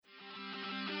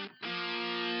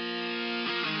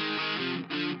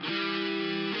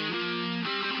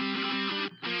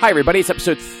Hi, everybody. It's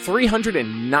episode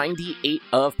 398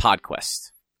 of PodQuest.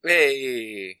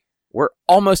 Hey. We're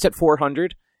almost at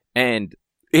 400, and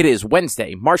it is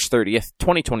Wednesday, March 30th,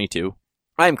 2022.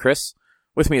 I'm Chris.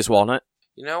 With me is Walnut.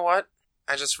 You know what?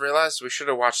 I just realized we should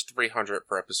have watched 300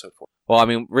 for episode 4. Well, I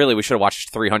mean, really, we should have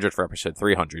watched 300 for episode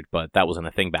 300, but that wasn't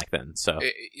a thing back then, so...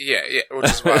 Yeah, which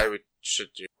is why we should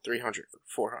do 300 for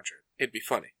 400. It'd be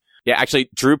funny. Yeah, actually,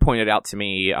 Drew pointed out to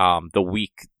me the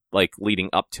week, leading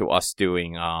up to us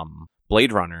doing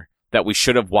Blade Runner, that we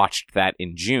should have watched that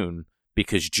in June,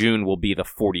 because June will be the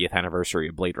 40th anniversary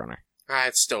of Blade Runner.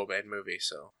 It's still a bad movie,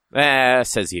 so...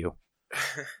 Says you.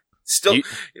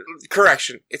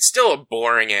 Correction, it's still a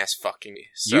boring-ass fucking movie,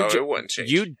 so it wouldn't change.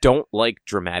 You don't like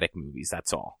dramatic movies,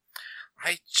 that's all.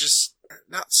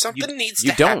 Something needs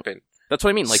to happen. That's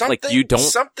what I mean, you don't...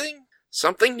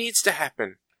 Something needs to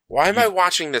happen. Why am I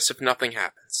watching this if nothing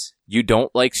happens? You don't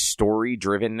like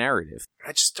story-driven narrative.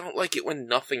 I just don't like it when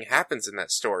nothing happens in that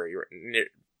story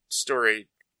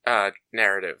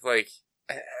narrative.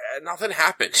 Nothing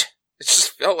happened. It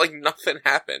just felt like nothing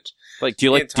happened. Do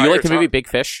you like the movie Big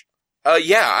Fish?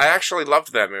 Yeah, I actually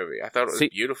loved that movie. I thought it was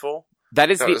beautiful.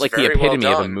 That is the epitome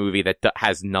of a movie that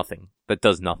has nothing, that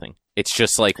does nothing. It's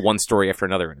just one story after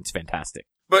another, and it's fantastic.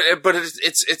 But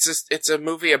it's a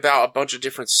movie about a bunch of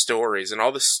different stories, and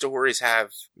all the stories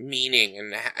have meaning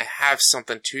and have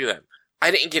something to them.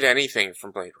 I didn't get anything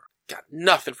from Blade Runner. Got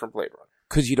nothing from Blade Runner.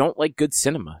 Because you don't like good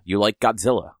cinema. You like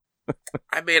Godzilla.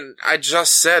 I mean, I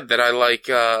just said that I like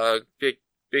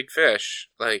Big Fish.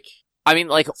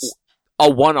 A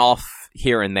one-off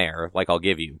here and there, I'll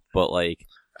give you, but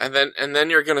And then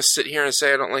you're gonna sit here and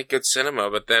say I don't like good cinema,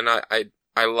 but then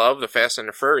I love the Fast and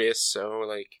the Furious, so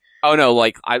Oh no,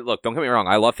 look, don't get me wrong,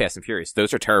 I love Fast and Furious.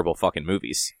 Those are terrible fucking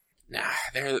movies. Nah,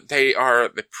 they are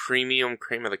the premium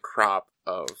cream of the crop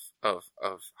of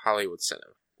Hollywood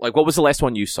cinema. What was the last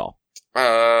one you saw?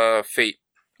 Fate.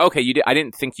 Okay, you did. I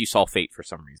didn't think you saw Fate for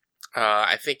some reason.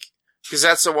 I think because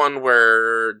that's the one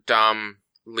where Dom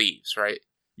leaves, right?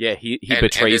 Yeah, he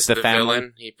betrays the family.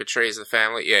 Villain. He betrays the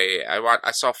family. Yeah.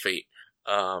 I saw Fate.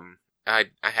 I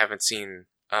haven't seen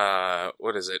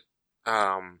what is it?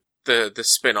 The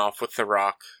spin-off with The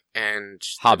Rock and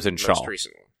Hobbs and Shaw. Most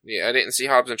recent one. Yeah, I didn't see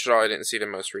Hobbs and Shaw. I didn't see the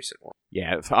most recent one.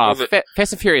 Yeah,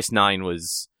 Fast and Furious 9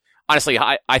 was honestly.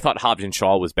 I thought Hobbs and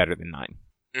Shaw was better than 9.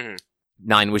 Mm-hmm.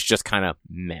 9 was just kind of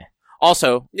meh.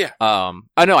 Also, yeah. Oh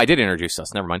no, I did introduce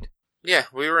us. Never mind. Yeah,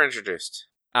 we were introduced.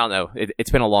 I don't know.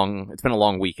 It's been a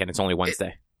long week, and it's only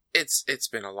Wednesday. It's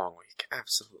been a long week.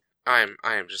 Absolutely. I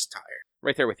am just tired.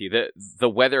 Right there with you. The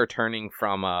weather turning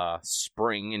from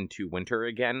spring into winter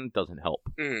again doesn't help.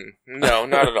 No,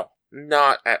 not at all.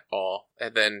 Not at all.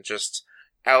 And then just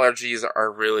allergies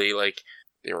are really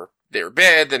they were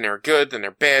bad, then they're good, then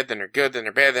they're bad, then they're good, then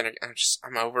they're bad, then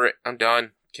I'm over it. I'm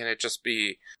done. Can it just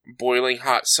be boiling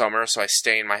hot summer so I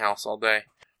stay in my house all day?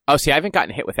 Oh, see, I haven't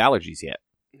gotten hit with allergies yet.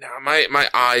 No, my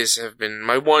eyes have been,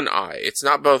 my one eye, it's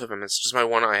not both of them, it's just my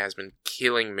one eye has been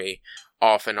killing me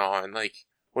off and on.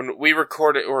 When we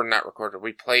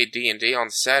we played D&D on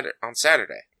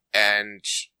Saturday, and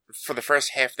for the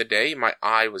first half of the day, my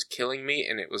eye was killing me,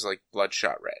 and it was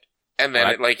bloodshot red. And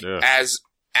then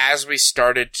as we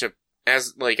started to,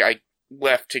 I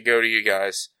left to go to you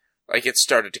guys, it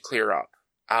started to clear up.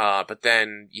 But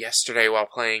then yesterday while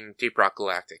playing Deep Rock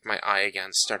Galactic, my eye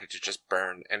again started to just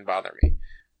burn and bother me.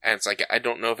 And it's I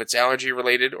don't know if it's allergy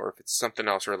related or if it's something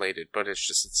else related, but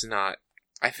it's not.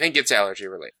 I think it's allergy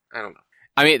related. I don't know.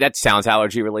 I mean, that sounds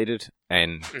allergy related,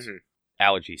 and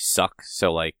allergies suck,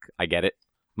 so I get it.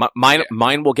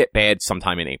 Mine will get bad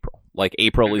sometime in April.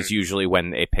 April is usually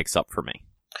when it picks up for me.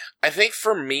 I think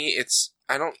for me,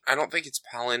 I don't think it's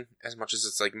pollen as much as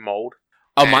it's mold.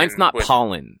 Oh, mine's not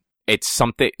pollen. It's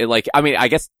something I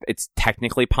guess it's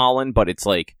technically pollen, but it's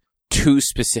two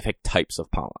specific types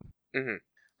of pollen. Mm-hmm.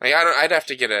 I'd have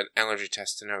to get an allergy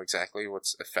test to know exactly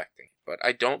what's affecting, but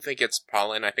I don't think it's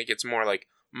pollen. I think it's more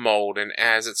mold, and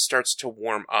as it starts to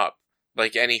warm up,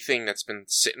 anything that's been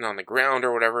sitting on the ground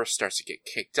or whatever starts to get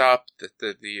kicked up.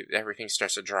 The everything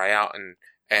starts to dry out and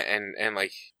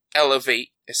elevate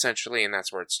essentially, and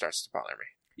that's where it starts to bother me.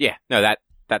 Yeah, no,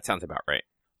 that sounds about right.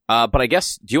 But I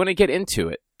guess, do you want to get into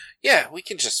it? Yeah, we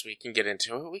can get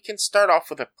into it. We can start off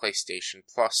with a PlayStation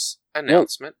Plus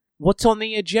announcement. Well, what's on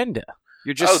the agenda?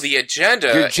 The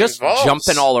agenda. You're just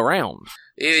jumping all around.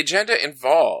 The agenda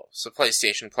involves a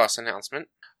PlayStation Plus announcement.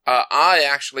 I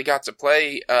actually got to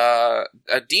play a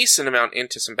decent amount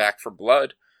into some Back 4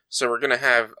 Blood, so we're gonna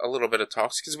have a little bit of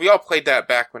talks because we all played that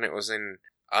back when it was in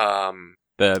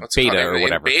the beta or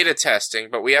whatever. Beta testing,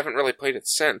 but we haven't really played it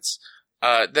since.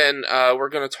 Then we're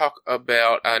going to talk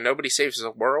about Nobody Saves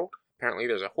the World, apparently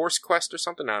there's a horse quest or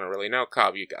something. I don't really know.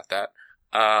 Cobb, you got that.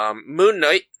 Moon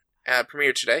Knight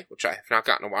premiered today, which I have not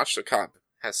gotten to watch, so Cobb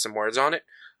has some words on it.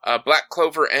 Black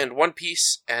Clover and One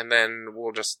Piece, and then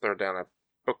we'll just throw down a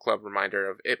book club reminder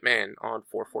of Ip Man on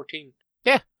 4/14.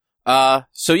 Yeah.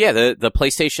 So yeah, the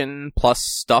PlayStation Plus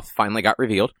stuff finally got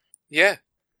revealed. Yeah.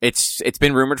 It's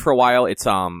been rumored for a while. It's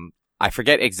I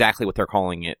forget exactly what they're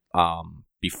calling it.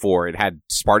 Before it had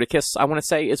Spartacus, I want to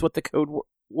say is what the code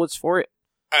was for it.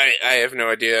 I have no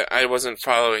idea. I wasn't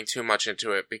following too much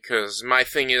into it because my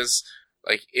thing is,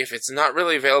 like, if it's not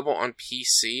really available on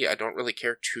PC, I don't really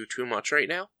care too much right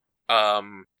now.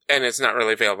 And it's not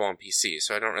really available on PC,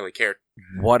 so I don't really care.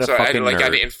 What a fucking nerd. I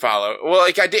didn't follow. Well,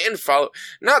 like, I didn't follow.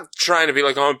 Not trying to be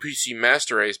like on PC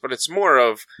Master Race, but it's more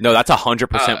of. No, that's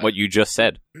 100% what you just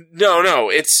said. No,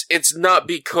 it's not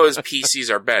because PCs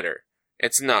are better.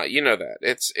 It's not. You know that.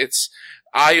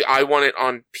 I want it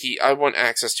on I want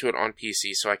access to it on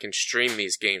PC so I can stream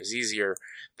these games easier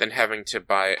than having to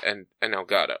buy an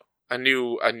Elgato, a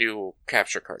new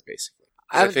capture card, basically.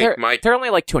 I think they're only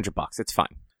like $200. It's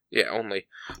fine. Yeah, only.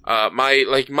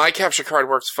 My capture card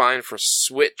works fine for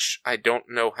Switch. I don't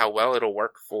know how well it'll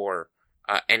work for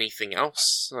anything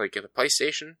else, like the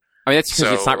PlayStation. I mean, that's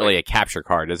because it's not really a capture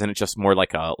card, isn't it? Just more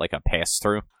like a pass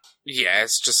through. Yeah,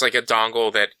 it's just like a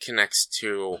dongle that connects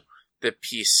to the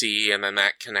PC, and then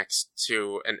that connects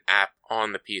to an app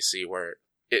on the PC where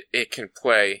it can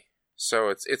play. So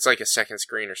it's like a second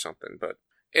screen or something, but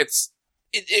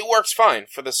it works fine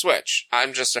for the Switch.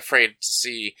 I'm just afraid to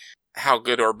see how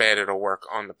good or bad it'll work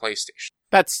on the PlayStation.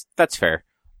 That's fair.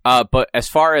 But as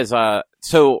far as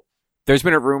so there's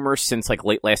been a rumor since like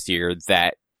late last year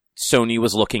that Sony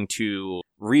was looking to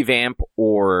revamp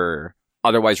or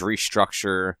otherwise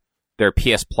restructure their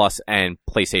PS Plus and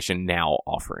PlayStation Now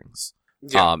offerings.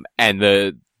 Yeah. And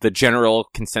the general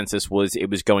consensus was it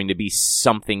was going to be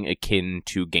something akin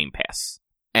to Game Pass.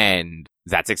 And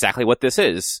that's exactly what this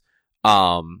is.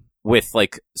 With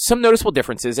like some noticeable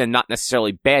differences and not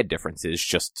necessarily bad differences,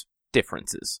 just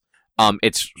differences. I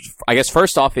guess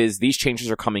first off is these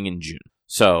changes are coming in June.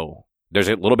 So there's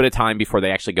a little bit of time before they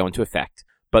actually go into effect,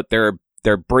 but they're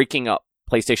breaking up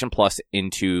PlayStation Plus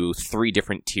into 3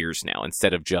 different tiers now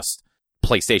instead of just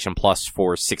PlayStation Plus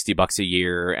for $60 a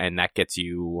year, and that gets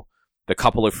you the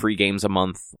couple of free games a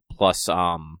month plus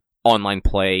online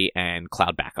play and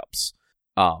cloud backups.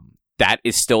 That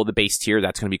is still the base tier.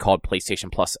 That's going to be called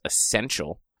PlayStation Plus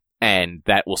Essential, and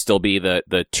that will still be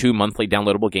the 2 monthly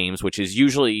downloadable games, which is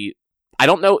usually I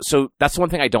don't know. So that's the one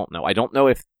thing I don't know. I don't know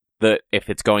if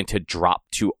it's going to drop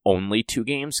to only 2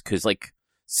 games because like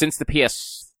since the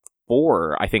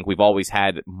PS4, I think we've always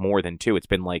had more than 2. It's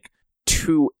been like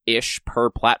 2-ish per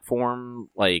platform,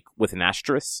 like with an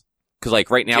asterisk. Because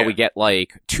like right now we get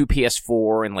like 2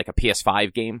 PS4 and like a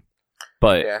PS5 game.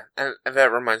 But yeah, and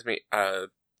that reminds me,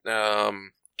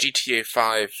 GTA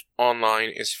 5 online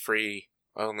is free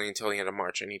only until the end of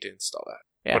March. I need to install that.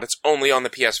 Yeah. But it's only on the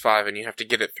PS5, and you have to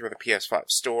get it through the PS5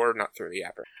 store, not through the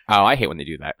app. Oh, I hate when they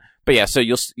do that. But yeah, so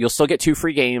you'll still get 2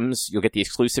 free games. You'll get the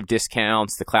exclusive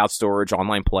discounts, the cloud storage,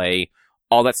 online play.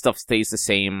 All that stuff stays the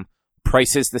same.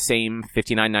 Price is the same: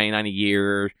 $59.99 a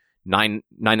year,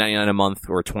 $9.99 a month,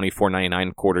 or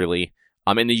 $24.99 quarterly.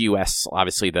 In the U.S.,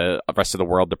 obviously, the rest of the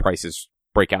world, the prices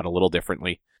break out a little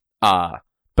differently.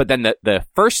 But then the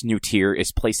first new tier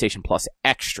is PlayStation Plus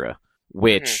Extra,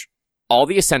 which all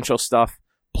the essential stuff,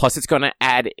 plus it's going to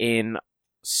add in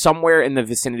somewhere in the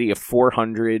vicinity of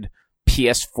 400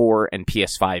 PS4 and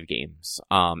PS5 games,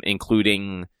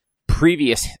 including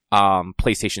previous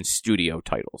PlayStation Studio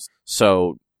titles.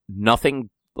 So nothing,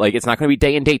 like, it's not going to be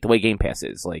day and date the way Game Pass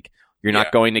is. Like, you're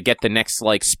not going to get the next,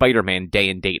 like, Spider-Man day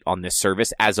and date on this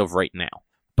service as of right now.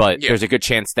 But there's a good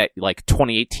chance that, like,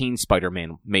 2018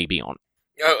 Spider-Man may be on.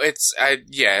 Oh,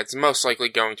 it's most likely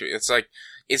going to. It's like,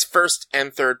 it's first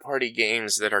and third party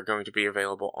games that are going to be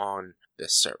available on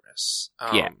this service.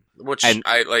 Which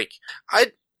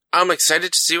I'm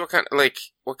excited to see what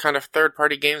kind of third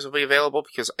party games will be available,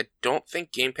 because I don't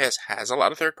think Game Pass has a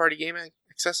lot of third party game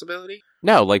accessibility.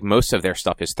 No, like most of their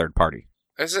stuff is third party.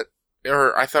 Is it?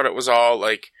 Or I thought it was all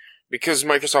like, because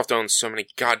Microsoft owns so many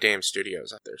goddamn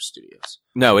studios at their studios.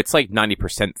 No, it's like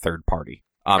 90% third party.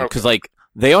 Because like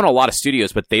they own a lot of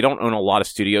studios, but they don't own a lot of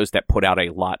studios that put out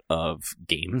a lot of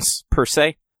games per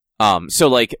se. So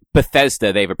like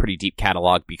Bethesda, they have a pretty deep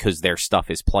catalog because their stuff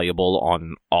is playable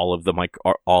on all of the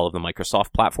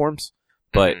Microsoft platforms.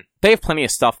 But they have plenty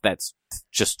of stuff that's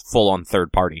just full on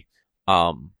third party.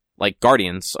 Like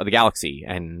Guardians of the Galaxy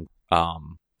and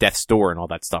Death's Door and all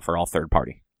that stuff are all third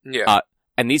party. Yeah.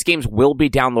 And these games will be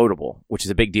downloadable, which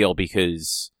is a big deal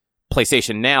because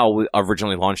PlayStation Now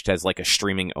originally launched as like a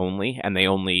streaming only, and they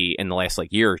only in the last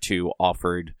like year or two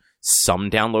offered some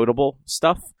downloadable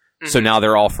stuff. Mm-hmm. So now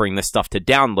they're offering this stuff to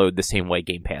download the same way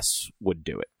Game Pass would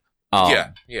do it.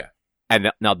 Yeah.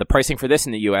 And now the pricing for this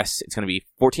in the US, it's going to be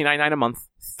 $14.99 a month,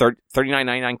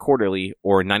 $39.99 quarterly,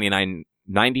 or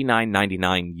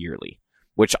 $99.99 yearly.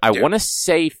 Which I want to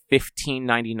say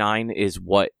 $15.99 is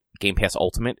what Game Pass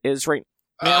Ultimate is right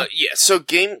now. Yeah. So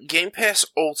Game Pass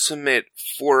Ultimate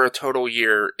for a total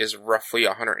year is roughly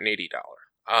 $180.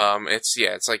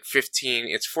 It's like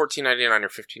it's $14.99 or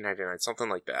 $15.99, something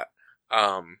like that.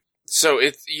 So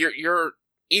you're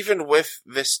even with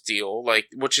this deal, like,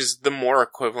 which is the more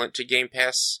equivalent to Game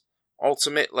Pass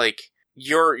Ultimate, like,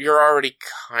 you're already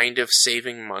kind of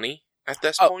saving money at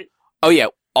this point. Oh yeah,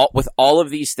 with all of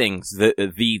these things,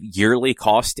 the yearly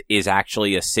cost is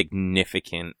actually a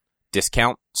significant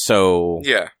discount. So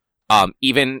yeah,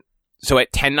 even so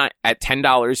at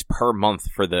 $10 per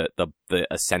month for the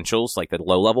essentials, like the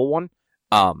low level one,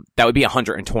 that would be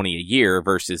 $120 a year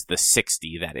versus the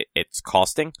 $60 that it's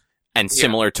costing. And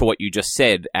similar to what you just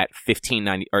said, at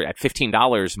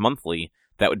 $15 monthly,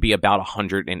 that would be about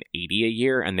 $180 a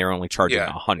year, and they're only charging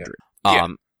 $100.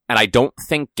 And I don't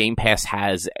think Game Pass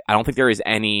I don't think there is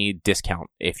any discount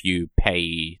if you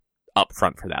pay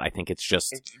upfront for that. I think it's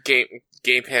just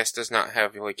Game Pass does not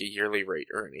have like a yearly rate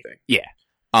or anything. Yeah.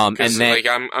 And then, like,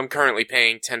 I'm currently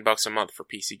paying $10 a month for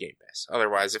PC Game Pass.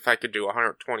 Otherwise, if I could do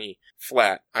 120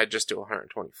 flat, I'd just do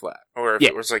 120 flat. Or if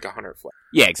it was like 100 flat.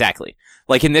 Yeah, exactly.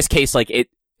 Like in this case, like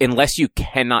unless you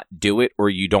cannot do it or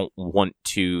you don't want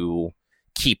to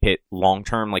keep it long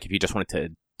term, like if you just wanted to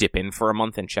dip in for a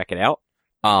month and check it out,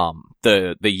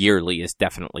 the yearly is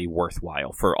definitely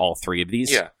worthwhile for all three of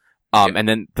these. Yeah. And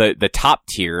then the top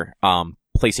tier,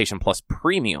 PlayStation Plus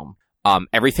Premium,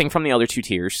 everything from the other two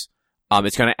tiers.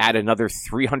 It's going to add another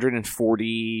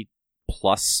 340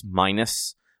 plus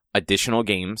minus additional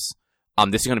games.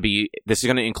 This is going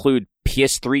to include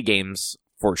PS3 games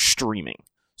for streaming.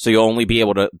 So you'll only be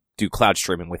able to do cloud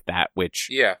streaming with that, which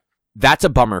that's a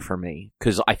bummer for me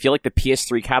because I feel like the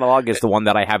PS3 catalog is the one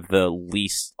that I have the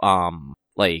least I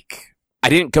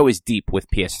didn't go as deep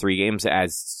with PS3 games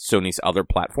as Sony's other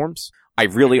platforms. I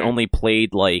really only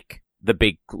played like the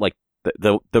big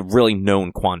the really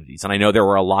known quantities. And I know there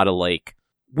were a lot of like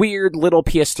weird little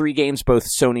PS3 games, both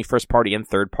Sony first party and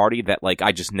third party, that like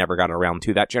I just never got around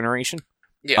to that generation.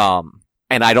 Yeah.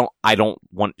 And I don't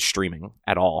want streaming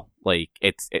at all. Like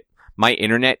my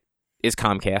internet is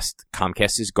Comcast.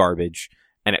 Comcast is garbage.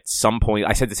 And at some point,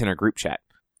 I said this in our group chat,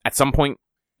 at some point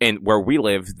in where we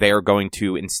live, they're going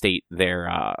to instate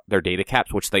their data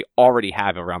caps, which they already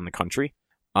have around the country.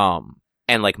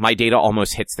 And like my data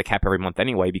almost hits the cap every month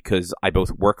anyway because I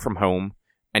both work from home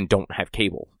and don't have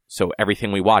cable. So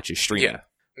everything we watch is streaming.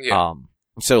 Yeah.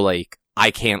 So like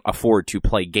I can't afford to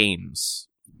play games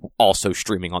also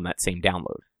streaming on that same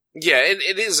download. Yeah,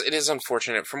 it is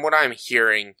unfortunate. From what I'm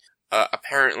hearing,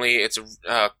 apparently it's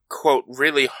quote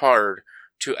really hard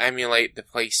to emulate the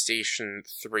PlayStation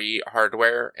 3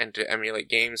 hardware and to emulate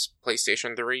games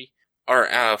PlayStation 3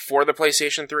 or for the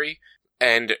PlayStation 3.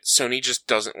 And Sony just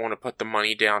doesn't want to put the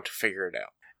money down to figure it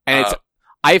out. And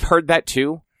I've heard that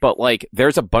too, but like,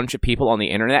 there's a bunch of people on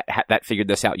the internet that figured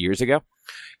this out years ago.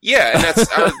 Yeah, and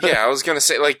that's I was gonna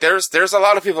say, like, there's a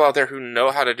lot of people out there who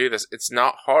know how to do this. It's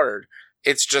not hard.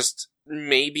 It's just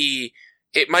maybe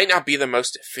it might not be the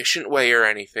most efficient way or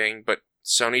anything, but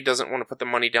Sony doesn't want to put the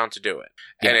money down to do it,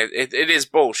 and it is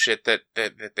bullshit that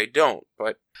they don't.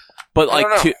 But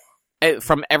like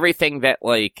from everything that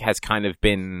like has kind of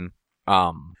been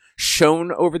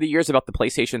shown over the years about the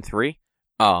PlayStation 3,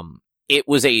 it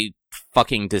was a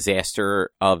fucking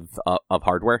disaster of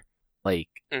hardware. Like,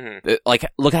 like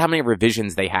look at how many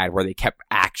revisions they had where they kept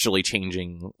actually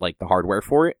changing like the hardware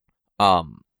for it.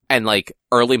 And like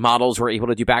early models were able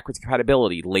to do backwards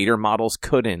compatibility, later models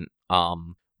couldn't. I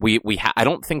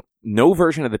don't think no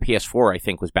version of the PS4 I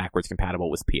think was backwards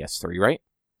compatible with PS3, right?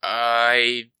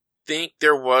 I think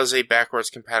there was a backwards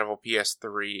compatible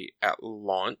PS3 at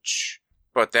launch,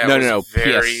 but that was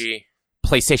very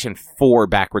PlayStation 4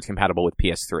 backwards compatible with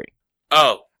PS3.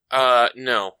 Oh,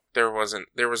 no, there wasn't.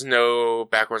 There was no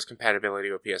backwards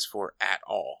compatibility with PS4 at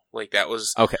all. Like that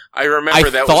was okay. I remember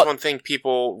that was one thing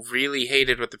people really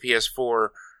hated with the PS4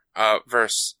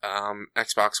 versus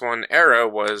Xbox One era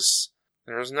was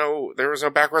there was no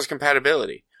backwards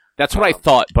compatibility. That's what I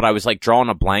thought, but I was like drawing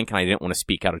a blank and I didn't want to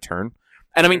speak out of turn.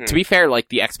 And I mean, to be fair, like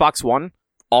the Xbox One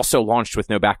also launched with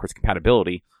no backwards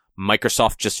compatibility.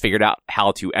 Microsoft just figured out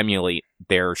how to emulate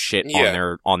their shit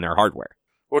on their hardware,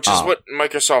 which is what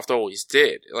Microsoft always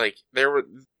did. Like there were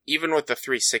even with the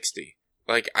 360,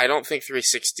 like, I don't think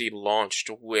 360 launched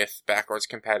with backwards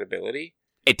compatibility.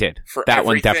 It did. For that everything,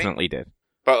 one definitely did.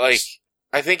 But, like,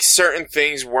 I think certain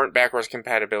things weren't backwards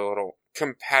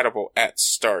compatible at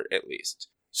start, at least.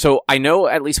 So I know,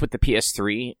 at least with the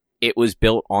PS3, it was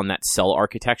built on that cell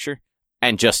architecture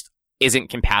and just isn't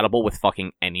compatible with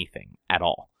fucking anything at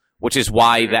all. Which is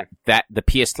why that the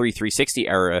PS3 360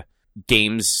 era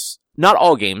games, not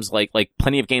all games, like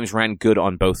plenty of games ran good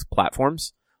on both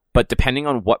platforms, but depending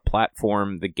on what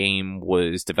platform the game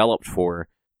was developed for,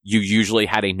 you usually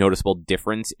had a noticeable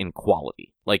difference in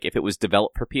quality. Like, if it was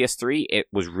developed for PS3, it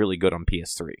was really good on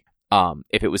PS3.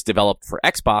 If it was developed for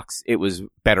Xbox, it was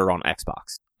better on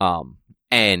Xbox.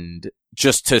 And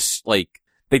just to, like,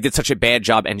 they did such a bad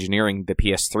job engineering the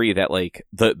PS3 that, like,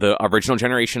 the original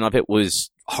generation of it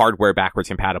was hardware backwards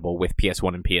compatible with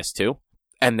PS1 and PS2.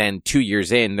 And then 2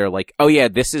 years in, they're like, oh yeah,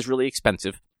 this is really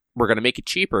expensive. We're going to make it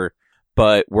cheaper,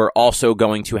 but we're also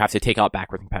going to have to take out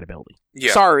backward compatibility.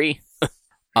 Yeah. Sorry.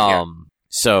 Yeah.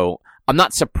 So I'm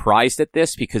not surprised at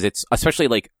this because it's, especially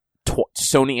like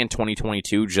Sony in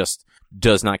 2022 just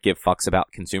does not give fucks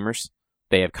about consumers.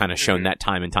 They have kind of shown that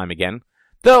time and time again.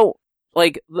 Though,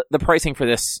 like, the pricing for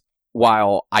this,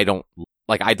 while I don't,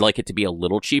 like, I'd like it to be a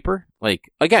little cheaper.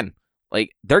 Like, again,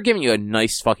 like, they're giving you a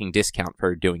nice fucking discount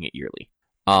for doing it yearly.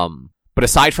 But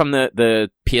aside from the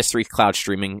PS3 cloud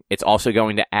streaming, it's also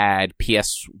going to add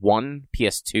PS1,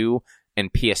 PS2,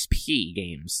 and PSP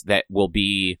games that will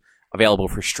be available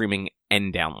for streaming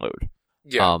and download.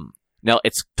 Yeah. Now,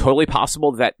 it's totally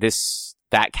possible that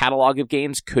that catalog of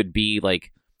games could be,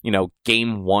 like, you know,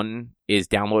 Game 1 is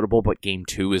downloadable, but Game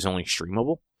 2 is only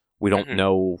streamable. We don't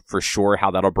know for sure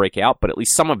how that'll break out, but at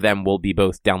least some of them will be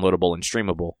both downloadable and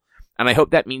streamable. And I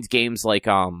hope that means games like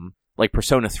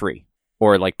Persona 3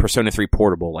 or like Persona 3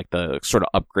 Portable, like the sort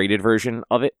of upgraded version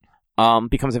of it,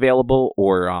 becomes available,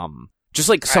 or just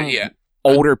like some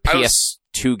older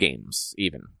PS2 games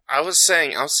even. I was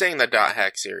saying the Dot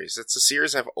Hack series. It's a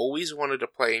series I've always wanted to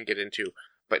play and get into,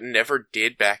 but never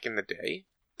did back in the day.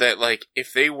 That, like,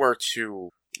 if they were to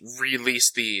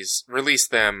release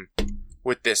them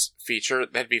with this feature,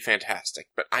 that'd be fantastic.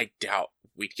 But I doubt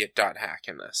we'd get Dot Hack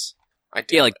in this.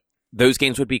 Yeah, like, those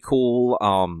games would be cool.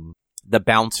 The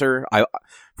Bouncer,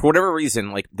 for whatever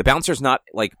reason, like, the Bouncer's not,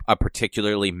 like, a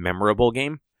particularly memorable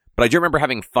game, but I do remember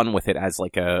having fun with it as,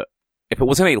 like, if it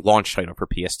wasn't a launch title for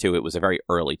PS2, it was a very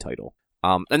early title.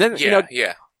 And then,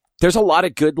 there's a lot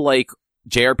of good, like,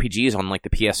 JRPGs on, like, the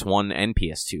PS1 and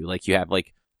PS2. Like, you have,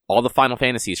 like, all the Final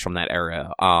Fantasies from that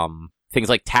era. Things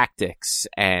like Tactics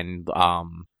and,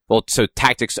 so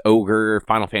Tactics Ogre,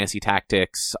 Final Fantasy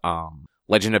Tactics,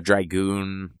 Legend of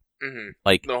Dragoon. Mm-hmm.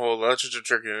 Like, the whole Legend of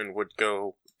Dragoon would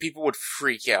go. People would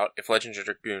freak out if Legend of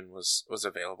Dragoon was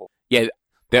available. Yeah,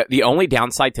 the only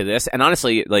downside to this, and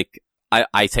honestly, like,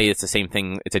 I say it's the same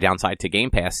thing. It's a downside to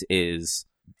Game Pass, is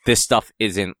this stuff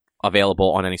isn't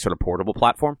available on any sort of portable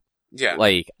platform. Yeah,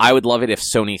 like, I would love it if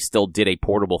Sony still did a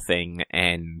portable thing,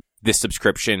 and this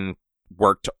subscription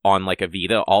worked on, like, a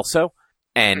Vita also,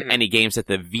 and any games that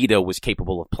the Vita was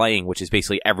capable of playing, which is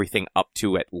basically everything up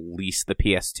to at least the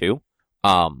PS2.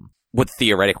 Would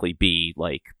theoretically be,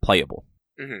 like, playable.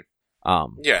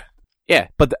 Yeah,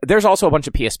 but there's also a bunch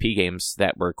of PSP games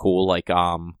that were cool, like,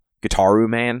 Guitar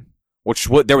Man, which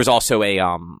there was also a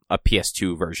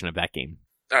PS2 version of that game.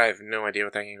 I have no idea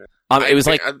what that game is. It was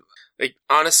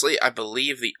honestly, I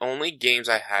believe the only games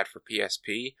I had for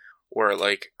PSP were,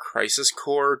 like, Crisis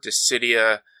Core,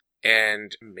 Dissidia,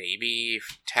 and maybe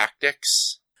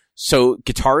Tactics. So,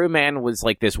 Guitar Man was,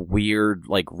 like, this weird,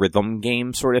 like, rhythm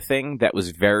game sort of thing that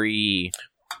was very...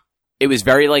 It was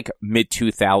very, like,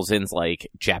 mid-2000s, like,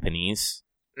 Japanese.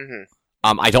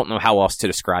 I don't know how else to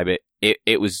describe it.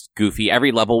 It was goofy.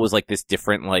 Every level was, like, this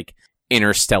different, like,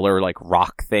 interstellar, like,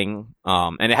 rock thing.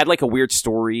 And it had, like, a weird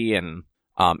story, and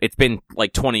it's been,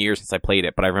 like, 20 years since I played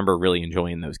it, but I remember really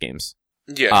enjoying those games.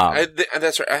 Yeah,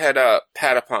 that's right. I had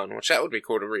Patapon, which that would be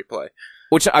cool to replay.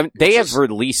 Which they have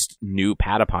released new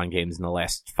Patapon games in the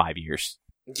last 5 years.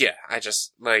 Yeah, I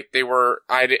just, like, they were...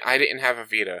 I didn't have a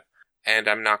Vita, and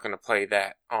I'm not going to play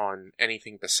that on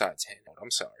anything besides handheld.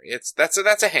 I'm sorry. That's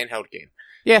a handheld game.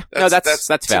 Yeah, that's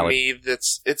valid. To me,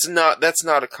 that's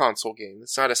not a console game.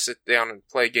 It's not a sit down and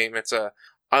play game. It's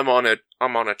I'm on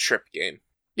a trip game.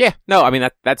 Yeah, no, I mean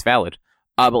that's valid.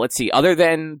 But let's see. Other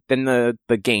than the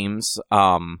games,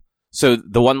 so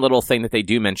the one little thing that they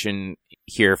do mention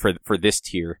here for this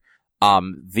tier,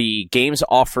 the games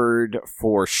offered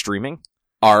for streaming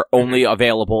are only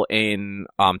available in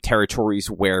territories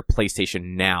where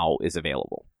PlayStation Now is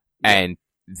available, and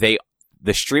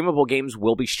the streamable games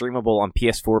will be streamable on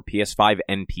PS4, PS5,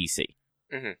 and PC.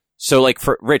 So, like,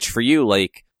 for Rich, for you,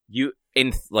 like,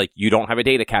 like, you don't have a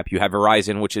data cap, you have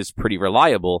Verizon, which is pretty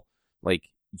reliable, like,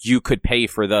 you could pay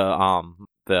for the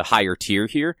higher tier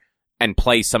here and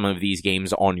play some of these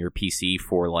games on your PC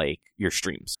for, like, your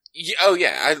streams.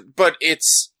 Yeah, but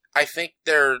I think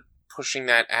they're pushing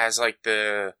that as, like,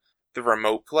 the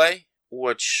remote play,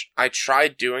 which I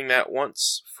tried doing that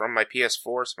once from my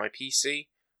PS4 to my PC.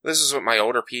 This is with my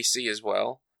older PC as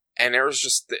well. And there was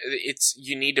just,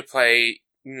 you need to play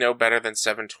no better than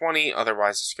 720,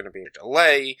 otherwise it's going to be a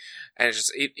delay, and it's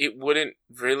just, it wouldn't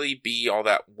really be all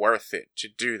that worth it to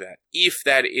do that, if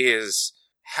that is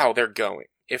how they're going.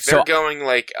 If they're going,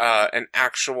 like, an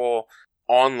actual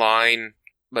online,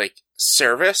 like,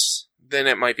 service, then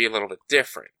it might be a little bit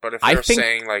different. But if they're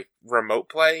saying, like, remote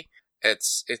play, it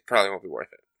probably won't be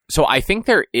worth it. So I think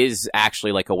there is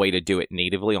actually, like, a way to do it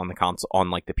natively on the console, on,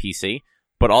 like, the PC,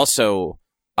 but also,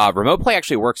 remote play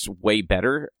actually works way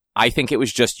better. I think it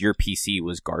was just your PC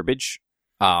was garbage.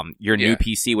 Your new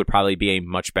PC would probably be a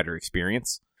much better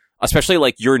experience, especially,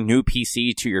 like, your new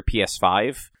PC to your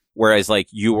PS5, whereas, like,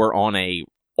 you were on a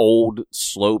old,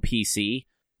 slow PC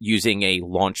using a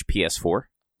launch PS4.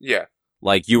 Yeah.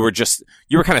 Like, you were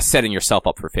kind of setting yourself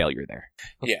up for failure there.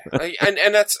 Yeah.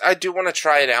 and I do want to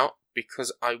try it out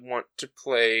because I want to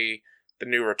play the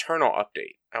new Returnal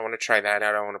update. I want to try that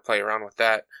out. I want to play around with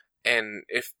that.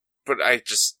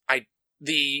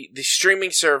 The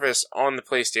streaming service on the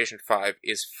PlayStation 5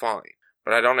 is fine,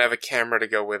 but I don't have a camera to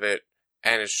go with it,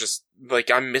 and it's just, like,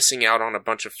 I'm missing out on a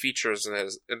bunch of features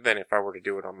than if I were to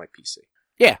do it on my PC.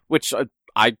 Yeah, which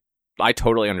I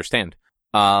totally understand.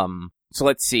 So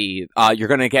let's see. You're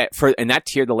gonna get, in that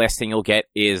tier, the last thing you'll get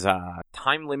is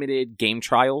time-limited game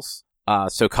trials,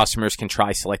 so customers can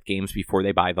try select games before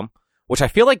they buy them, which I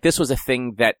feel like this was a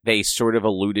thing that they sort of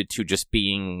alluded to just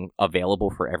being available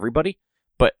for everybody.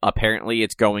 But apparently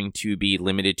it's going to be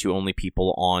limited to only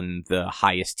people on the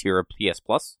highest tier of PS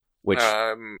Plus, which,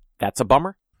 that's a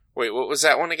bummer. Wait, what was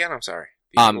that one again? I'm sorry.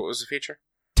 What was the feature?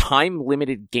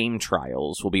 Time-limited game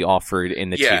trials will be offered in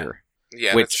the tier.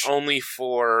 Yeah, which, that's only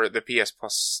for the PS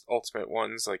Plus Ultimate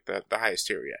ones, like the highest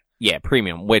tier yet. Yeah,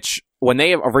 premium, which, when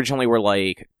they originally were,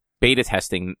 like, beta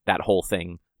testing that whole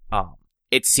thing,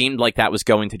 it seemed like that was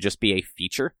going to just be a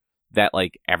feature that,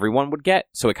 like, everyone would get,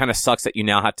 so it kind of sucks that you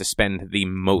now have to spend the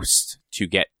most to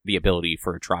get the ability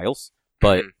for trials,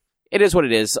 but it is what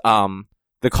it is.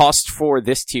 The cost for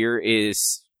this tier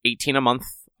is $18 a month,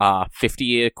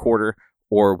 $50 a quarter,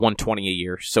 or $120 a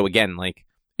year, so again, like,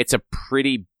 it's a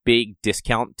pretty big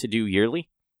discount to do yearly,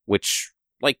 which,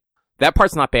 like, that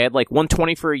part's not bad. Like,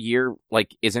 $120 for a year,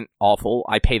 like, isn't awful.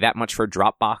 I pay that much for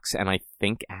Dropbox and I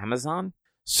think Amazon,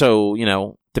 so, you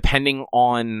know, depending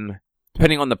on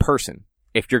the person,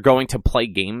 if you're going to play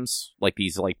games like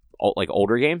these, like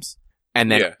older games,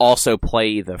 and then also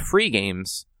play the free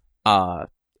games,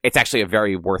 it's actually a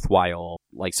very worthwhile,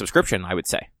 like, subscription, I would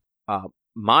say.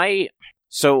 I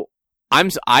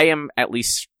am, at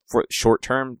least for short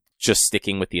term, just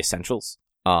sticking with the essentials.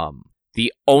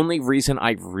 The only reason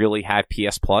I really have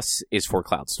PS Plus is for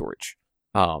cloud storage.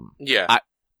 I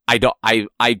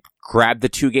grab the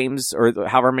 2 games or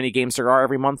however many games there are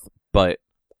every month, but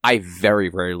I very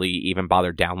rarely even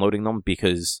bother downloading them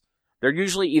because they're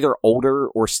usually either older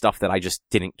or stuff that I just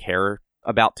didn't care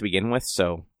about to begin with,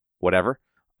 so whatever.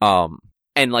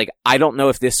 And, like, I don't know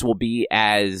if this will be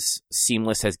as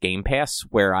seamless as Game Pass,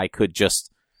 where I could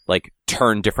just, like,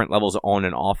 turn different levels on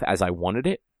and off as I wanted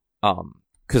it.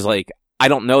 'Cause, like, I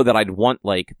don't know that I'd want,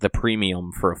 like, the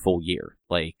premium for a full year.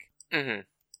 Like,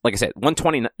 like I said,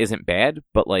 $120 isn't bad,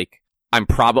 but, like, I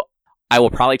will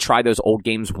probably try those old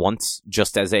games once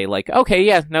just as a, like, okay,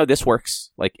 yeah, no, this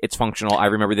works. Like, it's functional. I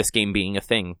remember this game being a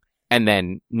thing. And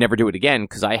then never do it again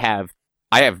because I have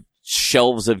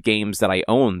shelves of games that I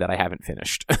own that I haven't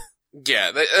finished.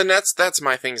 Yeah, and that's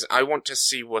my things. I want to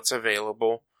see what's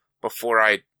available before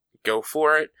I go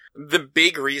for it. The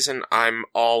big reason I'm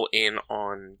all in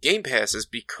on Game Pass is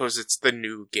because it's the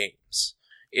new games.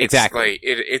 Exactly. Like,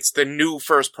 it's the new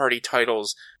first-party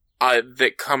titles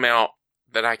that come out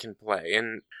that I can play.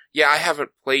 And yeah, I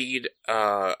haven't played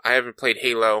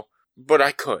Halo, but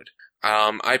I could.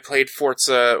 I played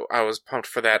Forza. I was pumped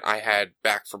for that. I had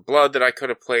Back 4 Blood that I could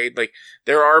have played. Like,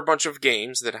 there are a bunch of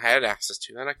games that I had access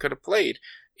to that I could have played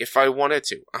if I wanted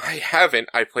to. I haven't.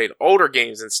 I played older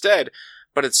games instead,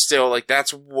 but it's still, like,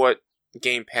 that's what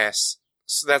Game Pass,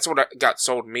 so that's what got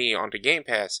sold me onto Game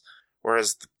Pass,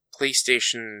 whereas the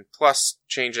PlayStation Plus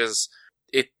changes,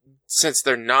 since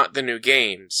they're not the new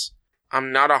games,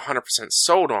 I'm not 100%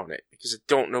 sold on it, because I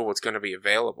don't know what's going to be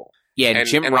available. Yeah, and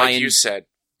Jim Ryan, like you said...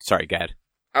 Sorry, go ahead.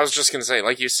 I was just going to say,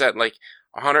 like you said, like,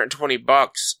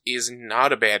 $120 is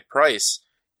not a bad price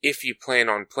if you plan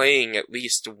on playing at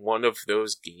least one of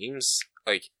those games,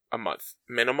 like, a month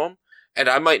minimum, and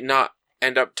I might not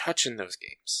end up touching those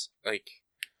games, like,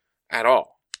 at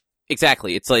all.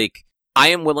 Exactly. It's like, I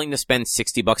am willing to spend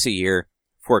 $60 a year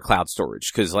for cloud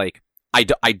storage, because, like, I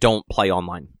don't play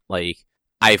online. Like,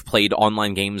 I've played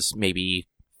online games maybe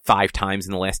 5 times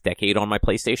in the last decade on my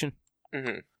PlayStation.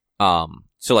 Mm-hmm.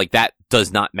 So, like, that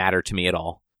does not matter to me at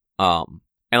all.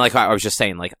 And like I was just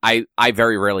saying, like, I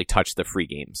very rarely touch the free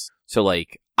games. So,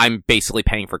 like, I'm basically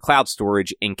paying for cloud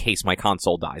storage in case my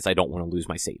console dies. I don't want to lose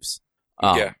my saves.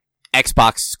 Yeah.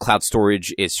 Xbox cloud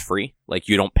storage is free. Like,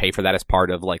 you don't pay for that as part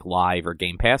of, like, Live or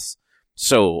Game Pass.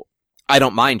 So, I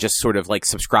don't mind just sort of, like,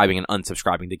 subscribing and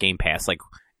unsubscribing to Game Pass. Like,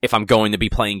 if I'm going to be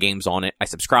playing games on it, I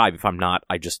subscribe. If I'm not,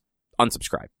 I just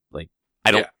unsubscribe. Like,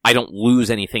 I don't lose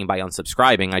anything by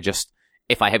unsubscribing.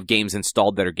 If I have games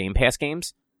installed that are Game Pass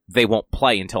games, they won't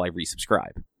play until I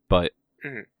resubscribe. But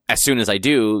as soon as I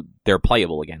do, they're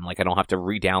playable again. Like, I don't have to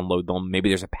re-download them. Maybe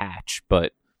there's a patch,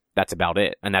 but that's about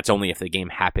it. And that's only if the game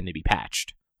happened to be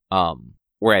patched.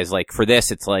 Whereas, like, for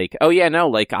this, it's like, oh yeah, no,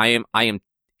 like, I am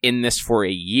in this for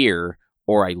a year,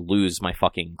 or I lose my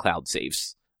fucking cloud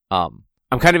saves. I'm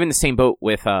kind of in the same boat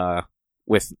with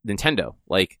Nintendo.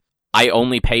 Like, I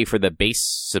only pay for the base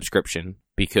subscription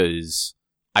because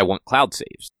I want cloud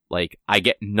saves. Like, I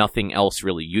get nothing else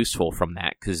really useful from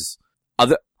that, because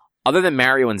other than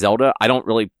Mario and Zelda, I don't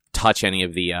really touch any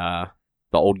of the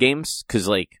old games, because,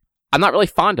 like, I'm not really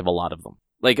fond of a lot of them.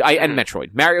 Like, and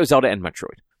Metroid. Mario, Zelda, and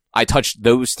Metroid. I touched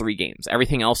those 3 games.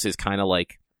 Everything else is kind of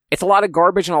like, it's a lot of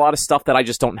garbage and a lot of stuff that I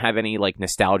just don't have any, like,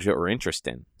 nostalgia or interest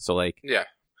in. So, like, yeah,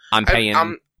 I'm paying...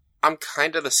 I'm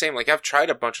kind of the same. Like, I've tried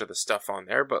a bunch of the stuff on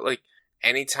there, but, like,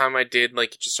 anytime I did,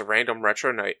 like, just a random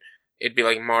retro night, it'd be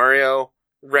like Mario,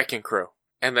 Wrecking Crew,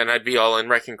 and then I'd be all in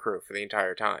Wrecking Crew for the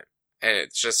entire time. And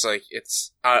it's just, like,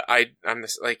 I'm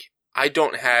this, like, I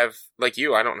don't have, like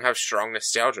you, I don't have strong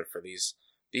nostalgia for these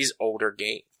older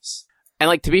games. And,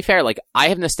 like, to be fair, like, I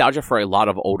have nostalgia for a lot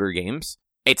of older games.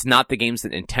 It's not the games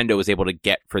that Nintendo was able to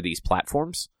get for these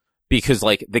platforms, because,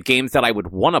 like, the games that I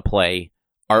would want to play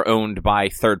are owned by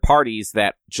third parties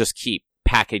that just keep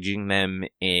packaging them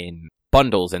in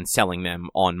bundles and selling them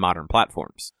on modern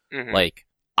platforms. Mm-hmm. Like,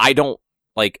 I don't,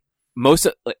 like,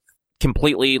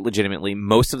 completely legitimately,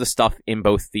 most of the stuff in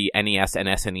both the NES and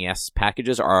SNES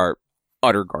packages are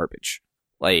utter garbage.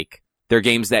 Like, they're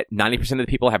games that 90% of the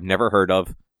people have never heard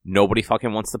of, nobody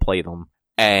fucking wants to play them,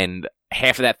 and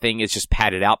half of that thing is just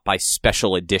padded out by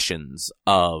special editions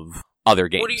of other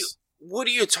games. What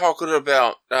are you talking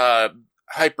about,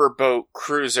 Hyperboat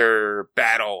Cruiser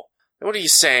Battle? What are you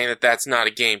saying that's not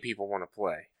a game people want to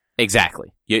play?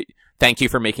 Exactly. Thank you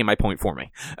for making my point for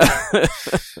me.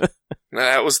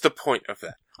 That was the point of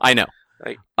that. I know.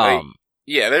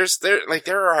 Yeah,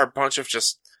 there are a bunch of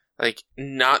just, like,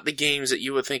 not the games that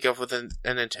you would think of with a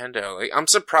Nintendo. Like, I'm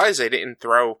surprised they didn't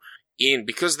throw in,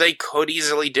 because they could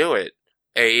easily do it,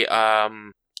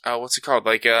 what's it called?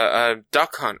 Like a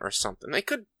Duck Hunt or something. They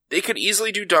could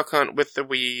easily do Duck Hunt with the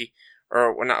Wii,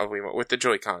 or well, not the Wii, with the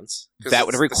Joy-Cons. That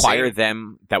would require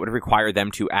them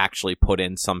to actually put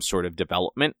in some sort of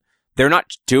development. They're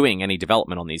not doing any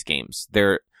development on these games.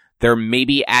 They're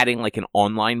maybe adding, like, an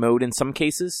online mode in some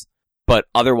cases, but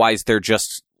otherwise they're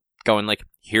just going, like,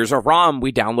 here's a ROM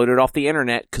we downloaded off the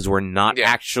internet, because we're not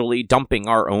actually dumping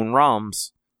our own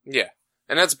ROMs. Yeah.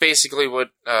 And that's basically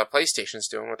what PlayStation's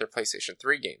doing with their PlayStation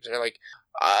 3 games. They're like,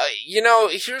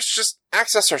 here's just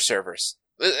access our servers.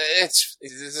 It's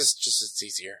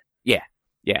easier. Yeah.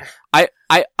 Yeah.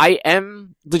 I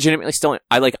am legitimately still,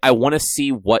 I want to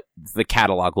see what the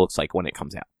catalog looks like when it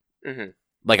comes out. Mm-hmm.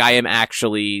 Like, I am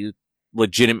actually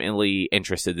legitimately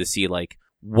interested to see, like,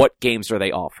 what games are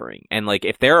they offering? And, like,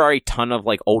 if there are a ton of,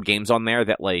 like, old games on there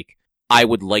that, like, I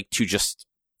would like to just,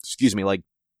 like,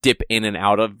 dip in and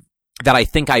out of, that I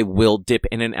think I will dip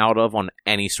in and out of on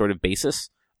any sort of basis,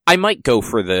 I might go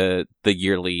for the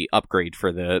yearly upgrade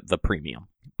for the premium.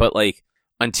 But, like,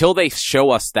 until they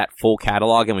show us that full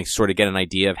catalog and we sort of get an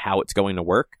idea of how it's going to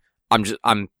work, I'm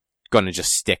going to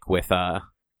just stick with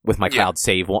my cloud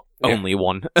save only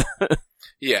one.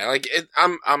 Yeah, like,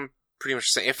 I'm pretty much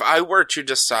saying, if I were to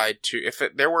decide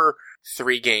there were 4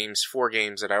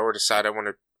 games that I were to decide I want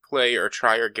to play or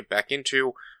try or get back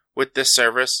into with this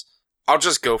service, I'll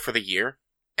just go for the year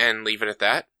and leave it at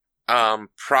that.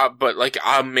 But, like,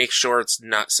 I'll make sure it's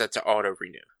not set to auto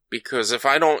renew, because if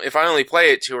I only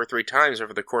play it 2 or 3 times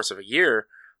over the course of a year,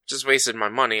 just wasted my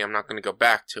money. I'm not going to go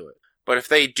back to it. But if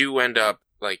they do end up,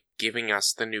 like, giving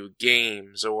us the new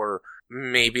games, or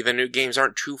maybe the new games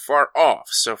aren't too far off.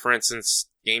 So, for instance,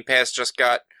 Game Pass just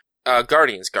got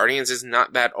Guardians. Guardians is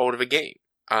not that old of a game.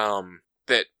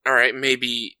 that, all right,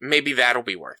 maybe that'll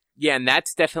be worth it. Yeah, and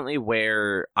that's definitely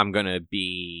where I'm going to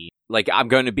be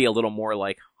a little more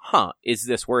like, is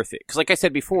this worth it? Because like I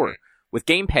said before, with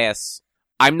Game Pass,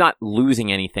 I'm not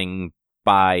losing anything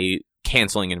by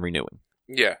canceling and renewing.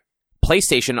 Yeah.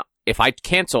 PlayStation, if I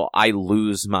cancel, I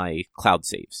lose my cloud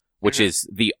saves, which is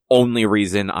the only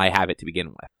reason I have it to begin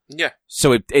with. Yeah.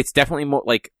 So it's definitely more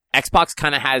like Xbox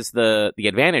kind of has the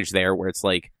advantage there where it's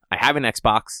like, I have an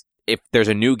Xbox. If there's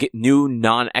a new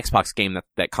non-Xbox game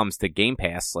that comes to Game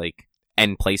Pass, like,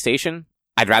 and PlayStation,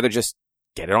 I'd rather just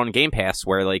get it on Game Pass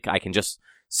where like I can just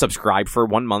subscribe for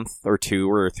 1 month or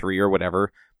 2 or 3 or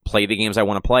whatever, play the games I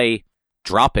want to play,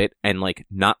 drop it, and like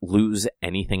not lose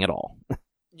anything at all.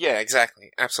 Yeah,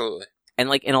 exactly. Absolutely. And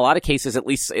like in a lot of cases, at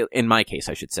least in my case,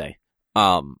 I should say,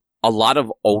 a lot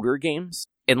of older games,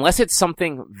 unless it's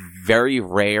something very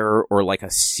rare or like a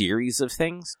series of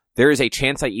things, there is a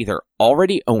chance I either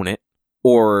already own it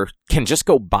or can just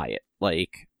go buy it.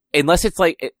 Like, unless it's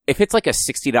like, if it's like a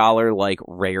 $60 like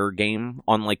rare game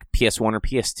on like PS1 or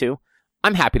PS2,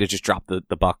 I'm happy to just drop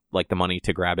the buck, like the money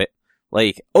to grab it.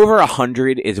 Like, over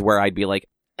 100 is where I'd be like,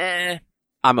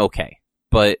 I'm okay.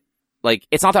 But like,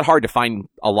 it's not that hard to find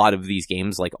a lot of these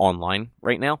games like online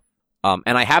right now.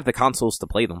 And I have the consoles to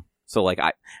play them. So like,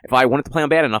 if I wanted to play them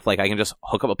bad enough, like I can just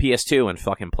hook up a PS2 and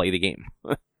fucking play the game.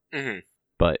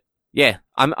 But yeah,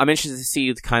 I'm interested to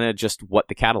see kind of just what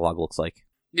the catalog looks like.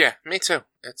 Yeah, me too.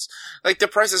 It's like the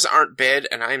prices aren't bad,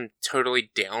 and I'm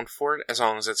totally down for it as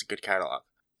long as it's a good catalog.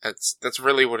 That's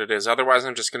really what it is. Otherwise,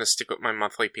 I'm just gonna stick with my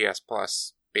monthly PS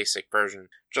Plus basic version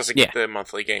just to get the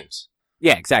monthly games.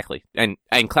 Yeah, exactly, and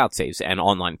cloud saves and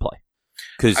online play,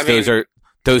 because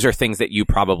those are things that you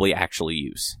probably actually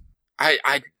use.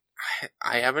 I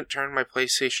haven't turned my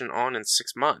PlayStation on in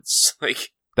 6 months.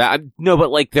 Like that, no,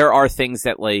 but like there are things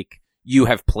that like you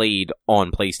have played on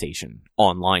PlayStation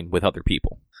online with other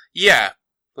people. Yeah,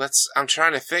 I'm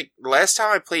trying to think. Last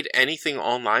time I played anything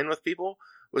online with people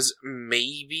was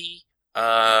maybe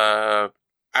back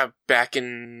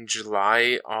in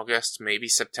July, August, maybe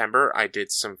September. I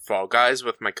did some Fall Guys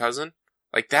with my cousin.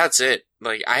 Like that's it.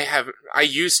 Like I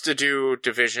used to do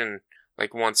Division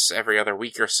like once every other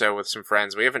week or so with some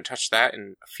friends. We haven't touched that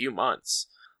in a few months.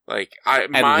 Like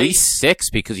at least 6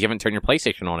 because you haven't turned your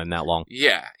PlayStation on in that long.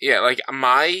 Yeah. Like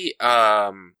my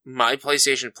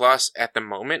PlayStation Plus at the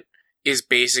moment is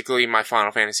basically my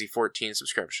Final Fantasy 14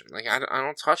 subscription. Like I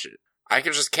don't touch it. I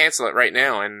could just cancel it right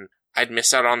now and I'd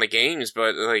miss out on the games,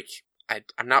 but like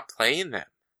I'm not playing them.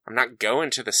 I'm not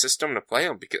going to the system to play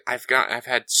them because I've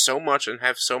had so much and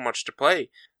have so much to play.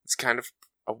 It's kind of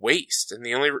a waste. And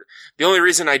the only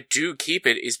reason I do keep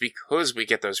it is because we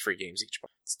get those free games each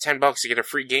month. It's $10 to get a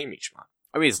free game each month.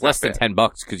 I mean, it's less than $10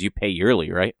 because you pay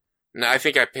yearly, right? No, I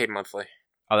think I pay monthly.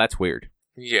 Oh, that's weird.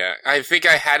 Yeah, I think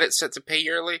I had it set to pay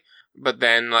yearly, but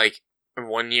then like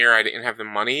 1 year I didn't have the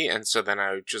money, and so then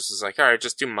I just was like, all right,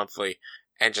 just do monthly,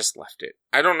 and just left it.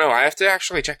 I don't know. I have to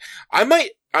actually check. I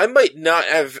might not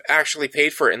have actually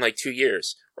paid for it in like 2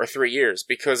 years or 3 years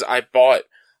because I bought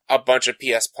a bunch of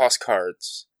PS Plus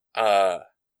cards,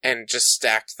 and just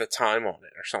stacked the time on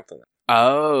it or something.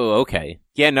 Oh, okay.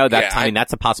 Yeah, no,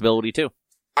 that's a possibility too.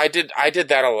 I did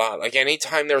that a lot. Like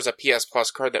anytime there was a PS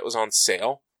Plus card that was on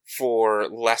sale for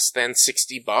less than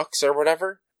 $60 or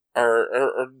whatever,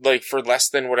 or like for less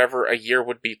than whatever a year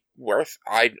would be worth,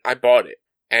 I bought it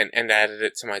and added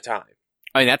it to my time.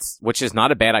 I mean, which is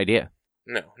not a bad idea.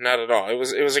 No, not at all. It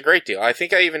was a great deal. I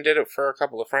think I even did it for a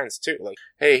couple of friends too. Like,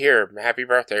 hey, here, happy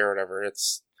birthday or whatever.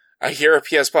 It's a year of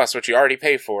PS Plus, which you already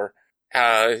pay for.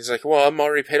 He's like, well, I'm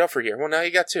already paid up for a year. Well, now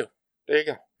you got 2. There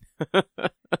you go.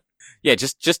 Yeah,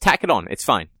 just tack it on. It's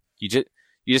fine. You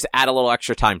just add a little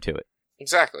extra time to it.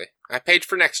 Exactly. I paid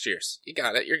for next year's. You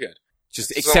got it. You're good.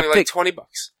 Just it's accept only like $20.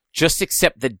 Just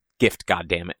accept the gift,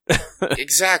 goddammit.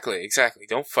 Exactly.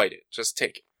 Don't fight it. Just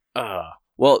take it.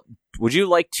 Well, would you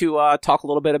like to talk a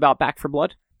little bit about Back 4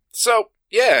 Blood? So,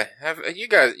 yeah, you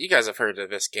guys have heard of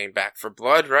this game, Back 4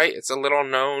 Blood, right? It's a little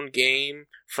known game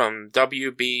from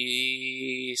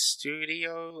WB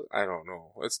Studio. I don't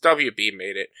know. It's WB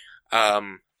made it.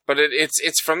 But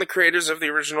it's from the creators of the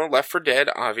original Left 4 Dead.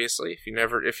 Obviously,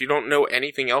 if you don't know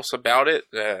anything else about it,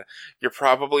 you're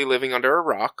probably living under a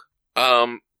rock.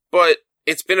 But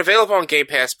it's been available on Game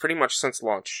Pass pretty much since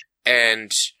launch,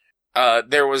 and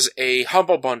there was a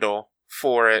Humble Bundle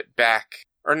for it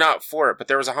but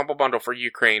there was a Humble Bundle for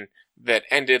Ukraine that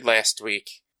ended last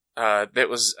week. That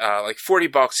was like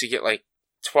 $40. You get like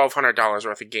 $1,200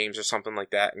 worth of games or something like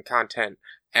that and content.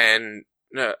 And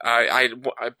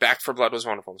Back 4 Blood was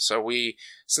one of them. So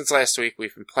since last week,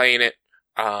 we've been playing it.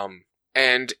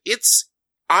 And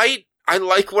I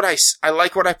like what I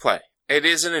play. It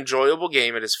is an enjoyable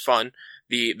game. It is fun.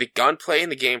 The gunplay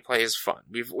and the gameplay is fun.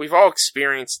 We've all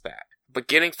experienced that. But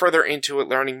getting further into it,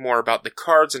 learning more about the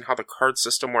cards and how the card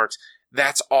system works,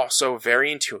 that's also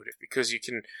very intuitive, because you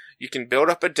can build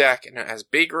up a deck, and as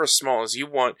big or as small as you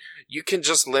want. You can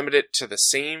just limit it to the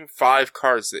same 5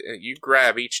 cards that you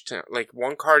grab each time, like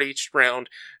 1 card each round,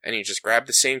 and you just grab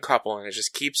the same couple, and it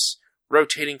just keeps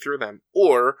rotating through them.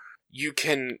 Or you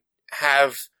can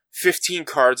have 15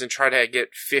 cards and try to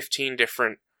get 15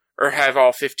 different, or have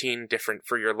all 15 different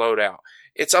for your loadout.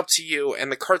 It's up to you, and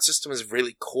the card system is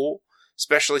really cool,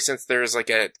 especially since there's like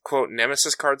a, quote,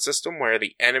 nemesis card system where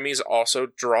the enemies also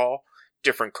draw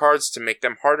different cards to make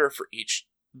them harder for each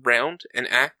round and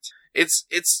act. It's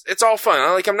all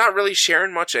fun. I'm not really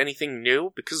sharing much anything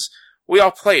new, because we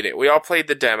all played it. We all played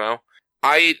the demo.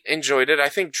 I enjoyed it. I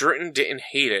think Druten didn't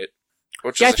hate it,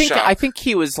 which is a shock. I think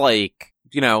he was like,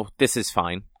 this is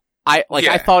fine.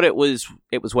 I thought it was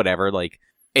whatever. Like,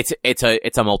 it's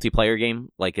a multiplayer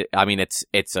game. Like,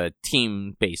 it's a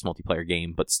team-based multiplayer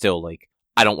game, but still, like,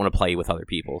 I don't want to play with other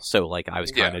people. So, like, I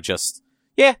was kind of just,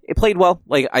 it played well.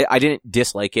 Like, I didn't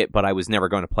dislike it, but I was never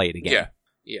going to play it again.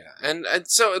 Yeah. And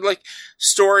so, like,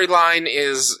 storyline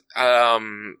is,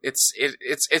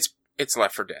 it's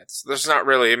Left 4 Dead. So there's not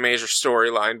really a major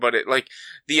storyline, but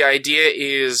the idea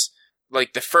is,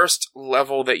 like, the first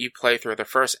level that you play through, the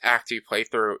first act you play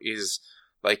through is,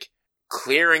 like,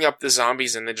 clearing up the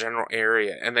zombies in the general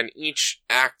area. And then each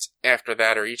act after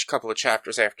that, or each couple of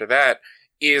chapters after that,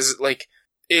 is, like,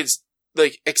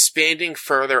 expanding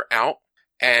further out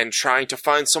and trying to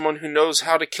find someone who knows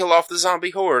how to kill off the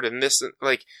zombie horde. And this,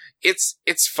 like, it's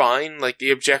fine. Like,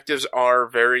 the objectives are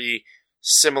very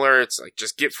similar. It's like,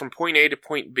 just get from point A to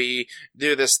point B,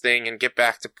 do this thing, and get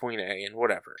back to point A, and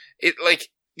whatever.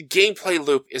 The gameplay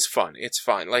loop is fun. It's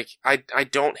fine. Like, I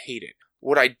don't hate it.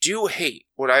 What I do hate,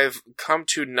 what I've come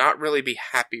to not really be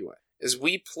happy with, is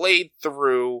we played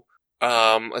through,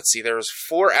 there was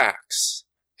 4 acts,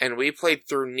 and we played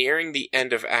through nearing the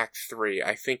end of Act 3.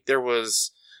 I think there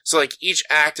was, so, like, each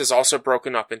act is also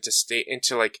broken up into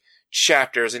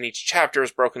chapters, and each chapter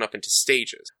is broken up into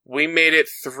stages. We made it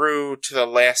through to the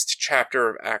last chapter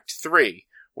of Act 3,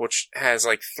 which has,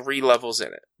 like, 3 levels in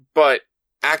it. But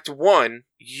Act 1,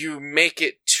 you make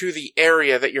it to the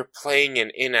area that you're playing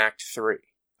in Act 3.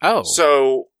 Oh.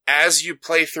 So, as you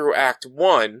play through Act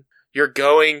 1, you're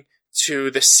going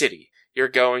to the city. You're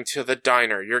going to the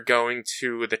diner. You're going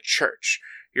to the church.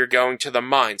 You're going to the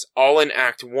mines, all in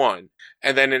Act 1.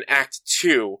 And then in Act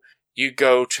 2, you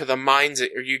go to the mines,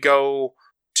 or you go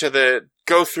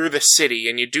through the city,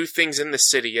 and you do things in the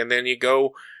city, and then you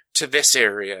go to this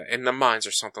area in the mines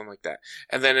or something like that.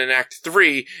 And then in Act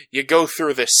 3, you go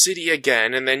through the city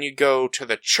again, and then you go to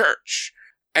the church.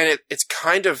 And it's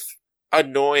kind of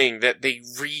annoying that they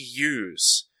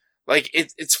reuse. Like,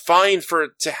 it's fine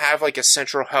to have, like, a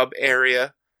central hub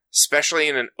area, especially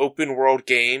in an open world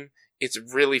game. It's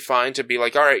really fine to be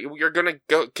like, alright, you're gonna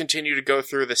continue to go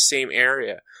through the same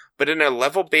area. But in a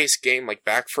level-based game like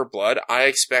Back 4 Blood, I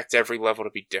expect every level to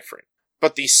be different.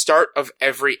 But the start of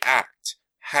every act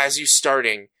has you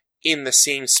starting in the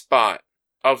same spot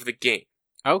of the game.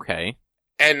 Okay.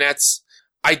 And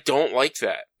I don't like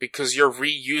that, because you're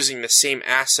reusing the same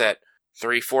asset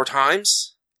 3-4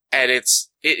 times, and it's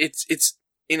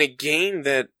in a game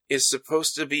that is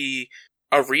supposed to be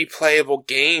a replayable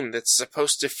game that's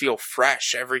supposed to feel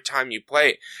fresh every time you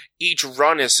play it. Each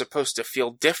run is supposed to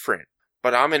feel different.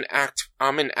 But I'm in Act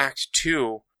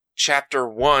 2, Chapter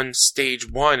 1,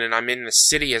 Stage 1, and I'm in the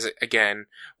city again,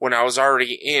 when I was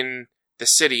already in the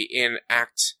city in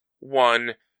Act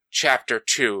 1, Chapter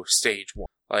 2, Stage 1.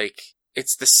 Like,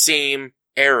 it's the same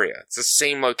area. It's the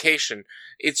same location.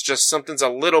 It's just something's a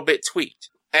little bit tweaked.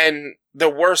 And the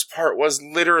worst part was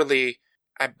literally,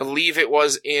 I believe it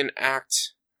was in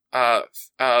Act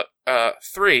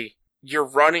 3, you're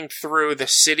running through the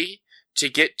city to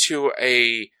get to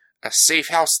a safe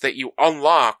house that you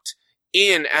unlocked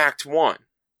in Act 1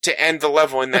 to end the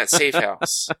level in that safe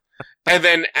house. And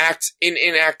then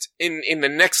in the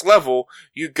next level,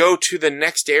 you go to the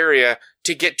next area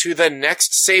to get to the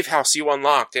next safe house you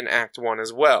unlocked in Act 1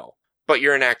 as well. But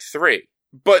you're in Act 3.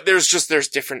 But there's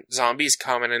different zombies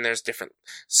coming, and there's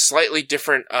slightly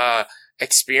different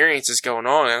experiences going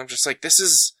on. And I'm just like,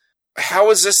 how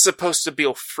is this supposed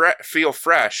to feel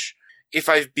fresh if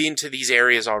I've been to these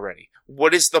areas already?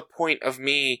 What is the point of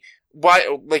me?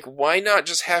 Why not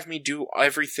just have me do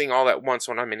everything all at once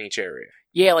when I'm in each area?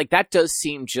 Yeah, like, that does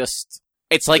seem just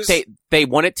It's like they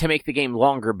wanted to make the game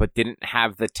longer, but didn't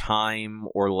have the time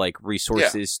or like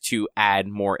resources to add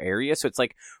more areas. So it's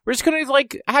like, we're just going to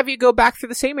like have you go back through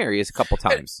the same areas a couple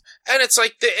times. And it's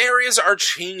like the areas are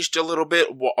changed a little bit.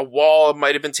 A wall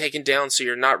might have been taken down, so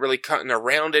you're not really cutting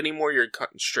around anymore. You're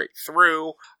cutting straight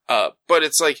through. But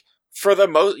it's like, for the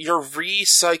most, you're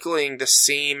recycling the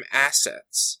same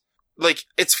assets. Like,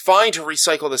 it's fine to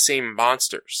recycle the same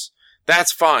monsters.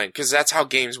 That's fine, because that's how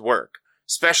games work.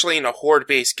 Especially in a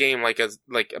horde-based game like a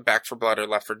Back 4 Blood or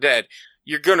Left 4 Dead,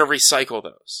 you're gonna recycle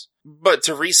those. But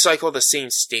to recycle the same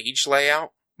stage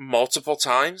layout multiple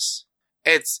times,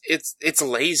 it's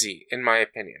lazy, in my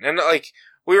opinion. And like,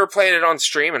 we were playing it on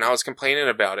stream and I was complaining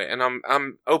about it, and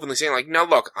I'm openly saying like, now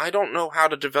look, I don't know how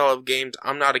to develop games,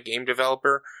 I'm not a game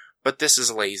developer, but this is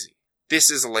lazy.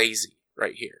 This is lazy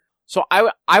right here. So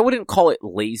I wouldn't call it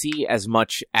lazy as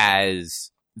much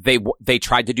as they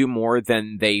tried to do more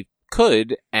than they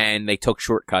could, and they took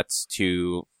shortcuts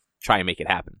to try and make it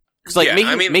happen. Because like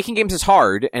making games is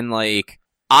hard, and like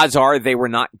odds are they were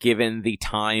not given the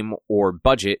time or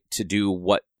budget to do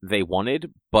what they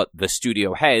wanted, but the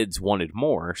studio heads wanted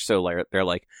more. So they're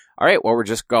like, all right, well, we're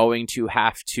just going to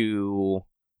have to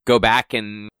go back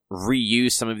and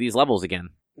reuse some of these levels again.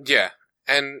 Yeah,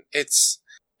 and it's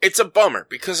a bummer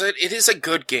because it is a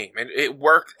good game, and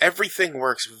everything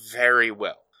works very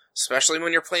well. Especially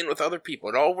when you're playing with other people.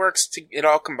 It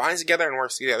all combines together and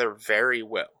works together very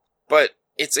well. But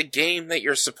it's a game that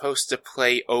you're supposed to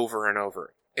play over and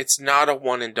over. It's not a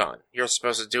one and done. You're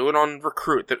supposed to do it on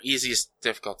Recruit, the easiest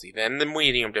difficulty, then the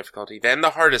medium difficulty, then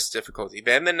the hardest difficulty,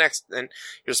 then the next, and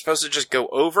you're supposed to just go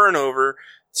over and over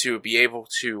to be able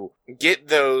to get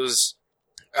those,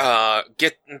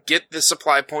 get the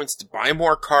supply points, to buy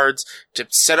more cards, to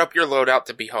set up your loadout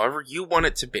to be however you want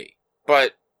it to be.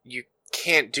 But you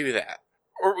can't do that.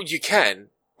 Or you can,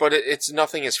 but it's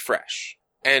nothing as fresh.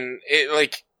 And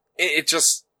it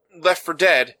just, Left 4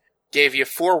 Dead gave you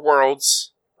 4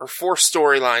 worlds, or 4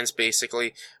 storylines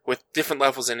basically, with different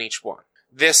levels in each one.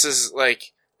 This is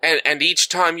like, and each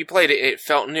time you played it, it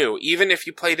felt new. Even if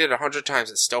you played it 100 times,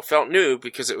 it still felt new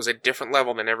because it was a different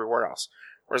level than everywhere else.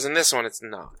 Whereas in this one, it's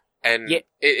not. And yeah,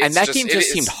 and that game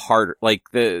just seemed harder. Like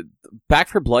the Back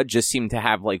 4 Blood just seemed to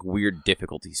have like weird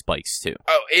difficulty spikes too.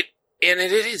 Oh, it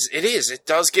is. It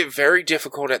does get very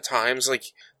difficult at times, like,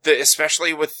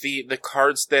 especially with the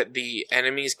cards that the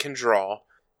enemies can draw,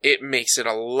 it makes it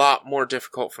a lot more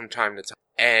difficult from time to time.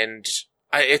 And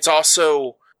it's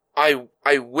also, I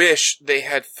wish they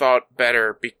had thought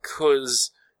better,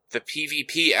 because the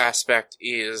PvP aspect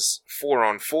is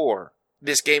 4-on-4.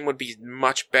 This game would be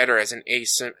much better as an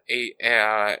asymmetric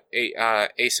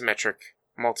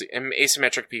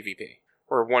PvP,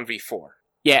 or 1v4.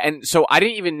 Yeah, and so I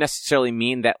didn't even necessarily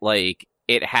mean that, like,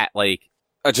 it had, like,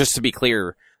 just to be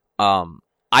clear,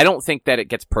 I don't think that it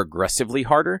gets progressively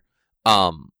harder.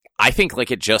 I think,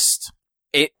 like,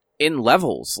 in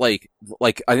levels, like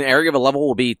an area of a level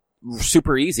will be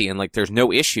super easy and, like, there's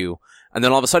no issue, and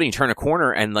then all of a sudden you turn a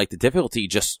corner and, like, the difficulty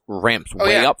just ramps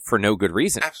way up for no good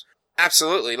reason.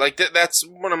 Absolutely. Like, that's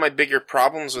one of my bigger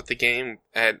problems with the game,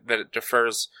 that it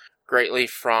differs greatly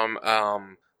from,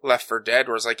 Left 4 Dead,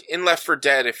 whereas like in Left 4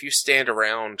 Dead, if you stand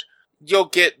around, you'll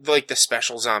get like the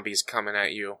special zombies coming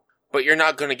at you, but you're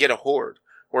not going to get a horde.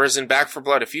 Whereas in Back 4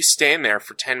 Blood, if you stand there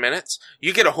for 10 minutes,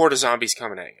 you get a horde of zombies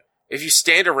coming at you. If you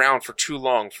stand around for too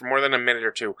long, for more than a minute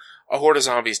or two, a horde of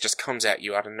zombies just comes at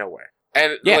you out of nowhere.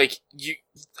 And like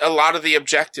a lot of the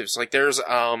objectives, like there's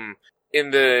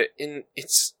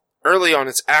it's early on,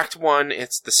 it's Act 1,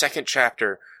 it's the second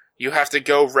chapter. You have to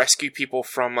go rescue people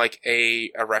from like a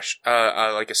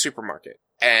supermarket,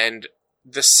 and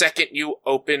the second you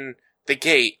open the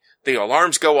gate, the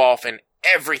alarms go off and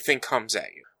everything comes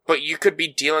at you. But you could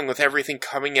be dealing with everything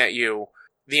coming at you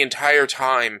the entire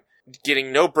time,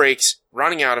 getting no breaks,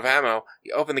 running out of ammo.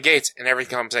 You open the gates and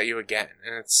everything comes at you again,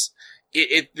 and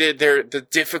the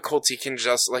difficulty can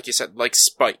just, like you said, like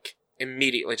spike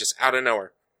immediately, just out of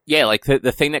nowhere. Yeah, like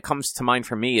the thing that comes to mind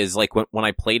for me is like when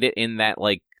I played it in that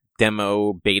like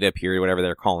demo beta period, whatever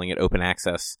they're calling it, open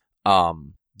access.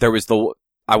 There was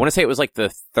I want to say it was like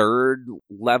the 3rd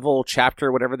level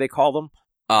chapter, whatever they call them.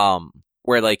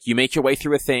 Where like you make your way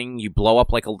through a thing, you blow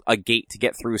up like a gate to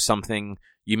get through something,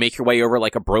 you make your way over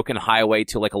like a broken highway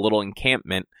to like a little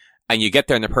encampment, and you get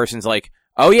there and the person's like,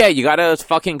 oh yeah, you gotta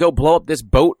fucking go blow up this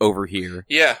boat over here.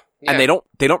 Yeah. And they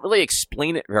don't really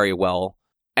explain it very well.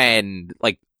 And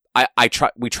like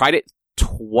we tried it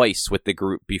twice with the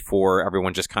group before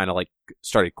everyone just kind of like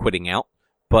started quitting out,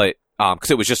 but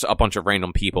because it was just a bunch of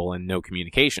random people and no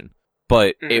communication.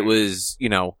 But it was,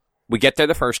 we get there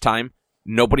the first time,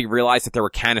 nobody realized that there were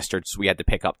canisters we had to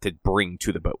pick up to bring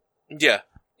to the boat. Yeah.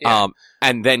 Yeah.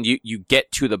 And then you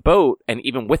get to the boat, and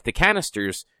even with the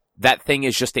canisters, that thing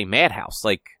is just a madhouse.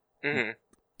 Like,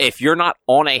 if you're not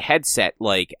on a headset,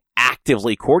 like,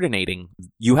 actively coordinating,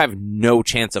 you have no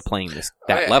chance of playing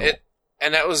that level.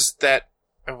 And that was that,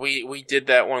 we did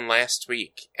that one last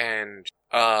week, and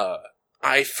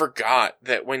I forgot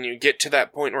that when you get to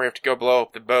that point where you have to go blow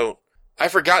up the boat, I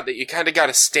forgot that you kind of got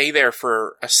to stay there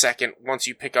for a second once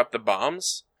you pick up the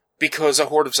bombs, because a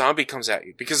horde of zombie comes at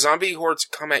you. Because zombie hordes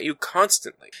come at you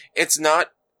constantly. It's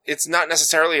not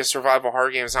necessarily a survival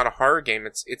horror game. It's not a horror game.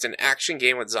 It's an action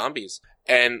game with zombies.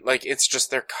 And, like, it's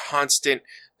just their constant,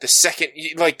 the second,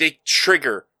 like, they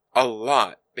trigger a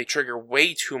lot. They trigger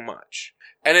way too much.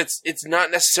 And it's not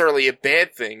necessarily a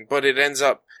bad thing, but it ends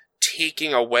up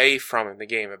taking away from the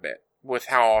game a bit. With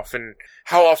how often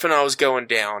I was going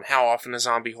down, how often a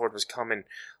zombie horde was coming,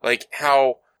 like,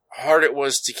 how hard it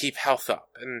was to keep health up.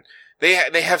 And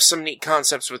they have some neat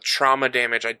concepts with trauma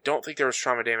damage. I don't think there was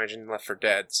trauma damage in Left 4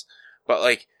 Dead's, but,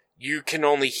 like, you can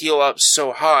only heal up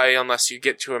so high unless you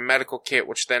get to a medical kit,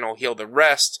 which then will heal the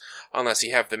rest, unless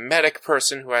you have the medic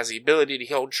person who has the ability to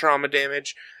heal trauma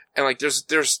damage. And, like, there's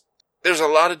a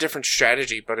lot of different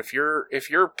strategy, but if you're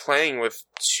playing with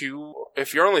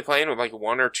if you're only playing with, like,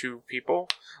 one or two people,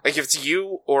 like, if it's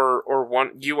you or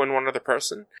you and one other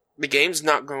person, the game's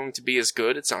not going to be as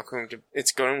good. It's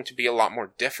going to be a lot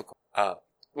more difficult.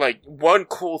 Like, one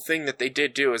cool thing that they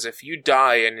did do is if you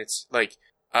die and it's, like,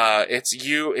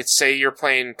 it's say you're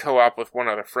playing co-op with one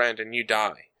other friend and you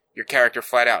die, your character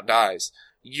flat out dies,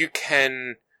 you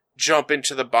can jump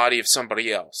into the body of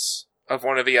somebody else, of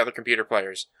one of the other computer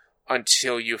players,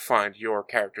 until you find your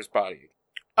character's body.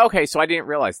 Okay, so I didn't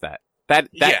realize that.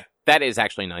 That is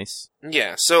actually nice.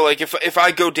 Yeah, so, like, if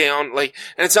I go down, like,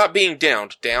 and it's not being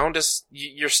downed. Downed is,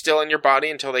 you're still in your body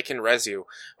until they can res you.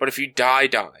 But if you die,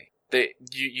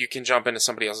 you can jump into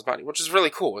somebody else's body, which is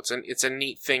really cool. It's a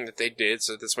neat thing that they did,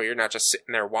 so this way you're not just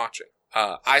sitting there watching.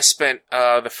 I spent,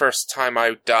 the first time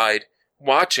I died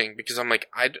watching, because I'm like,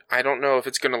 I don't know if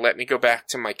it's gonna let me go back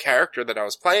to my character that I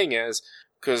was playing as,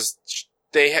 because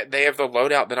they have the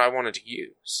loadout that I wanted to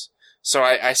use. So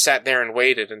I sat there and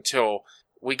waited until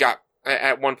we got,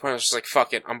 at one point I was just like,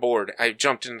 fuck it, I'm bored. I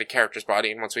jumped into the character's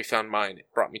body, and once we found mine, it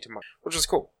brought me to mine, which was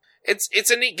cool. It's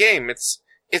a neat game. It's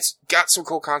got some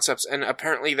cool concepts, and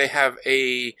apparently they have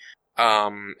an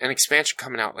expansion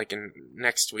coming out, like, in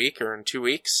next week, or in 2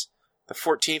 weeks. The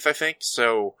 14th, I think.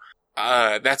 So,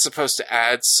 that's supposed to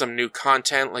add some new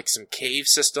content, like some cave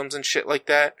systems and shit like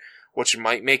that, which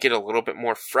might make it a little bit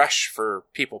more fresh for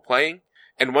people playing.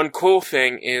 And one cool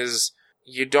thing is,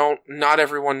 not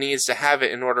everyone needs to have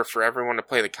it in order for everyone to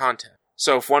play the content.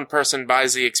 So if one person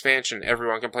buys the expansion,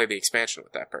 everyone can play the expansion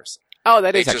with that person. Oh,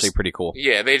 that is actually pretty cool.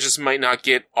 Yeah, they just might not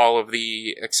get all of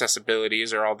the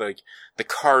accessibilities or all the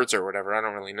cards or whatever. I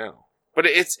don't really know. But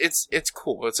it's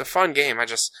cool. It's a fun game.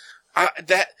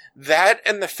 That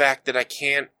and the fact that I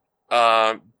can't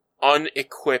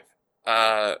unequip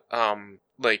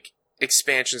like,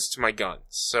 expansions to my guns.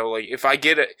 So, like, if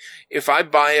I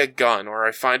buy a gun or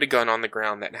I find a gun on the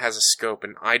ground that has a scope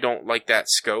and I don't like that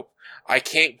scope, I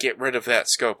can't get rid of that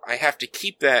scope. I have to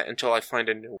keep that until I find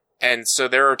a new one. And so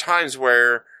there are times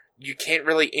where you can't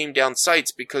really aim down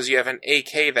sights because you have an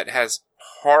AK that has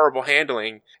horrible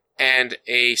handling and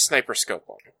a sniper scope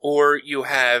on it. Or you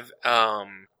have a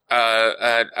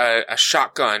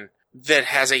shotgun that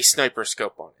has a sniper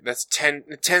scope on it.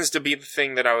 It tends to be the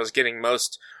thing that I was getting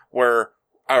most, where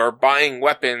I were buying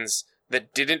weapons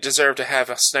that didn't deserve to have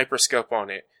a sniper scope on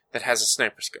it that has a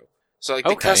sniper scope. So, like,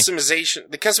 okay. the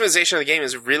customization of the game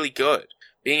is really good.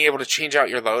 Being able to change out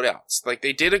your loadouts. Like,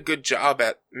 they did a good job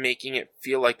at making it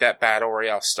feel like that Battle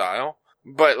Royale style.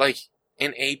 But, like,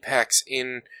 in Apex,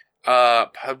 in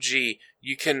PUBG,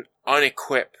 you can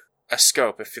unequip a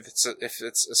scope if it's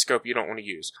a scope you don't want to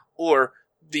use. Or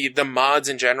the mods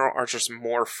in general are just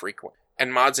more frequent.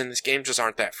 And mods in this game just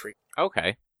aren't that frequent.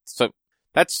 Okay. So,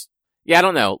 that's... Yeah, I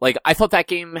don't know. Like, I thought that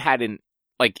game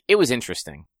it was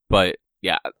interesting. But,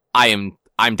 yeah, I'm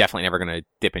definitely never gonna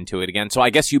dip into it again. So I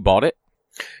guess you bought it?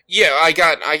 Yeah, I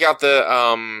got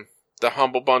the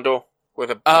Humble Bundle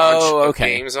with a bunch of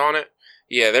games on it.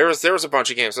 Yeah, there was a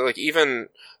bunch of games. So, like, even,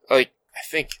 like, I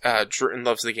think Dritten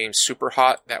Loves the Game Super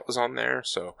Hot, that was on there.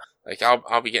 So, like,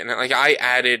 I'll be getting it. Like,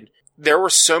 there were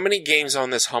so many games on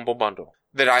this Humble Bundle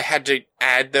that I had to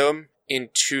add them in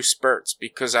 2 spurts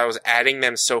because I was adding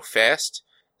them so fast.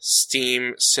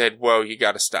 Steam said, "Whoa, you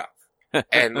gotta stop."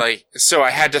 And, like, so I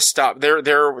had to stop. There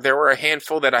were a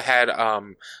handful that I had,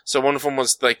 so one of them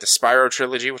was, like, the Spyro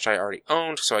trilogy, which I already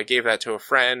owned, so I gave that to a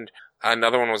friend.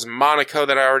 Another one was Monaco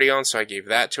that I already owned, so I gave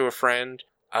that to a friend.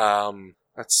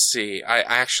 Let's see.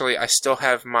 I still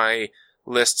have my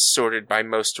list sorted by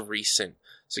most recent.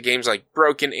 So games like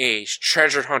Broken Age,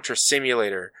 Treasure Hunter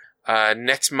Simulator,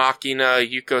 Nex Machina,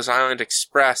 Yuko's Island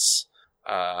Express.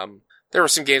 There were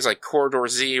some games like Corridor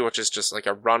Z, which is just like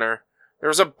a runner. There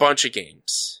was a bunch of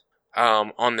games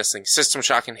on this thing. System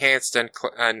Shock Enhanced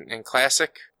and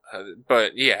Classic.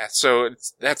 But yeah, so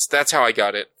that's how I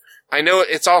got it. I know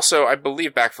it's also, I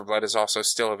believe Back 4 Blood is also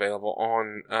still available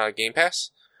on Game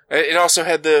Pass. It also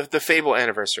had the Fable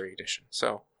Anniversary Edition,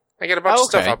 so I get a bunch of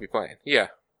stuff I'll be playing. Yeah.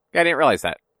 I didn't realize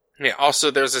that. Yeah,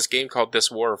 also there's this game called This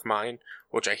War of Mine,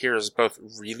 which I hear is both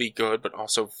really good, but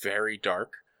also very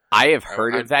dark. I have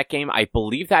heard of that game. I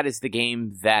believe that is the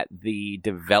game that the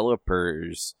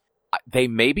developers, they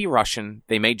may be Russian,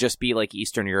 they may just be like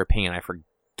Eastern European, I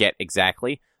forget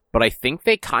exactly, but I think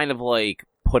they kind of like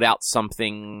put out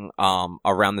something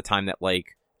around the time that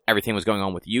like everything was going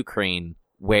on with Ukraine,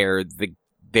 where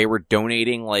they were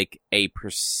donating like a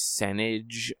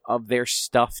percentage of their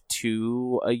stuff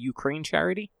to a Ukraine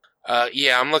charity.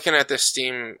 Yeah, I'm looking at the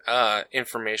Steam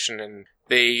information, and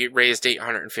they raised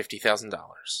 $850,000.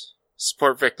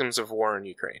 Support victims of war in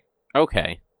Ukraine.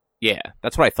 Okay, yeah,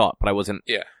 that's what I thought, but I wasn't.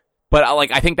 Yeah. But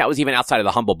I think that was even outside of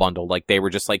the Humble Bundle. Like, they were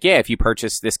just like, yeah, if you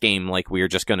purchase this game, like, we are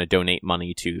just going to donate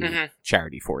money to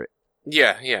charity for it.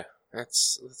 Yeah.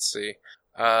 Let's see.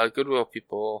 Goodwill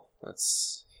people.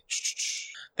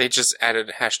 They just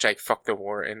added hashtag fuck the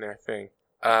war in their thing.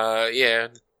 Yeah,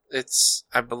 it's,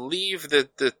 I believe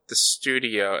that the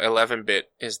studio,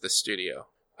 11-bit is the studio.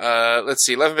 Let's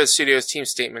see, 11-bit Studios team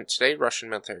statement today. Russian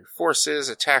military forces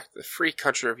attacked the free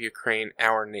country of Ukraine,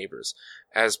 our neighbors.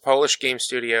 As Polish game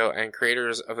studio and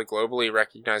creators of the globally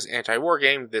recognized anti-war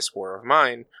game, This War of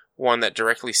Mine, one that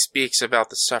directly speaks about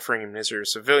the suffering and misery of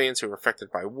civilians who are affected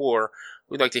by war,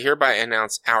 we'd like to hereby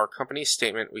announce our company's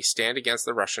statement. We stand against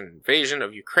the Russian invasion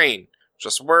of Ukraine.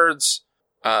 Just words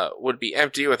would be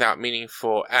empty without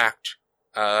meaningful act,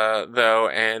 though,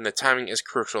 and the timing is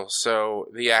crucial. So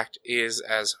the act is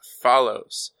as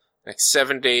follows. Next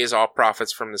 7 days, all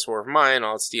profits from This War of Mine,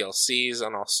 all its DLCs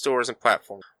on all stores and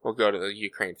platforms will go to the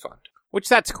Ukraine Fund. Which,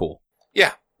 that's cool.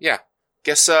 Yeah.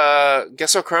 Guess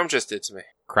what Chrome just did to me?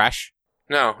 Crash?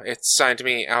 No, it signed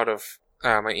me out of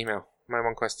my email, my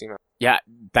OneQuest email. Yeah,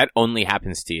 that only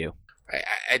happens to you.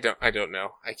 I don't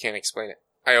know. I can't explain it.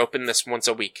 I open this once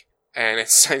a week, and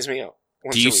it signs me out.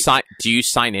 Do you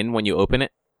sign in when you open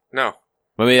it? No.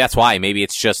 Well, maybe that's why. Maybe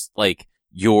it's just like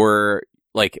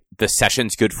the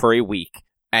session's good for a week,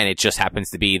 and it just happens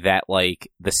to be that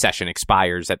like the session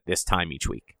expires at this time each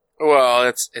week. Well,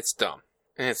 it's dumb.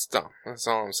 It's dumb. That's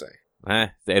all I'm saying.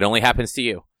 It only happens to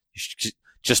you.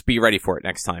 Just be ready for it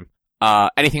next time.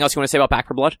 Anything else you want to say about Back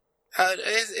 4 Blood?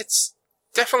 It's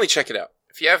definitely check it out.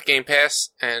 If you have Game Pass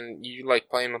and you like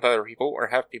playing with other people or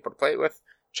have people to play it with,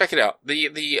 check it out.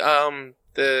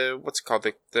 The what's it called?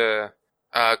 The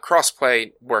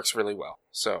crossplay works really well.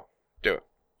 So do it.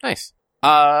 Nice.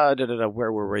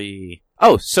 Where were we?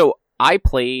 Oh, so I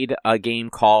played a game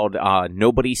called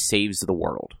Nobody Saves the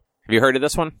World. Have you heard of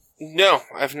this one? No,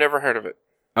 I've never heard of it.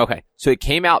 Okay, so it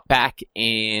came out back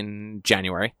in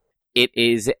January. It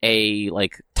is a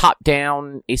like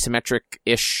top-down,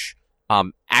 asymmetric-ish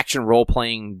action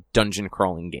role-playing dungeon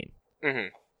crawling game.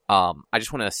 Mm-hmm. I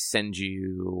just want to send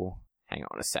you. Hang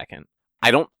on a second.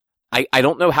 I don't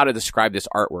know how to describe this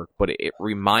artwork, but it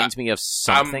reminds me of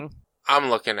something. I'm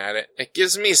looking at it. It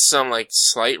gives me some like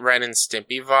slight Ren and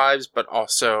Stimpy vibes, but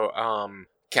also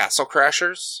Castle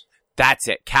Crashers. That's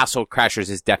it. Castle Crashers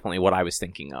is definitely what I was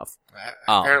thinking of.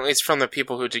 Apparently it's from the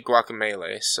people who did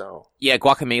Guacamelee, so... Yeah,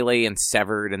 Guacamelee and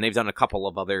Severed, and they've done a couple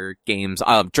of other games.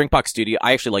 Drinkbox Studio,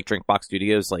 I actually like Drinkbox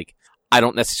Studios. Like, I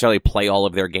don't necessarily play all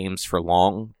of their games for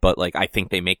long, but like, I think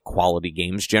they make quality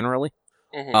games generally.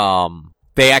 Mm-hmm.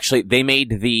 They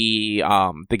made the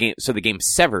game, so the game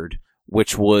Severed,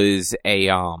 which was it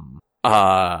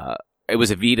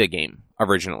was a Vita game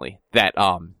originally that,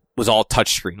 was all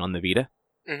touchscreen on the Vita.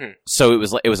 Mm-hmm. So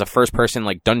it was a first person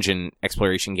like dungeon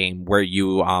exploration game where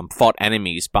you fought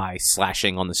enemies by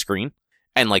slashing on the screen,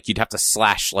 and like you'd have to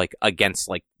slash like against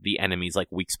like the enemy's like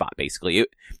weak spot. Basically, it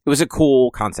was a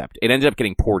cool concept. It ended up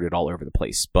getting ported all over the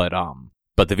place, but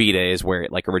the Vita is where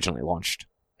it like originally launched.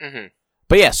 Mm-hmm.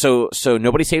 But yeah, so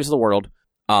Nobody Saves the World.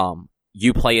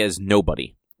 You play as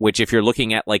Nobody, which if you're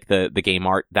looking at like the game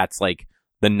art, that's like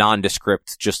the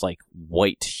nondescript, just like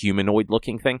white humanoid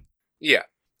looking thing. Yeah.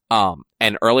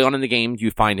 And early on in the game,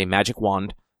 you find a magic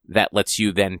wand that lets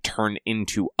you then turn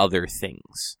into other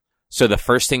things. So the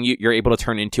first thing you're able to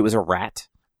turn into is a rat.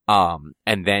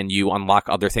 And then you unlock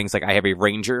other things. Like I have a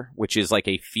ranger, which is like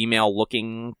a female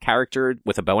looking character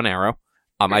with a bow and arrow.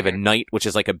 I have a knight, which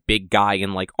is like a big guy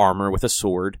in like armor with a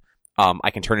sword.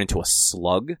 I can turn into a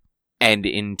slug and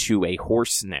into a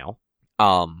horse now.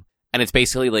 And it's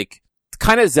basically like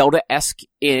kind of Zelda-esque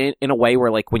in a way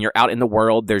where like when you're out in the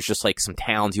world, there's just like some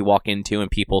towns you walk into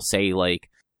and people say like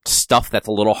stuff that's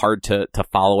a little hard to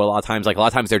follow a lot of times. Like a lot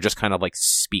of times they're just kind of like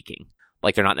speaking.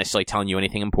 Like they're not necessarily telling you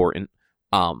anything important.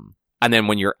 And then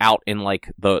when you're out in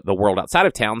like the world outside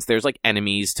of towns, there's like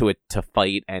enemies to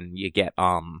fight, and you get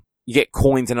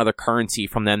coins and other currency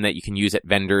from them that you can use at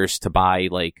vendors to buy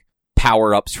like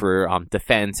power-ups for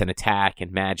defense and attack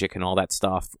and magic and all that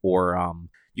stuff. Or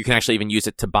you can actually even use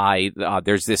it to buy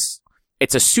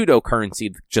it's a pseudo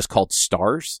currency just called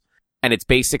stars, and it's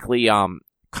basically kind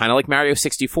of like Mario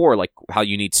 64, like how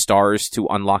you need stars to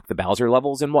unlock the Bowser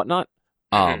levels and whatnot.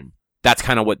 That's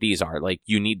kind of what these are. Like,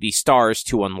 you need these stars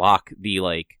to unlock the,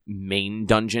 like, main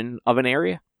dungeon of an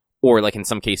area. Or, like, in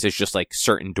some cases, just, like,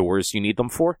 certain doors you need them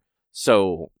for.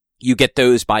 So, you get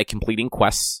those by completing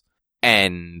quests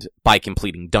and by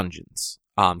completing dungeons.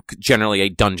 Generally, a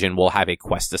dungeon will have a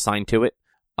quest assigned to it.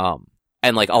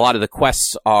 And, like, a lot of the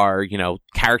quests are, you know,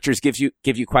 characters give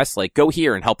you quests, like, go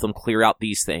here and help them clear out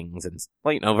these things. And,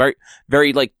 like, you know, very,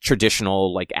 very, like,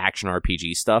 traditional, like, action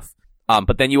RPG stuff.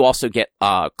 But then you also get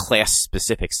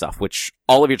class-specific stuff, which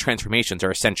all of your transformations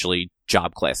are essentially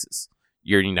job classes.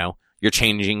 You're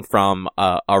changing from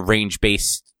a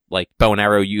range-based, like, bow and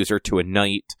arrow user to a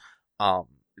knight.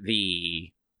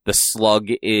 The slug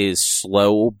is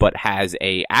slow, but has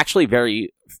a actually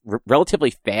very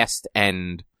relatively fast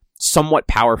and somewhat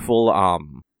powerful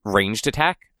ranged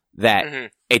attack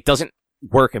that it doesn't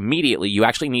work immediately. You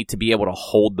actually need to be able to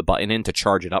hold the button in to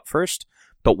charge it up first.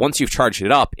 But once you've charged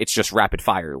it up, it's just rapid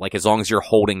fire. Like, as long as you're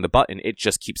holding the button, it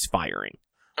just keeps firing.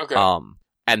 Okay.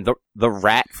 And the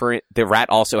rat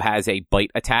also has a bite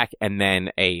attack and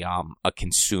then a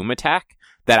consume attack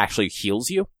that actually heals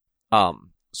you.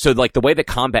 So like the way the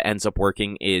combat ends up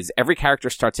working is every character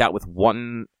starts out with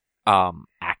one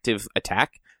active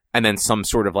attack and then some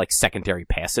sort of like secondary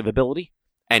passive ability.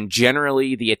 And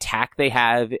generally the attack they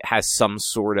have has some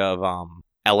sort of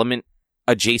element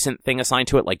adjacent thing assigned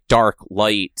to it, like dark,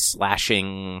 light,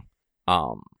 slashing,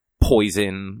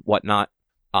 poison, whatnot.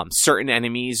 Certain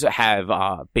enemies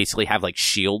basically have like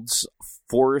shields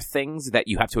for things that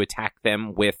you have to attack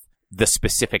them with the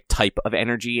specific type of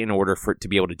energy in order for it to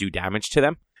be able to do damage to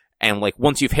them. And like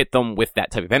once you've hit them with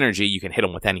that type of energy, you can hit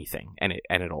them with anything and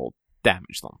it'll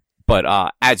damage them. But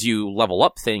as you level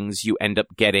up things, you end up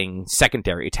getting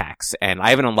secondary attacks, and I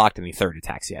haven't unlocked any third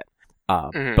attacks yet.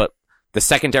 But the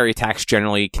secondary attacks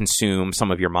generally consume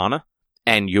some of your mana,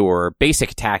 and your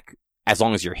basic attack, as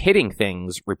long as you're hitting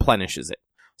things, replenishes it.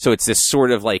 So it's this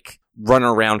sort of like run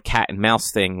around cat and mouse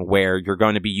thing where you're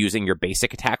going to be using your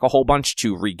basic attack a whole bunch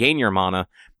to regain your mana,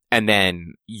 and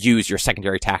then use your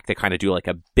secondary attack to kind of do like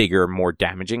a bigger, more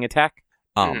damaging attack.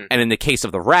 And in the case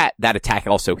of the rat, that attack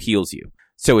also heals you.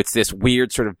 So it's this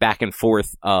weird sort of back and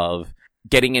forth of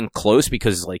getting in close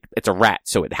because like it's a rat,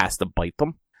 so it has to bite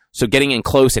them. So getting in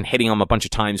close and hitting them a bunch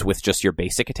of times with just your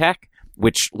basic attack,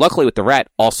 which luckily with the rat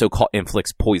also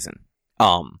inflicts poison.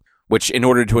 Which in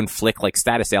order to inflict like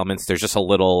status ailments, there's just a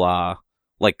little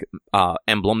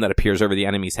emblem that appears over the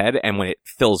enemy's head, and when it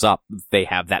fills up, they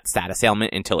have that status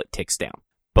ailment until it ticks down.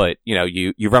 But you know,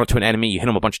 you run up to an enemy, you hit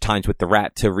them a bunch of times with the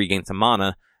rat to regain some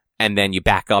mana, and then you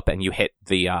back up and you hit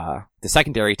the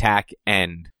secondary attack,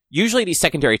 and usually these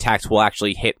secondary attacks will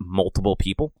actually hit multiple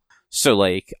people. So,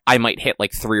 like, I might hit,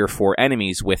 like, 3 or 4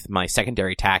 enemies with my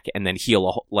secondary attack and then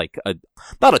heal,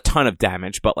 not a ton of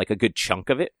damage, but, like, a good chunk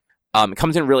of it. It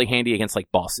comes in really handy against, like,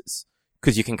 bosses.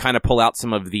 Because you can kind of pull out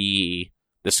some of the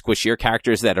squishier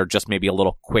characters that are just maybe a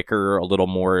little quicker, a little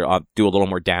more, do a little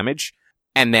more damage.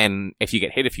 And then, if you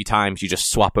get hit a few times, you just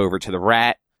swap over to the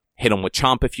rat, hit them with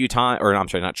Chomp a few times, or, I'm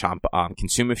sorry, not Chomp,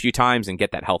 Consume a few times, and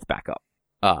get that health back up.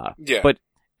 But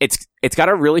it's got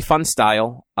a really fun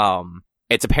style.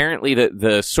 It's apparently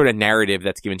the sort of narrative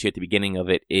that's given to you at the beginning of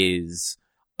it is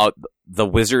the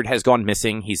wizard has gone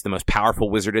missing. He's the most powerful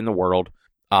wizard in the world.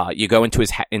 You go into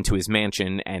his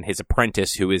mansion, and his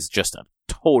apprentice, who is just a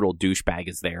total douchebag,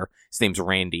 is there. His name's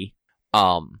Randy.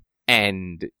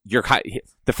 And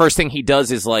the first thing he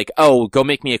does is like, oh, go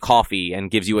make me a coffee,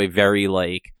 and gives you a very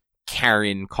like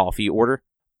Karen coffee order.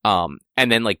 And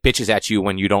then like bitches at you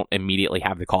when you don't immediately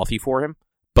have the coffee for him.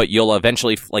 But you'll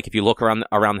eventually, like, if you look around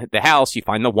the house, you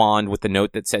find the wand with the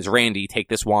note that says, Randy, take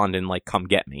this wand and, like, come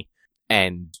get me.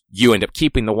 And you end up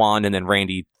keeping the wand, and then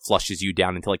Randy flushes you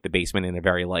down into, like, the basement in a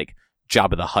very, like,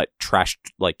 Jabba the Hutt trash,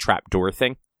 like, trap door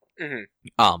thing.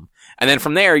 And then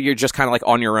from there, you're just kind of like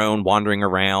on your own, wandering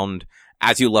around.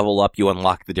 As you level up, you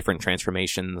unlock the different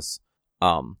transformations.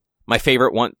 My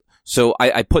favorite one. So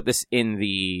I put this in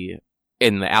the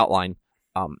outline.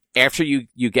 After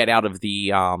you get out of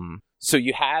the, so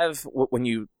you have, when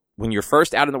you're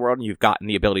first out in the world and you've gotten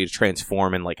the ability to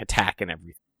transform and like attack and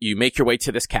everything, you make your way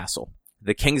to this castle.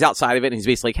 The king's outside of it and he's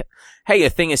basically like, hey, a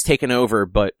thing is taken over,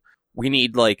 but we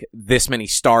need like this many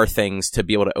star things to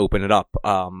be able to open it up.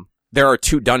 There are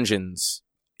 2 dungeons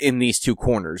in these 2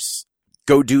 corners.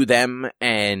 Go do them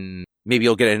and maybe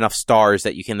you'll get enough stars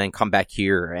that you can then come back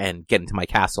here and get into my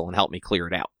castle and help me clear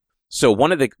it out. So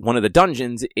one of the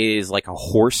dungeons is like a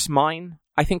horse mine,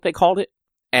 I think they called it.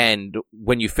 And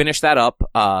when you finish that up,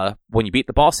 when you beat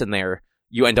the boss in there,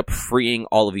 you end up freeing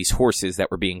all of these horses that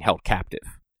were being held captive.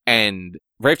 And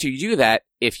right after you do that,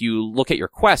 if you look at your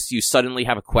quests, you suddenly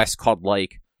have a quest called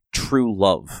like True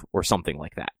Love or something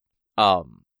like that.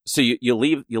 So you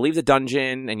leave the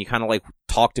dungeon and you kind of like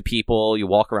talk to people, you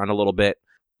walk around a little bit.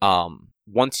 I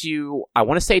want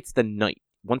to say it's the knight.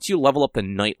 Once you level up the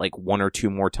knight like 1 or 2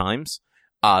 more times,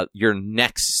 your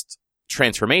next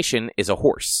transformation is a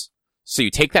horse. So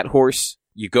you take that horse,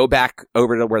 you go back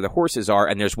over to where the horses are,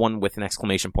 and there's one with an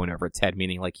exclamation point over its head,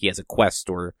 meaning like he has a quest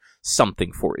or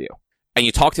something for you. And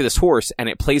you talk to this horse, and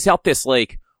it plays out this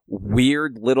like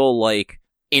weird little like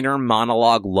inner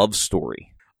monologue love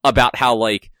story about how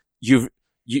like you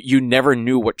never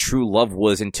knew what true love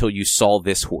was until you saw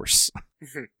this horse.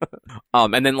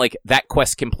 And then like that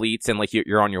quest completes and like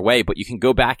you're on your way, but you can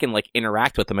go back and like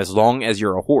interact with them as long as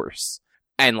you're a horse.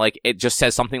 And like it just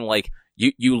says something like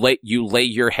you lay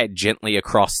your head gently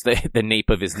across the nape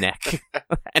of his neck.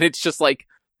 And it's just like,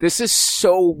 this is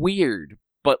so weird,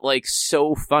 but like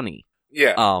so funny.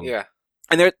 Yeah. Yeah.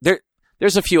 And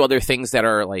there's a few other things that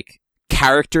are like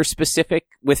character specific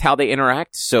with how they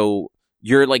interact. So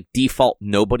your like default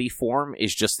nobody form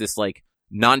is just this like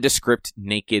nondescript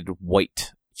naked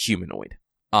white humanoid.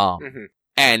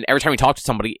 And every time you talk to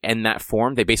somebody in that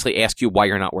form, they basically ask you why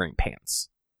you're not wearing pants.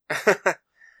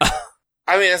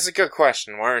 I mean, that's a good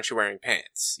question. Why aren't you wearing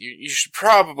pants? You should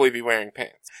probably be wearing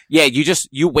pants. Yeah,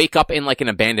 you wake up in like an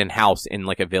abandoned house in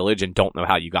like a village and don't know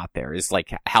how you got there is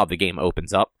like how the game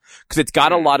opens up. Cause it's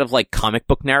got a lot of like comic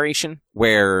book narration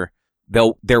where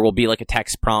there will be like a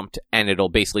text prompt and it'll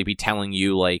basically be telling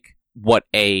you like what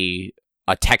a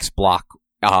text block,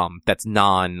 that's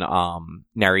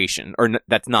narration or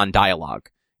that's non-dialogue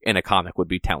in a comic would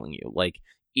be telling you. Like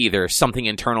either something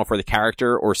internal for the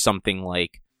character or something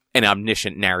like an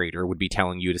omniscient narrator would be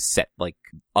telling you to set like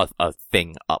a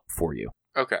thing up for you.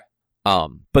 Okay.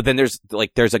 But then there's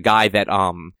a guy that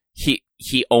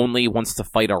he only wants to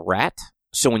fight a rat.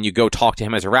 So when you go talk to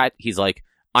him as a rat, he's like,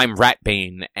 I'm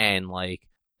Ratbane and like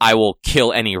I will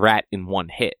kill any rat in one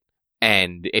hit.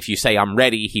 And if you say I'm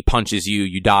ready, he punches you,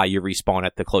 you die, you respawn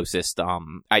at the closest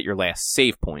at your last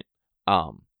save point.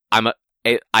 I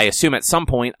assume at some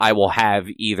point I will have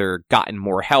either gotten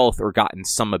more health or gotten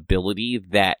some ability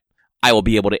that I will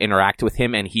be able to interact with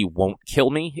him and he won't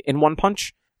kill me in one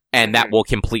punch, and that will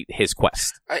complete his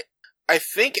quest. I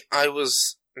think I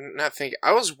was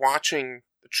watching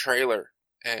the trailer,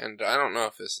 and I don't know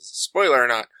if this is a spoiler or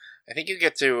not. I think you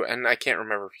get to, and I can't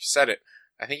remember if you said it,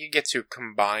 I think you get to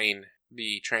combine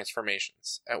the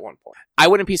transformations at one point. I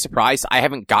wouldn't be surprised. I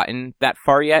haven't gotten that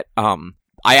far yet.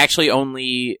 I actually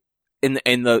only in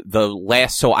the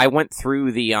last, so I went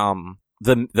through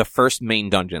the first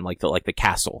main dungeon, like the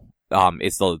castle.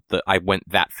 I went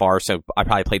that far, so I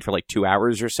probably played for like 2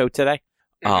 hours or so today.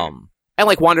 And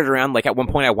like wandered around, like at one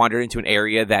point I wandered into an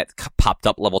area that popped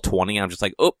up level 20 and I'm just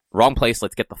like, oh, wrong place,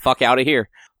 let's get the fuck out of here.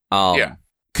 Yeah.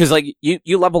 Cause like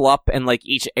you level up and like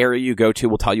each area you go to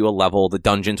will tell you a level, the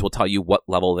dungeons will tell you what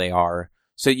level they are.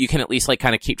 So you can at least like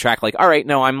kind of keep track, like, all right,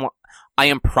 no, I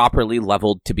am properly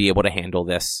leveled to be able to handle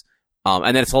this.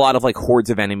 And then it's a lot of like hordes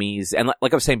of enemies. And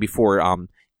like I was saying before,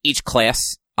 each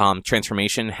class,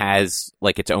 transformation has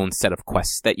like its own set of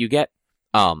quests that you get.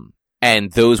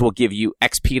 And those will give you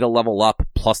XP to level up,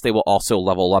 plus they will also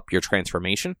level up your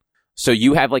transformation. So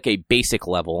you have like a basic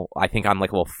level, I think I'm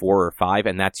like level 4 or 5,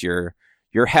 and that's your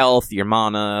health, your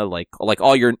mana, like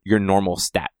all your normal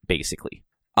stat, basically.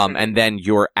 And then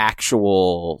your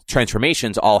actual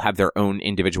transformations all have their own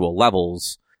individual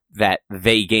levels that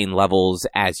they gain levels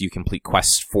as you complete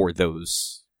quests for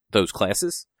those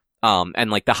classes.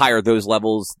 And like the higher those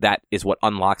levels, that is what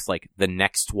unlocks like the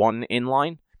next one in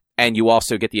line. And you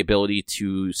also get the ability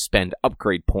to spend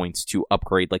upgrade points to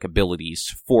upgrade like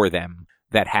abilities for them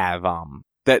that have,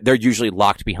 that they're usually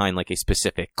locked behind like a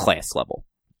specific class level.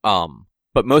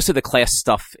 But most of the class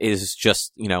stuff is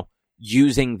just,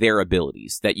 using their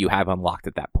abilities that you have unlocked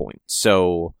at that point.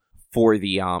 So for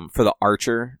the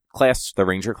archer class, the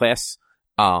ranger class,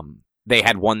 they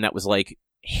had one that was like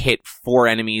hit 4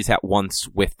 enemies at once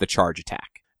with the charge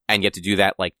attack, and you have to do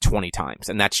that like 20 times,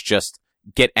 and that's just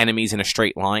get enemies in a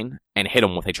straight line and hit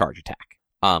them with a charge attack.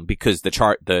 Because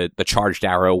the charged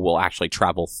arrow will actually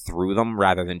travel through them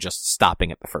rather than just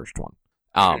stopping at the first one.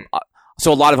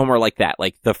 So a lot of them are like that.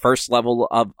 Like the first level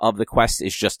of the quest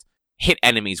is just hit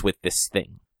enemies with this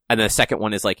thing. And then the second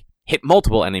one is like hit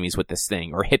multiple enemies with this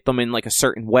thing, or hit them in like a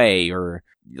certain way, or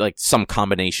like some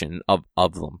combination of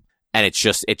them. And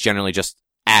it generally just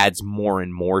adds more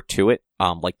and more to it.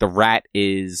 Like the rat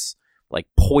is like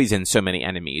poison so many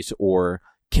enemies, or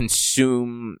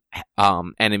consume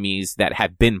enemies that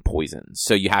have been poisoned.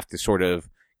 So you have to sort of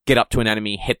get up to an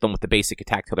enemy, hit them with the basic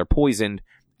attack till they're poisoned,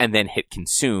 and then hit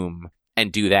consume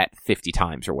and do that 50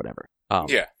 times or whatever.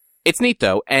 Yeah. It's neat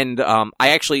though, and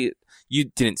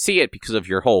you didn't see it because of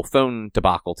your whole phone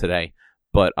debacle today,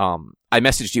 but I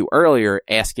messaged you earlier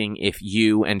asking if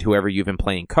you and whoever you've been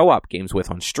playing co-op games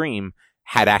with on stream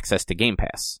had access to Game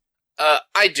Pass.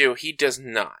 I do. He does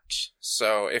not.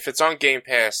 So if it's on Game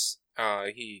Pass,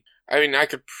 I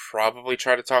could probably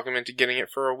try to talk him into getting it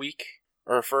for a week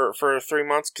or for 3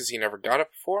 months because he never got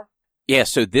it before. Yeah.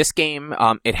 So this game,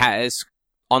 it has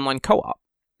online co-op.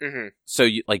 Mm-hmm. So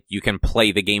you can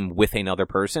play the game with another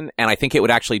person, and I think it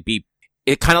would actually be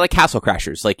kind of like Castle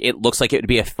Crashers. Like it looks like it would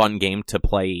be a fun game to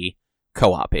play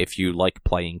co-op if you like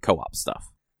playing co-op stuff.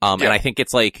 Yeah. And I think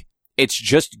it's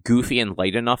just goofy and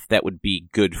light enough that would be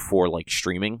good for like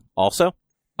streaming also.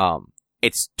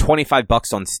 It's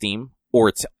 $25 on Steam, or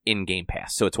it's in Game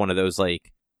Pass. So it's one of those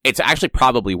like, it's actually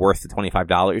probably worth the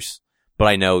 $25, but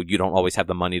I know you don't always have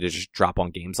the money to just drop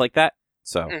on games like that.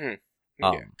 So,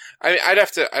 yeah. I'd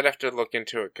have to look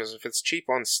into it, because if it's cheap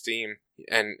on Steam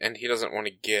and he doesn't want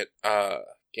to get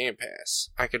Game Pass,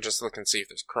 I could just look and see if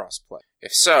there's crossplay.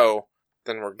 If so,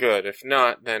 then we're good. If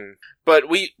not, then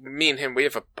me and him, we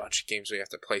have a bunch of games we have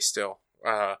to play still.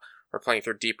 We're playing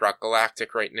through Deep Rock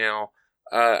Galactic right now.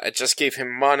 I just gave him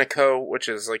Monaco, which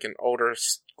is like an older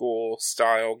school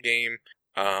style game.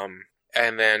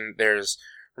 And then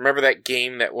remember that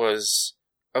game that was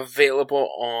available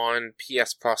on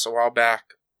PS Plus a while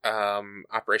back,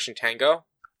 Operation Tango?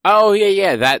 Oh,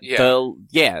 yeah.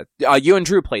 You and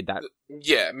Drew played that.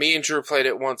 Yeah, me and Drew played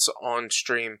it once on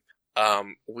stream.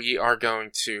 Me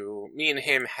and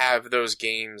him have those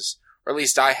games, or at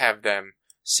least I have them,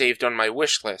 saved on my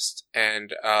wish list,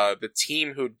 and the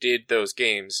team who did those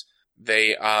games,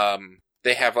 they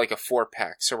have like a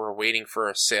 4-pack, so we're waiting for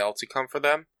a sale to come for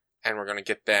them, and we're gonna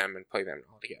get them and play them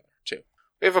all together too.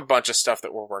 We have a bunch of stuff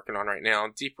that we're working on right now,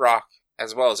 Deep Rock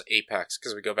as well as Apex,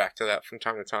 because we go back to that from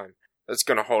time to time. That's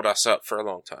gonna hold us up for a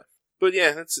long time. But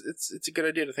yeah, it's a good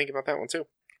idea to think about that one too.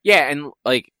 Yeah, and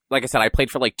like I said, I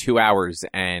played for like 2 hours,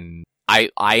 and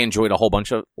I enjoyed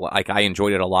I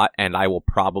enjoyed it a lot, and I will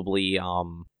probably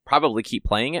keep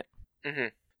playing it. Mm-hmm.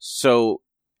 So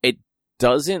it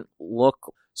doesn't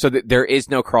look, so there is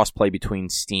no crossplay between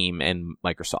Steam and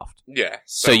Microsoft. Yeah.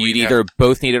 So you'd either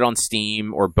both need it on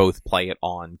Steam or both play it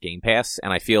on Game Pass.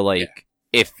 And I feel like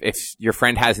if your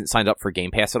friend hasn't signed up for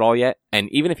Game Pass at all yet, and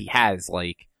even if he has,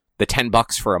 like the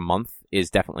 $10 for a month is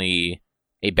definitely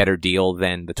a better deal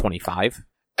than the $25.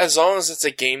 As long as it's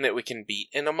a game that we can beat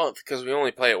in a month, because we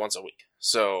only play it once a week.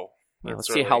 So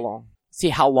let's see how long. See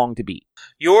how long to beat.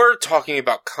 You're talking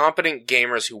about competent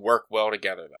gamers who work well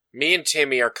together, though. Me and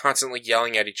Timmy are constantly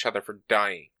yelling at each other for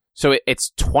dying. So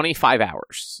it's 25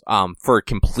 hours for a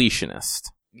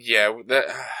completionist. Yeah,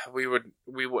 we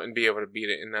wouldn't be able to beat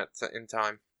it in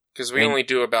time, because we only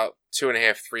do about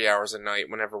 2.5, 3 hours a night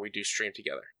whenever we do stream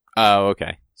together. Oh,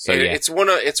 okay. So it's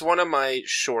one of my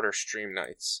shorter stream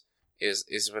nights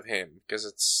is with him,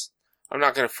 because I'm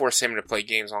not going to force him to play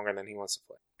games longer than he wants to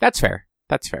play. That's fair.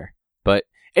 But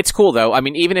it's cool though. I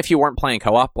mean, even if you weren't playing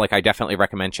co-op, like I definitely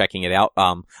recommend checking it out.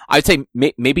 I'd say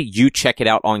maybe you check it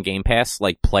out on Game Pass,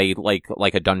 like play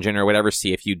like a dungeon or whatever.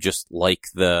 See if you just like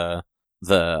the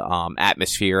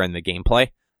atmosphere and the gameplay.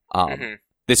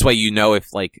 This way, you know,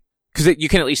 if like, because you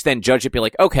can at least then judge it. Be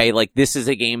like, okay, like this is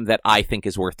a game that I think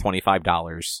is worth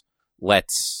 $25.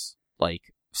 Let's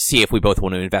like see if we both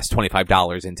want to invest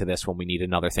 $25 into this when we need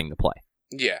another thing to play.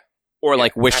 Yeah. Or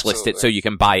like wish list it so you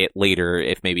can buy it later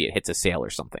if maybe it hits a sale or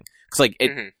something. Because like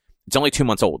it's only 2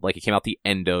 months old. Like it came out the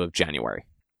end of January.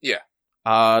 Yeah.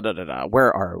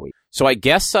 Where are we? So I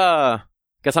guess I'm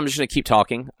just gonna keep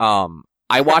talking.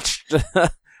 I watched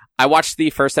the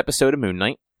first episode of Moon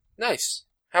Knight. Nice.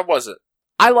 How was it?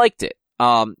 I liked it.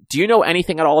 Do you know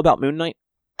anything at all about Moon Knight?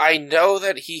 I know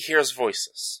that he hears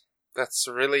voices. That's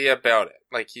really about it.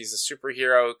 Like, he's a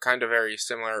superhero, kind of very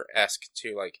similar-esque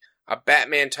to, like, a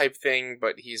Batman type thing,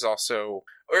 but he's also,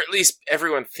 or at least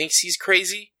everyone thinks he's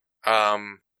crazy,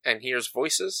 and hears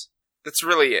voices. That's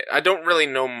really it. I don't really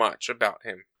know much about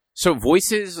him. So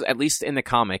voices, at least in the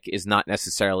comic, is not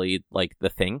necessarily like the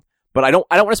thing. But I don't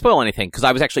want to spoil anything because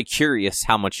I was actually curious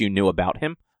how much you knew about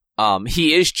him.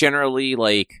 He is generally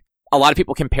like a lot of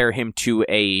people compare him to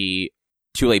a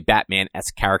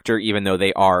Batman-esque character, even though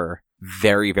they are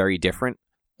very, very different.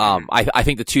 I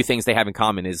think the two things they have in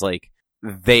common is like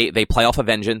they play off of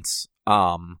vengeance.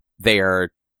 They're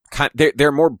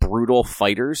more brutal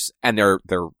fighters, and they're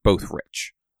both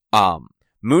rich.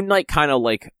 Moon Knight kind of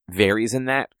like varies in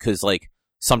that because like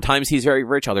sometimes he's very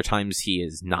rich, other times he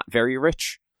is not very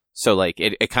rich. So like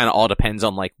it kind of all depends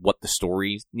on like what the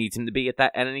story needs him to be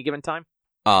at any given time.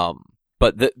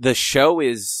 But the show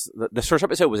is the first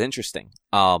episode was interesting.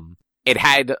 It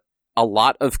had a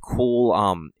lot of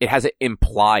cool. It has an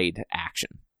implied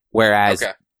action, whereas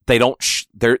they don't.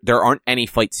 There aren't any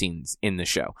fight scenes in the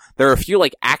show. There are a few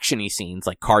like actiony scenes,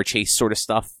 like car chase sort of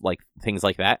stuff, like things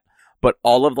like that. But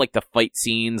all of like the fight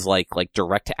scenes, like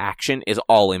direct to action, is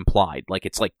all implied. Like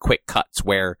it's like quick cuts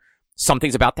where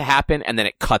something's about to happen, and then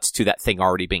it cuts to that thing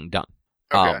already being done.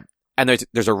 And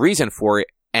there's a reason for it,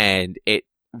 and it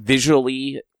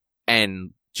visually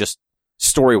and just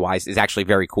story wise is actually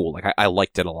very cool. Like I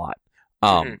liked it a lot.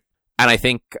 And I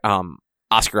think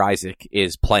Oscar Isaac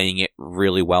is playing it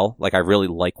really well. Like I really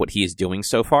like what he is doing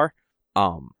so far.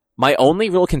 My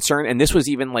only real concern, and this was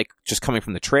even like just coming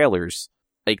from the trailers,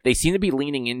 like they seem to be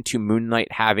leaning into Moon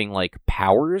Knight having like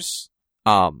powers.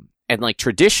 And like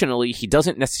traditionally, he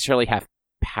doesn't necessarily have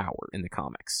power in the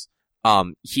comics.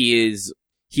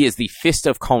 He is the Fist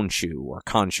of Khonshu, or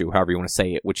Khonshu, however you want to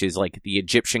say it, which is like the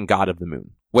Egyptian god of the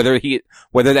moon. Whether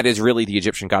that is really the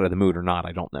Egyptian god of the moon or not,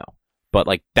 I don't know. But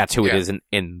like that's who it is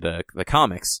in the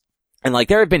comics. And like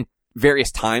there have been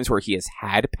various times where he has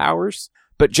had powers,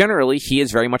 but generally he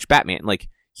is very much Batman. Like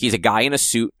he's a guy in a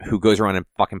suit who goes around and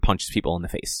fucking punches people in the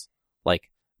face.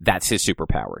 Like that's his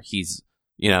superpower. He's,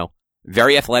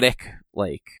 very athletic,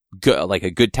 like good, like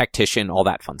a good tactician, all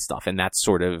that fun stuff. And that's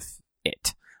sort of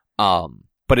it.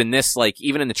 But in this, like,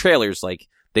 even in the trailers, like,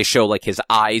 they show, like, his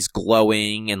eyes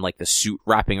glowing and, like, the suit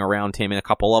wrapping around him in a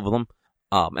couple of them.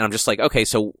 And I'm just like, okay,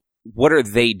 so what are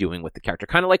they doing with the character?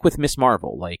 Kind of like with Miss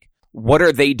Marvel. Like, what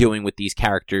are they doing with these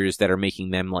characters that are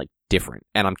making them, like, different?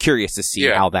 And I'm curious to see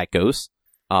how that goes.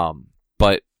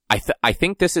 But I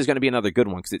think this is going to be another good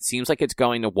one because it seems like it's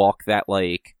going to walk that,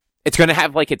 like, it's going to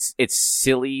have, like, its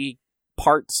silly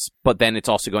parts, but then it's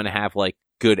also going to have, like,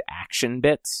 good action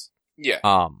bits.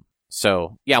 Yeah.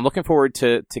 So, yeah, I'm looking forward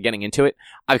to getting into it.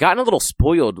 I've gotten a little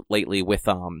spoiled lately with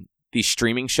these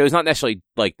streaming shows, not necessarily,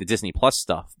 like, the Disney Plus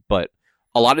stuff, but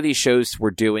a lot of these shows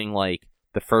were doing, like,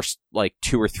 the first, like,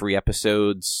 2 or 3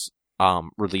 episodes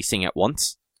releasing at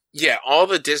once. Yeah, all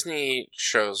the Disney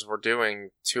shows were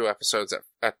doing 2 episodes at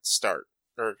the start.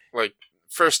 Or, like,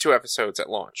 first 2 episodes at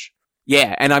launch.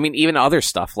 Yeah, and I mean, even other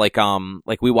stuff, like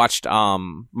we watched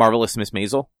Marvelous Miss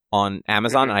Maisel on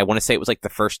Amazon, and I want to say it was, like, the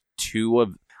first 2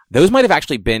 of... Those might have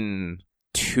actually been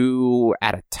 2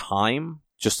 at a time,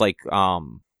 just like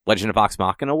Legend of Vox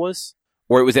Machina was.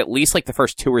 Or it was at least, like, the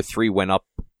first 2 or 3 went up,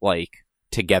 like,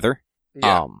 together.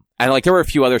 Yeah. And, like, there were a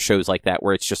few other shows like that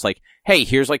where it's just like, hey,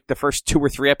 here's, like, the first 2 or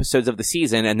 3 episodes of the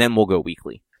season, and then we'll go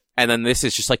weekly. And then this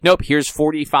is just like, nope, here's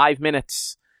 45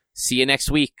 minutes. See you next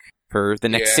week for the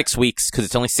next 6 weeks, because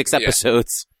it's only 6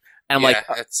 episodes. And I'm like...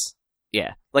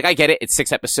 Yeah, like, I get it. It's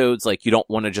 6 episodes. Like, you don't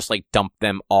want to just, like, dump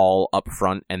them all up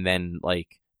front and then,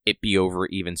 like, it be over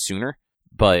even sooner.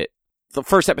 But the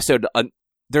first episode,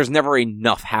 there's never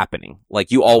enough happening.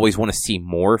 Like, you always want to see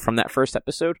more from that first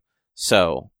episode.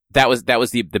 So that was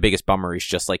the biggest bummer, is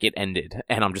just, like, it ended.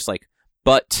 And I'm just like,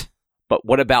 but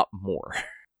what about more?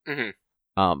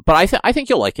 Mm-hmm. But I think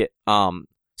you'll like it.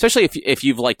 Especially if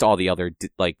you've liked all the other,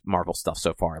 like, Marvel stuff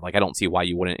so far. Like, I don't see why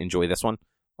you wouldn't enjoy this one.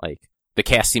 Like, the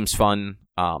cast seems fun.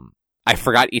 I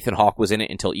forgot Ethan Hawke was in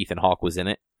it until Ethan Hawke was in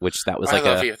it, which that was like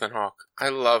Ethan Hawke. I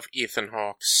love Ethan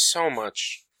Hawke so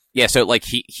much. Yeah, so like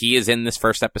he is in this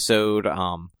first episode.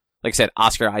 Like I said,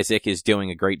 Oscar Isaac is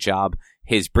doing a great job.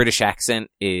 His British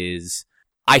accent is...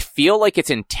 I feel like it's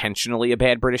intentionally a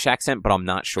bad British accent, but I'm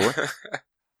not sure.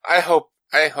 I hope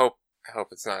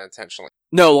it's not intentionally.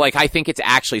 No, like, I think it's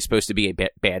actually supposed to be a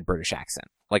bad British accent.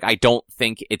 Like, I don't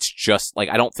think it's just, like,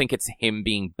 I don't think it's him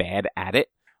being bad at it.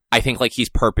 I think, like, he's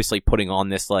purposely putting on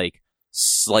this, like,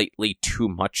 slightly too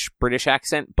much British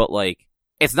accent, but, like,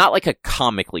 it's not, like, a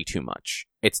comically too much.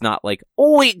 It's not like,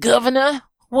 "Oi, governor,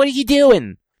 what are you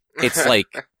doing?" It's like,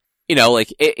 you know,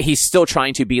 like he's still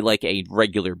trying to be like a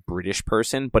regular British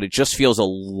person, but it just feels a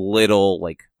little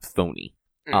like phony.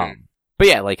 But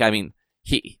yeah, like I mean,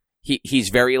 he's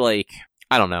very like,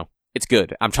 I don't know. It's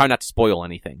good. I'm trying not to spoil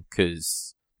anything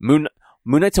because Moon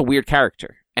Knight's a weird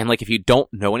character, and like if you don't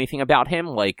know anything about him,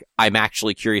 like I'm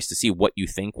actually curious to see what you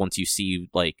think once you see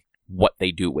like what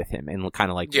they do with him and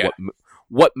kind of like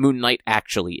what Moon Knight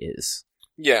actually is.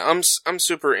 Yeah, I'm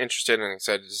super interested and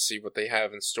excited to see what they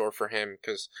have in store for him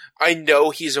because I know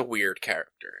he's a weird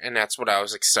character, and that's what I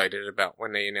was excited about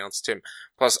when they announced him.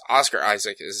 Plus, Oscar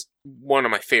Isaac is one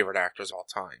of my favorite actors of all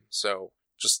time, so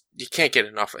just you can't get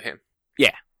enough of him.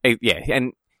 Yeah,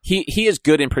 and he is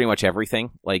good in pretty much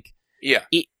everything. Like, yeah,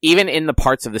 even in the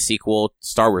parts of the sequel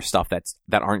Star Wars stuff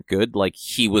that aren't good, like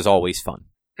he was always fun.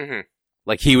 Mm-hmm.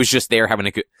 Like he was just there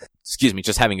having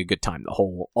just having a good time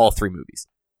all three movies.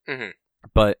 Mm-hmm.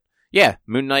 But yeah,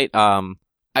 Moon Knight.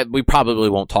 We probably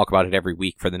won't talk about it every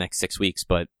week for the next 6 weeks,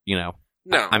 but you know,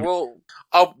 no,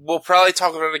 we'll probably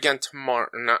talk about it again tomorrow.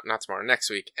 Not tomorrow, next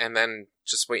week, and then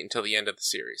just wait until the end of the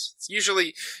series. It's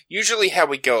usually how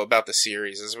we go about the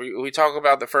series is we talk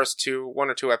about the first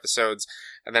one or two episodes,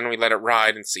 and then we let it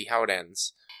ride and see how it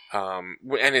ends.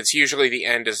 And it's usually the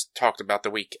end is talked about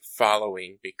the week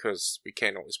following because we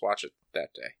can't always watch it that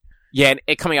day. Yeah, and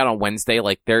it coming out on Wednesday,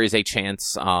 like there is a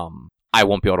chance I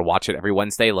won't be able to watch it every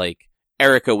Wednesday. Like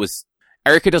Erica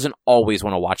doesn't always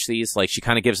want to watch these. Like she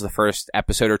kind of gives the first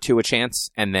episode or two a chance,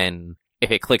 and then if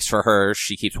it clicks for her,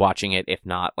 she keeps watching it. If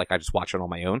not, like I just watch it on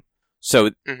my own.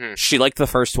 So she liked the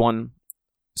first one.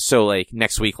 So like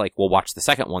next week, like we'll watch the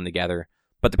second one together.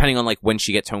 But depending on like when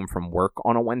she gets home from work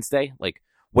on a Wednesday, like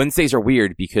Wednesdays are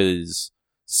weird because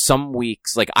some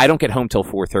weeks, like I don't get home till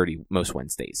 4:30 most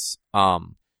Wednesdays.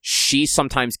 She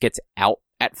sometimes gets out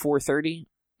at 4:30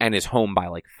 and is home by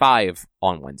like 5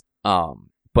 on Wednesday.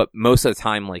 But most of the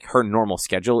time, like her normal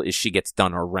schedule is she gets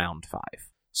done around 5.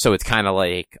 So it's kind of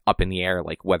like up in the air,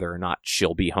 like whether or not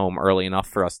she'll be home early enough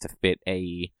for us to fit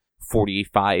a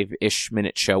 45-ish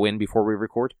minute show in before we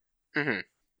record.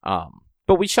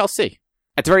 But we shall see.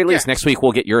 At the very least, next week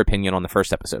we'll get your opinion on the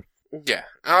first episode. Yeah,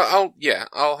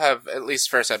 I'll have at least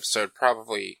first episode,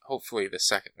 probably, hopefully the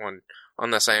second one,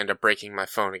 unless I end up breaking my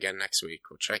phone again next week,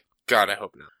 which I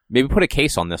hope not. Maybe put a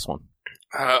case on this one.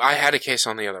 I had a case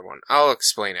on the other one. I'll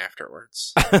explain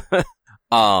afterwards.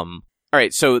 All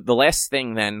right, so the last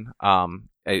thing then,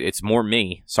 it's more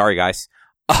me. Sorry, guys.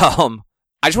 I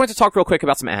just wanted to talk real quick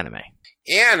about some anime.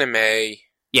 Anime?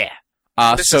 Yeah.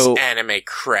 This is anime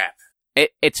crap.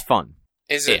 It's fun.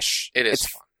 Is it? Ish. It is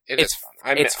fun. It is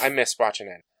fun. I miss watching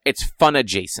anime. It's fun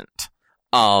adjacent.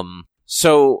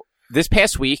 So this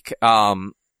past week,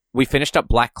 we finished up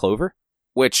Black Clover,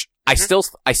 which I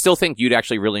still think you'd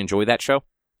actually really enjoy that show.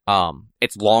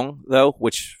 It's long though,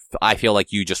 which I feel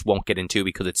like you just won't get into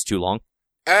because it's too long.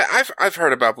 I've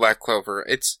heard about Black Clover.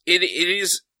 It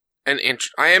is I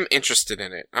am interested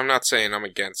in it. I'm not saying I'm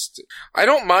against it. I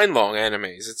don't mind long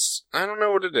animes. I don't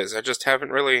know what it is. I just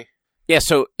haven't really. Yeah,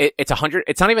 so it's 100.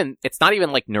 It's not even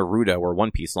like Naruto or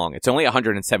One Piece long. It's only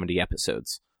 170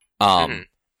 episodes.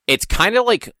 It's kind of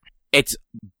like it's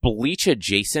Bleach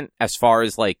adjacent as far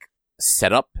as like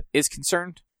setup is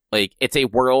concerned. Like it's a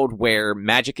world where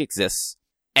magic exists.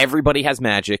 Everybody has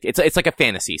magic. It's like a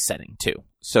fantasy setting too.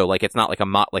 So like it's not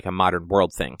like a modern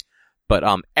world thing, but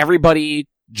everybody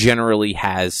generally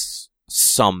has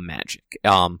some magic.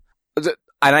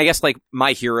 And I guess like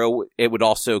My Hero, it would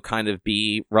also kind of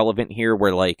be relevant here,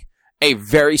 where like a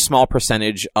very small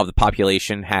percentage of the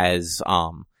population has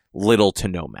little to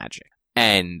no magic,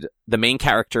 and the main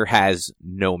character has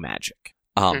no magic.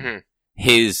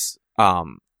 His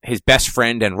best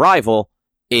friend and rival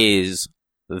is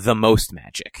the most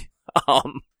magic,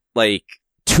 like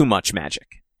too much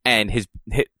magic, and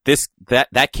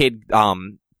that kid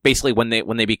basically when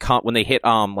they hit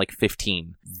like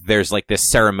 15, there's like this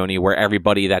ceremony where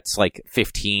everybody that's like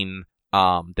 15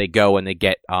 they go and they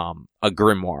get a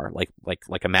grimoire,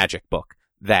 like a magic book,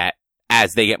 that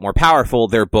as they get more powerful,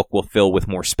 their book will fill with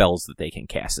more spells that they can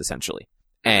cast, essentially.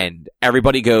 And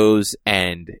everybody goes,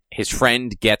 and his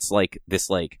friend gets like this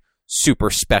like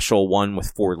super special one with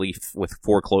a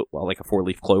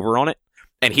 4-leaf clover on it,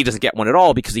 and he doesn't get one at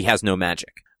all because he has no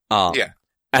magic.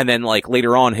 And then, like,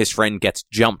 later on, his friend gets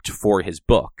jumped for his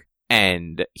book,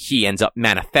 and he ends up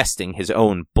manifesting his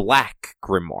own black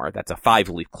grimoire that's a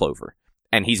 5-leaf clover.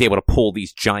 And he's able to pull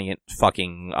these giant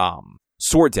fucking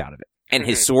swords out of it. And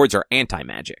his swords are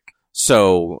anti-magic.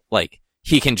 So, like,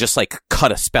 he can just, like,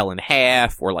 cut a spell in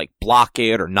half, or, like, block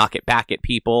it, or knock it back at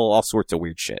people, all sorts of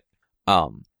weird shit.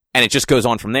 And it just goes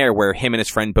on from there, where him and his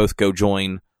friend both go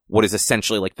join what is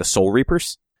essentially, like, the Soul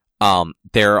Reapers.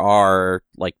 There are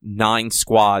like 9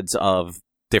 squads of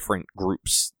different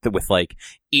groups with like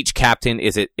each captain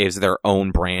is their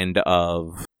own brand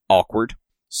of awkward.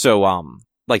 So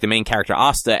like the main character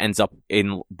Asta ends up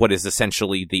in what is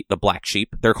essentially the black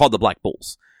sheep. They're called the Black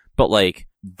Bulls, but like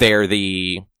they're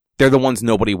the ones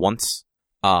nobody wants.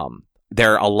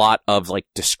 There are a lot of like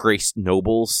disgraced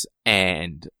nobles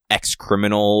and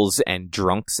ex-criminals and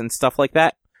drunks and stuff like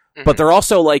that. Mm-hmm. But they're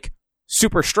also like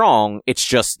super strong. It's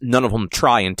just none of them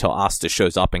try until Asta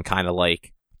shows up and kind of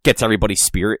like gets everybody's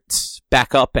spirits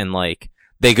back up, and like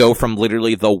they go from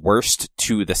literally the worst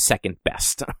to the second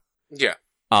best. Yeah.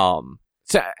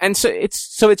 So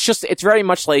it's very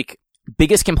much like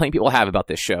biggest complaint people have about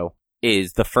this show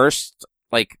is the first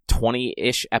like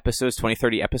 20-ish episodes, 20,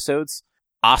 30 episodes.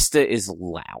 Asta is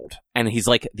loud, and he's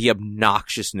like the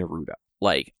obnoxious Naruto,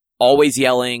 like always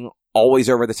yelling, always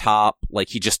over the top, like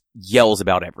he just yells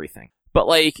about everything. But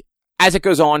like as it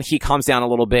goes on, he calms down a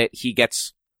little bit, he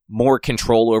gets more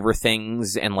control over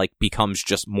things and like becomes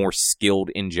just more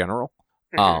skilled in general.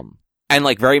 Mm-hmm. And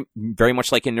like very, very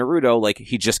much like in Naruto, like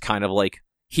he just kind of like,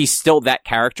 he's still that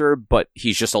character, but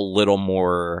he's just a little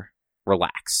more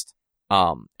relaxed.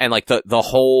 And like the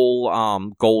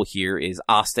whole, goal here is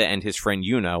Asta and his friend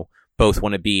Yuno both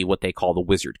want to be what they call the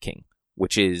Wizard King,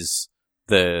 which is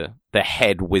the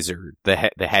head wizard, the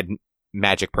head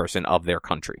magic person of their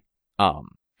country.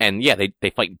 And yeah, they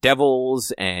fight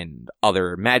devils and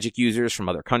other magic users from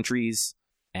other countries.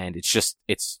 And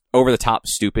it's over the top,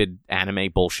 stupid anime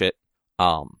bullshit.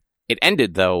 It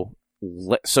ended though,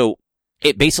 so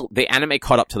it basically, the anime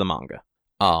caught up to the manga.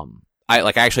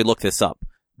 I actually looked this up.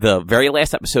 The very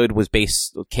last episode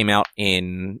came out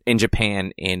in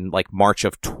Japan in like March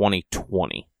of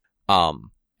 2020.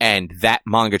 And that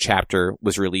manga chapter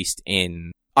was released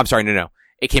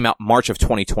it came out March of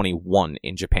 2021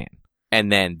 in Japan.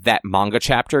 And then that manga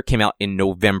chapter came out in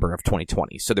November of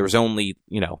 2020. So there was only,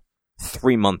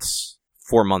 3 months,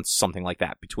 4 months, something like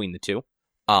that between the two.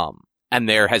 And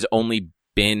there has only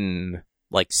been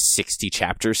like 60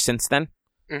 chapters since then.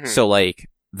 Mm-hmm. So like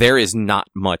there is not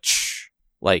much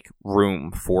like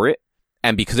room for it.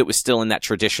 And because it was still in that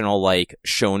traditional like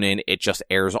shonen, it just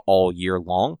airs all year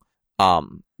long.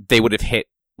 They would have hit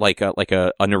like a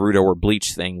Naruto or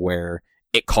Bleach thing where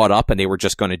it caught up and they were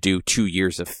just going to do 2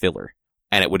 years of filler,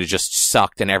 and it would have just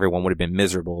sucked and everyone would have been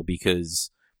miserable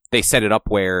because they set it up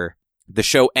where the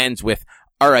show ends with,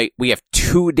 all right, we have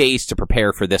 2 days to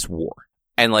prepare for this war.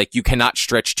 And like, you cannot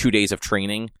stretch 2 days of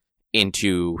training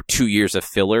into 2 years of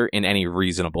filler in any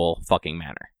reasonable fucking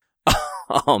manner.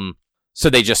 So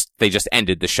they just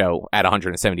ended the show at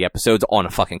 170 episodes on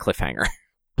a fucking cliffhanger.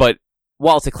 But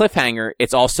while it's a cliffhanger,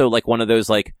 it's also like one of those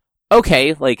like,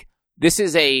 okay, like this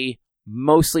is a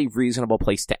mostly reasonable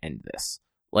place to end this.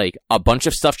 Like a bunch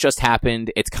of stuff just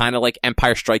happened. It's kind of like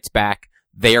Empire Strikes Back.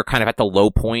 They are kind of at the low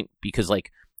point because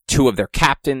like 2 of their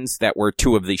captains that were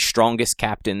 2 of the strongest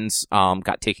captains,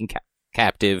 got taken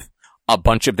captive. A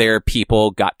bunch of their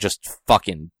people got just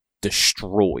fucking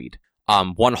destroyed.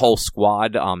 One whole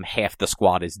squad, half the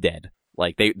squad is dead.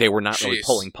 Like they were not really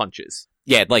pulling punches.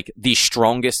 Yeah, like the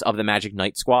strongest of the Magic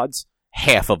Knight squads,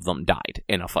 half of them died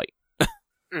in a fight.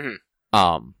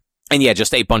 Mm-hmm. And yeah,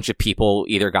 just a bunch of people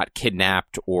either got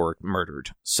kidnapped or murdered.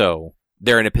 So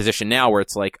they're in a position now where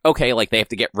it's like, okay, like they have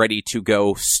to get ready to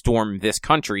go storm this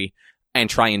country and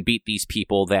try and beat these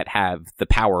people that have the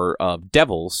power of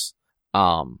devils.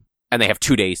 And they have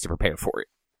 2 days to prepare for it.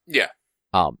 Yeah.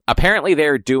 Apparently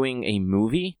they're doing a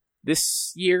movie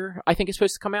this year, I think it's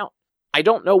supposed to come out. I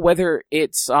don't know whether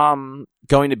it's,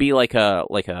 going to be like a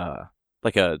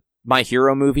My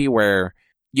Hero movie where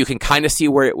you can kind of see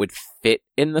where it would fit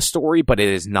in the story, but it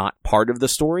is not part of the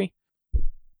story.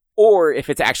 Or if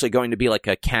it's actually going to be like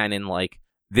a canon, like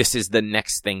this is the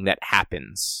next thing that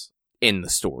happens in the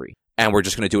story. And we're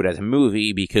just going to do it as a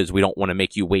movie because we don't want to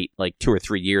make you wait like 2 or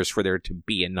 3 years for there to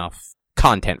be enough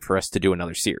content for us to do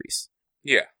another series.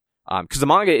 Yeah. Because the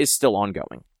manga is still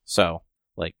ongoing. So,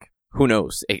 like, who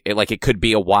knows? It could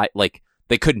be a while, like,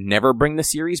 they could never bring the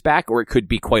series back, or it could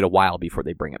be quite a while before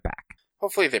they bring it back.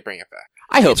 Hopefully they bring it back.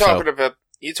 I hope so.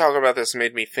 You talking about this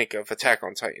made me think of Attack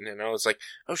on Titan, and I was like,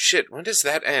 oh shit, when does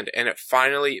that end? And it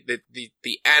finally,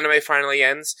 the anime finally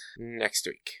ends next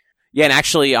week. Yeah, and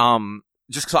actually,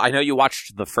 just because I know you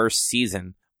watched the first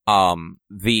season,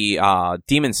 the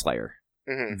Demon Slayer,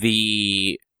 mm-hmm.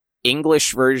 the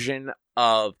English version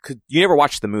of, you never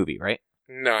watched the movie, right?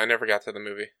 No, I never got to the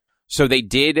movie. So they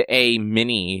did a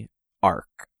mini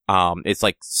arc. It's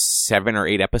like 7 or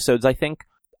 8 episodes, I think,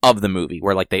 of the movie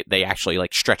where like they actually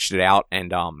like stretched it out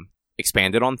and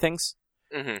expanded on things.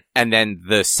 Mm-hmm. And then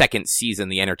the second season,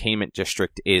 the Entertainment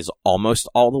District, is almost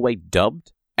all the way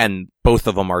dubbed, and both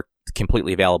of them are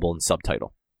completely available in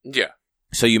subtitle. Yeah.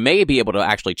 So you may be able to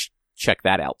actually check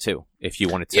that out too, if you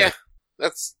wanted to. Yeah,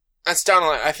 that's down the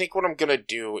line. I think what I'm gonna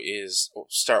do is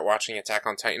start watching Attack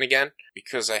on Titan again,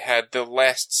 because I had the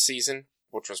last season,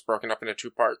 which was broken up into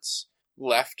 2 parts,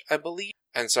 left, I believe.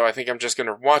 And so I think I'm just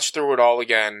gonna watch through it all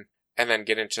again, and then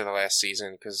get into the last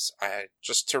season, because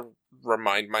just to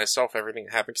remind myself everything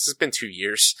that happened, because it's been 2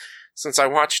 years since I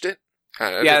watched it.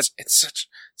 Yeah. It's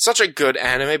such a good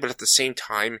anime, but at the same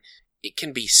time, it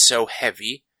can be so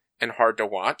heavy and hard to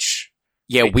watch.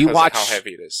 Yeah, we watched how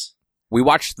heavy it is. We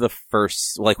watched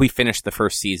we finished the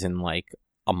first season like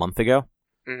a month ago,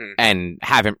 Mm-hmm. and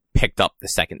haven't picked up the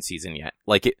second season yet.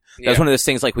 Like that was one of those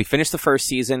things. Like we finished the first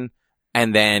season,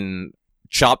 and then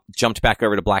jumped back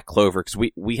over to Black Clover,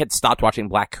 because we had stopped watching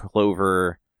Black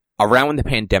Clover around when the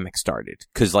pandemic started,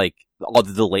 because like all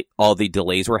the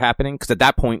delays were happening. Because at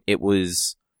that point it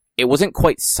wasn't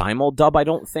quite simul dub, I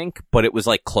don't think, but it was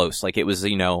like close. Like it was,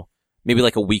 maybe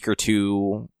like a week or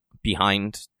 2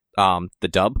 behind the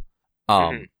dub.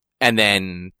 Mm-hmm. And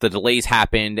then the delays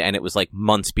happened, and it was like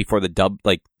months before the dub,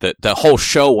 like the whole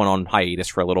show went on hiatus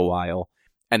for a little while,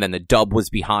 and then the dub was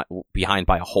behind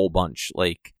by a whole bunch.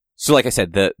 So like I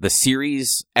said, the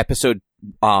series episode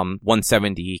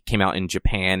 170 came out in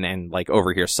Japan and like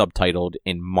over here subtitled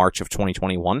in March of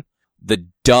 2021. The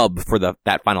dub for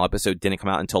that final episode didn't come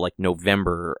out until like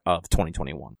November of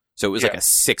 2021. So it was like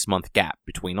a 6-month gap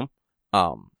between them.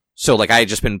 So like I had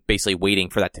just been basically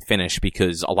waiting for that to finish,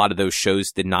 because a lot of those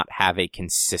shows did not have a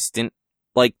consistent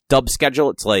like dub schedule.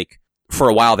 It's like for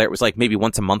a while there, it was like maybe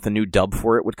once a month a new dub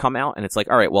for it would come out, and it's like,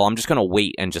 all right, well, I'm just gonna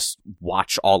wait and just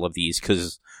watch all of these,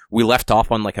 because we left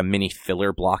off on like a mini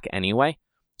filler block anyway.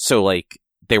 So like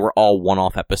they were all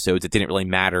one-off episodes. It didn't really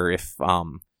matter if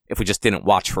we just didn't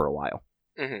watch for a while.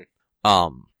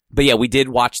 Mm-hmm. But yeah, we did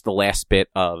watch the last bit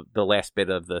of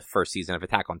the first season of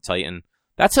Attack on Titan.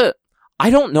 I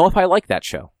don't know if I like that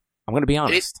show. I'm going to be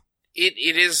honest. It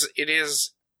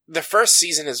is. The first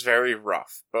season is very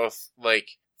rough, both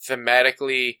like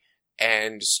thematically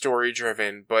and story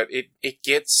driven, but it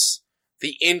gets,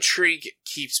 the intrigue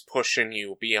keeps pushing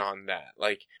you beyond that.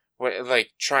 Like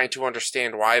trying to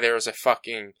understand why there is a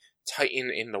fucking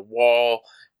Titan in the wall,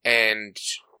 and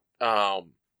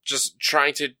just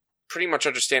trying to pretty much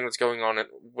understand what's going on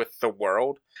with the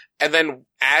world. And then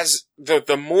as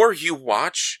the more you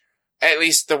watch, at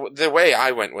least the way I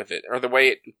went with it, or the way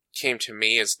it came to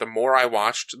me, is the more I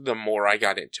watched, the more I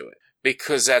got into it.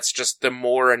 Because that's just the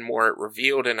more and more it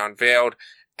revealed and unveiled,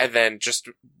 and then just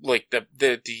like the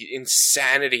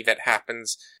insanity that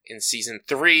happens in season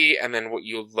 3, and then what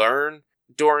you learn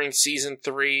during season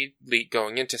 3,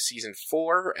 going into season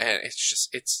 4, and it's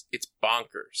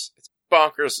bonkers. It's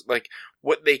bonkers, like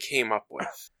what they came up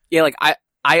with. Yeah, like I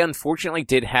unfortunately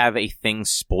did have a thing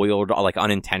spoiled, like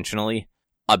unintentionally,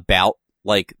 about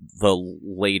like the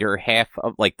later half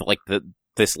of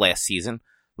this last season.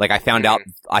 Like I found out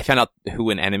who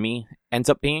an enemy ends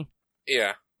up being.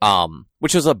 Yeah.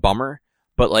 Which was a bummer,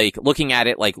 but like looking at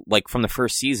it like from the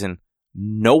first season,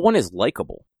 no one is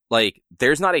likable. Like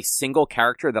there's not a single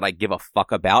character that I give a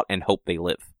fuck about and hope they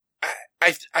live.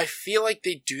 I feel like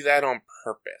they do that on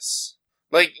purpose.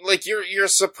 Like you're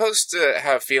supposed to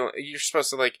have you're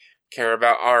supposed to like care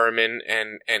about Armin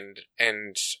and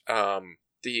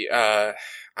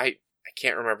I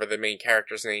can't remember the main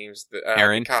characters' names.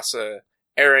 Eren, Mikasa,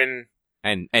 Eren,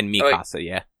 and Mikasa.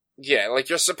 Like, yeah. Like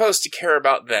you're supposed to care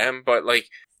about them, but like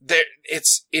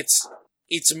it's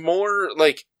more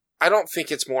like, I don't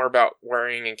think it's more about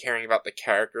worrying and caring about the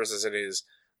characters as it is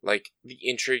like the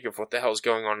intrigue of what the hell is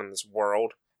going on in this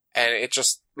world. And it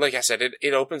just, like I said,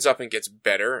 it opens up and gets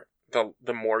better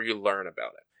the more you learn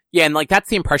about it. Yeah, and like that's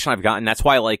the impression I've gotten. That's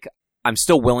why like I'm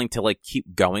still willing to like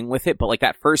keep going with it. But like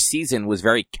that first season was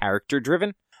very character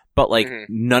driven, but like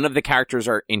none of the characters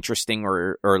are interesting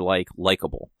or like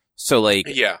likable. So like,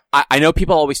 yeah, I know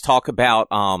people always talk about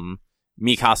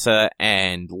Mikasa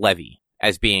and Levi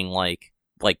as being like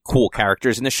cool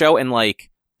characters in the show, and like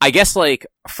I guess like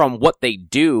from what they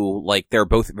do, like they're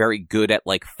both very good at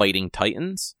like fighting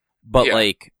Titans, but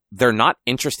like they're not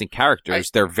interesting characters.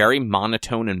 They're very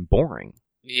monotone and boring.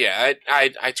 Yeah,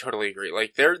 I totally agree.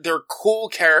 Like they're cool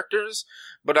characters,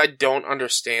 but I don't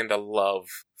understand the love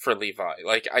for Levi.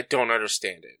 Like I don't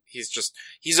understand it.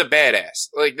 He's a badass.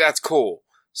 Like that's cool.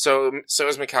 So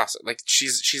is Mikasa. Like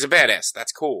she's a badass.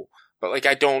 That's cool. But like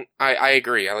I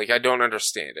agree. I don't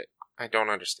understand it. I don't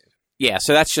understand it. Yeah,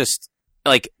 so that's just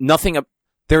like nothing.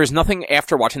 There is nothing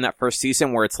after watching that first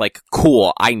season where it's like,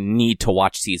 cool, I need to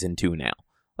watch season 2 now.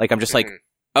 Like I'm just like,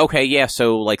 Okay, yeah,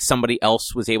 so, like, somebody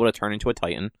else was able to turn into a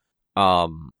Titan.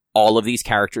 All of these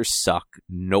characters suck.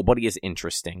 Nobody is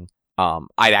interesting.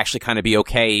 I'd actually kind of be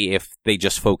okay if they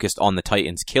just focused on the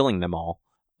Titans killing them all.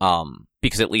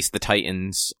 Because at least the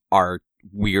Titans are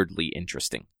weirdly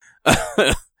interesting.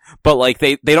 But, like,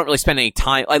 they don't really spend any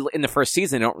time, like, in the first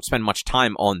season, they don't spend much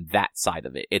time on that side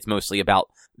of it. It's mostly about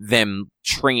them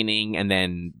training and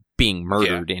then being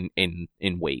murdered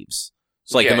in waves.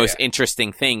 So, like, the most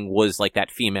interesting thing was, like,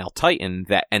 that female Titan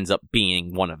that ends up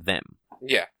being one of them.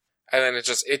 Yeah. And then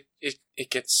it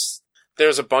gets,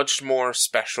 there's a bunch more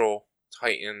special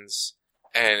Titans,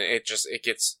 and it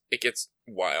gets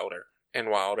wilder and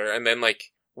wilder. And then, like,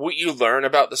 what you learn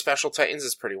about the special Titans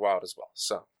is pretty wild as well,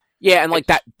 so. Yeah, and, like,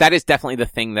 that is definitely the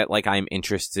thing that, like, I'm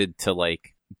interested to,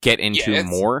 like, get into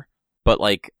more. But,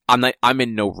 like, I'm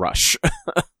in no rush.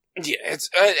 Yeah, it's,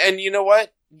 and you know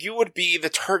what? You would be the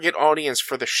target audience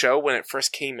for the show when it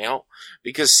first came out,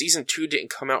 because season 2 didn't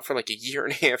come out for like a year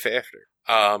and a half after.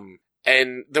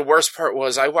 And the worst part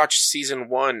was I watched season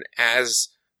 1 as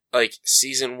like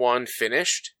season 1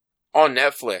 finished on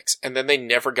Netflix, and then they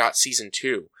never got season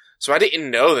 2. So I didn't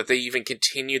know that they even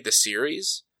continued the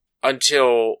series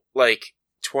until like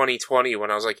 2020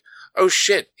 when I was like, oh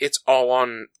shit, it's all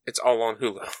on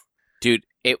Hulu. Dude,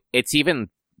 it's even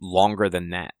longer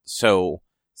than that. So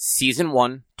season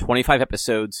 1, 25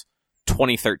 episodes,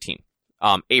 2013.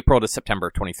 April to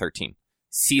September 2013.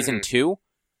 Season 2,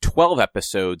 12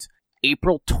 episodes,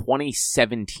 April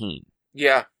 2017.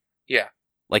 Yeah.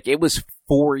 Like, it was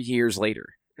 4 years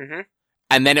later. Mm-hmm.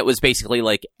 And then it was basically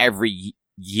like every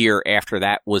year after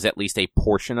that was at least a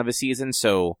portion of a season.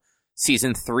 So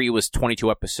season 3 was 22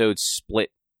 episodes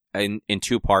split in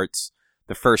 2 parts.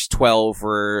 The first 12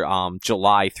 were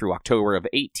July through October of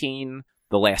 18.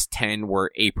 The last 10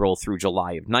 were April through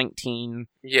July of 19.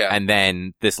 Yeah. And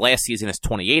then this last season is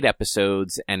 28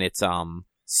 episodes, and it's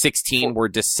 16 were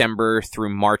December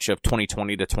through March of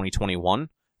 2020 to 2021.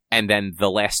 And then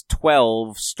the last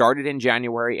 12 started in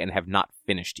January and have not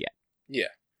finished yet.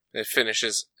 Yeah. It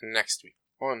finishes next week.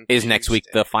 Is next week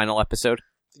the final episode?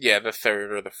 Yeah, the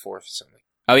 3rd or the 4th, something.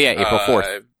 Oh, yeah, April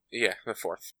 4th. Yeah, the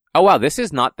 4th. Oh, wow, this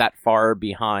is not that far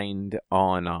behind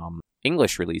on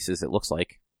English releases, it looks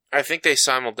like. I think they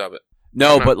simuldub it.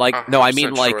 No, but like, no, I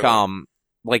mean like, sure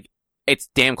like, it's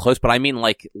damn close, but I mean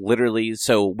like, literally,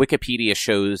 so Wikipedia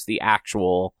shows the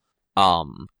actual,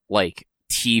 like,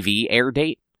 TV air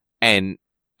date, and,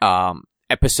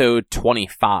 episode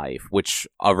 25, which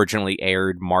originally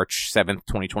aired March 7th,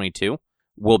 2022,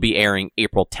 will be airing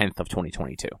April 10th of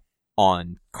 2022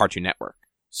 on Cartoon Network.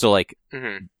 So, like,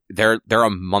 they're a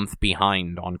month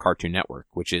behind on Cartoon Network,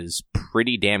 which is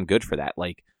pretty damn good for that.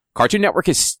 Like, Cartoon Network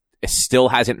still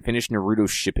hasn't finished Naruto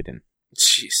Shippuden.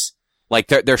 Jeez. Like,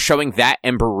 they're showing that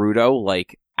and Boruto,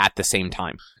 like, at the same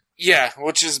time. Yeah,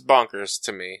 which is bonkers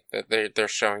to me, that they're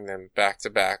showing them back to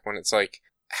back when it's like,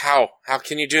 how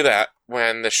can you do that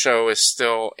when the show is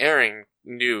still airing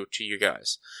new to you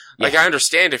guys? Yeah. Like, I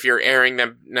understand if you're airing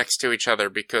them next to each other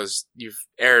because you've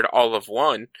aired all of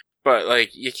one, but, like,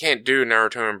 you can't do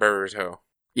Naruto and Boruto.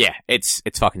 Yeah, it's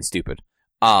fucking stupid.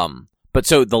 But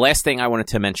so the last thing I wanted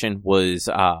to mention was,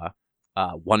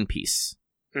 One Piece.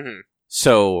 Mm-hmm.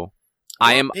 So,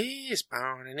 I am... Oh,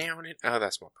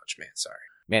 that's One Punch Man, sorry.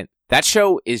 Man, that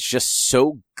show is just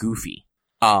so goofy.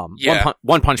 Yeah.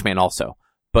 One Punch Man also.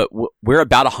 But we're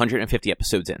about 150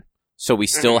 episodes in. So we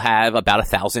still have about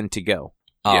 1,000 to go.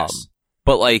 Yes.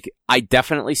 But, like, I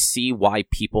definitely see why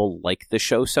people like the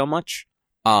show so much.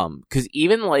 'Cause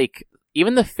even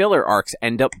the filler arcs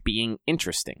end up being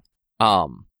interesting.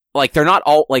 Like, they're not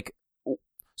all, like,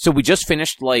 so we just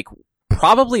finished, like,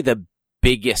 probably the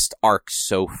biggest arc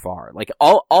so far. Like,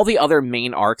 all the other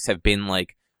main arcs have been,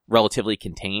 like, relatively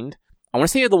contained. I want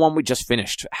to say the one we just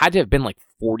finished had to have been, like,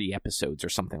 40 episodes or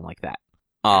something like that.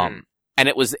 And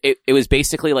it was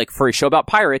basically, like, for a show about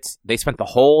pirates, they spent the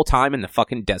whole time in the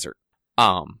fucking desert.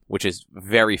 Which is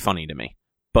very funny to me.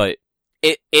 But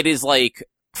it is, like,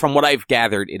 from what I've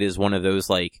gathered, it is one of those,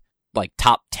 like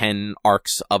top 10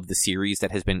 arcs of the series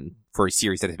that has been, for a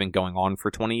series that has been going on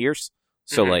for 20 years.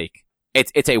 So, like,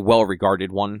 it's a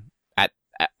well-regarded one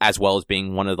as well as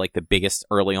being one of, like, the biggest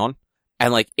early on.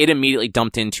 And, like, it immediately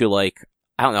dumped into, like,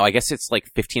 I don't know, I guess it's,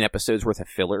 like, 15 episodes worth of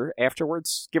filler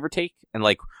afterwards, give or take. And,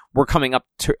 like, we're coming up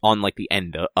on, like, the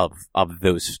end of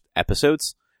those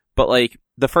episodes. But, like,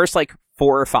 the first, like,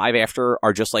 4 or 5 after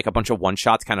are just, like, a bunch of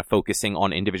one-shots kind of focusing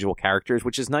on individual characters,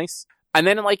 which is nice. And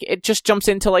then, like, it just jumps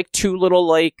into, like, 2 little,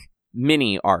 like,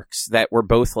 mini arcs that were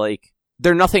both, like,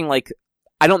 they're nothing, like,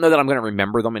 I don't know that I'm going to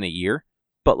remember them in a year,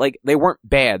 but, like, they weren't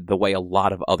bad the way a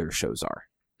lot of other shows are.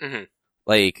 Mm-hmm.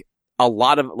 Like, a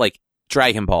lot of, like,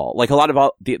 Dragon Ball, like a lot of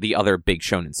all the other big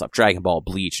shonen stuff, Dragon Ball,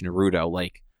 Bleach, Naruto,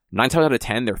 like 9 times out of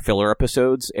 10, their filler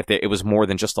episodes, if it was more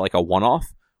than just like a one-off,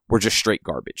 were just straight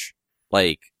garbage.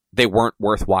 Like, they weren't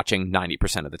worth watching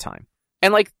 90% of the time.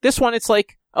 And like this one, it's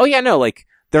like, oh yeah, no, like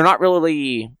they're not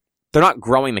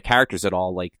growing the characters at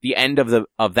all. Like the end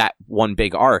of that one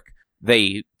big arc,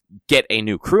 they get a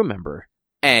new crew member,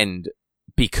 and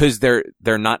because they're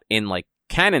not in like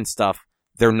canon stuff,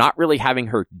 they're not really having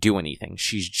her do anything.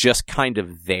 She's just kind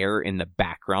of there in the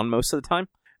background most of the time,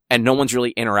 and no one's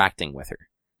really interacting with her.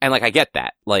 And like, I get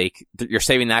that. Like, you're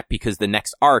saving that because the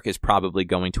next arc is probably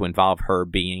going to involve her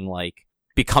being like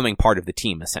becoming part of the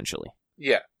team, essentially.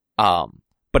 Yeah.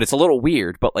 But it's a little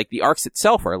weird, but like the arcs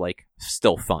itself are like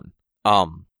still fun.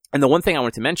 And the one thing I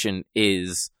wanted to mention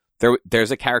is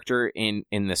there's a character in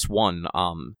this one,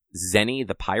 Zenny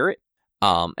the pirate.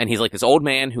 And he's like this old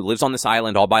man who lives on this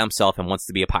island all by himself and wants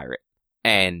to be a pirate.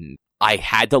 And I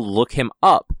had to look him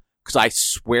up because I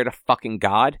swear to fucking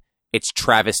God, it's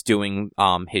Travis doing,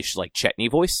 his like Chetney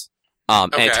voice.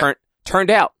 And it turned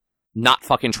out not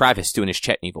fucking Travis doing his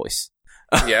Chetney voice.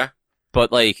 Yeah.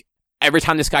 But like every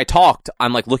time this guy talked,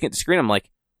 I'm like looking at the screen. I'm like,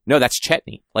 no, that's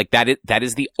Chetney. Like that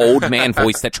is the old man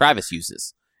voice that Travis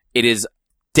uses. It is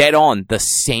dead on the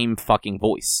same fucking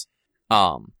voice.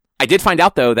 I did find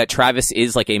out though that Travis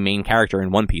is like a main character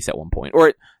in One Piece at one point,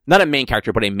 or not a main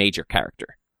character, but a major character.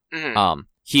 Mm-hmm.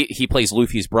 He plays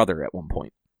Luffy's brother at one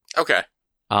point. Okay.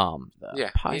 Yeah,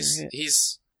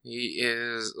 he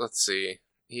is. Let's see.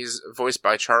 He's voiced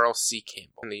by Charles C.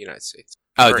 Campbell in the United States.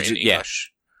 Oh, did you? Yeah.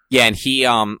 Yeah, and he,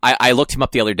 I looked him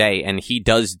up the other day, and he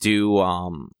does do,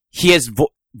 he has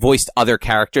voiced other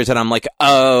characters, and I'm like,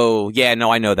 oh, yeah,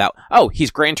 no, I know that. Oh,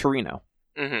 he's Gran Torino.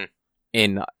 Mm-hmm.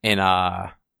 In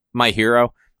My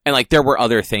Hero. And, like, there were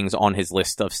other things on his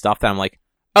list of stuff that I'm like,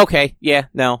 okay, yeah,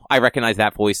 no, I recognize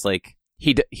that voice. Like,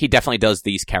 he definitely does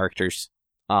these characters.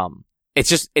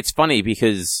 It's funny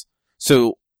because,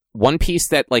 so, One Piece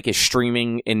that, like, is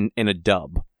streaming in a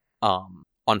dub, on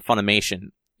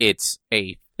Funimation, it's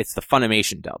the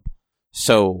Funimation dub.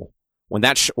 So when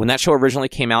that show originally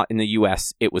came out in the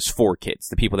US, it was 4Kids,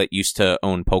 the people that used to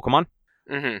own Pokemon.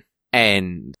 Mm-hmm.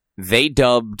 And they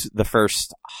dubbed the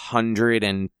first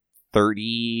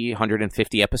 130,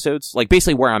 150 episodes, like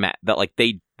basically where I'm at. That like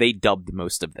they dubbed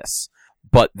most of this,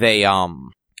 but they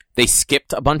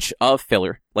skipped a bunch of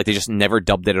filler, like they just never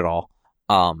dubbed it at all.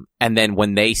 And then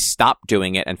when they stopped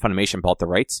doing it and Funimation bought the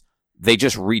rights, they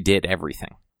just redid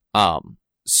everything.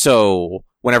 So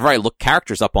whenever I look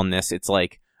characters up on this, it's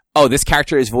like, oh, this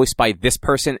character is voiced by this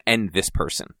person and this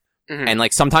person. Mm-hmm. And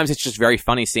like sometimes it's just very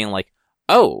funny seeing like,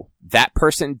 oh, that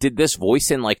person did this voice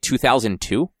in like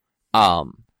 2002.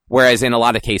 Whereas in a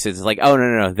lot of cases it's like, oh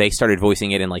no, they started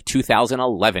voicing it in like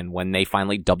 2011 when they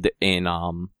finally dubbed it in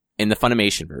the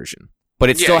Funimation version. But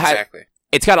it still had,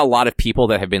 it's got a lot of people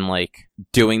that have been like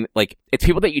doing, like, it's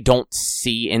people that you don't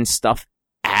see in stuff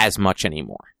as much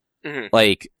anymore. Mm-hmm.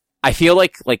 Like, I feel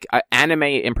like anime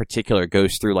in particular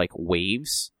goes through like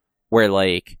waves where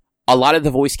like a lot of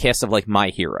the voice cast of like My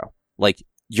Hero, like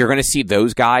you're going to see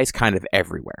those guys kind of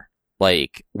everywhere.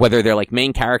 Like whether they're like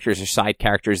main characters or side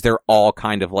characters, they're all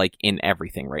kind of like in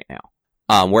everything right now.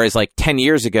 Whereas like 10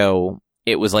 years ago,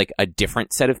 it was like a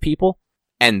different set of people,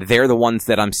 and they're the ones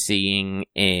that I'm seeing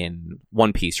in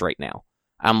One Piece right now.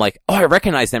 I'm like, oh, I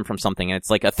recognize them from something. And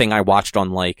it's like a thing I watched on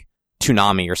like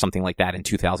Toonami or something like that in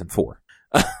 2004.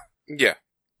 Yeah.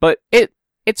 But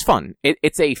it's fun.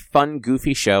 It's a fun,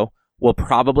 goofy show. We'll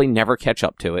probably never catch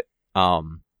up to it.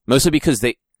 Mostly because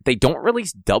they don't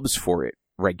release dubs for it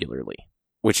regularly,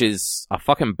 which is a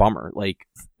fucking bummer. Like,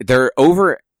 they're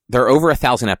over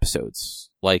 1,000 episodes,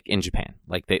 like, in Japan.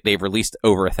 Like, they've released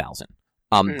over 1,000.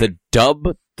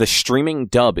 The streaming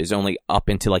dub is only up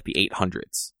into, like, the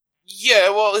 800s. Yeah,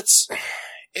 well, is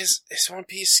One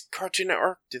Piece Cartoon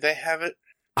Network, do they have it?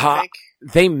 I think?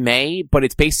 They may, but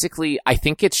it's basically, I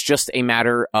think it's just a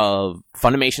matter of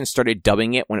Funimation started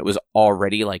dubbing it when it was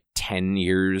already like 10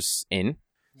 years in.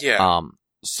 Yeah.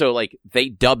 So like they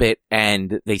dub it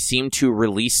and they seem to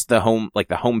release the home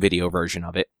video version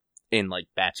of it in like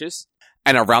batches.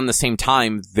 And around the same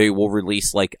time, they will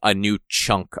release like a new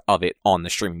chunk of it on the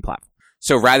streaming platform.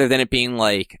 So rather than it being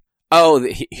like, oh,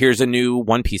 here's a new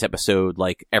One Piece episode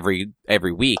like every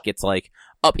week, it's like,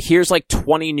 here's like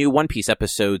 20 new One Piece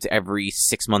episodes every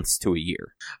 6 months to a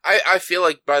year. I feel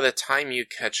like by the time you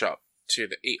catch up to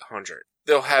the 800,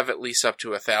 they'll have at least up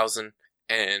to 1,000,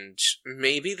 and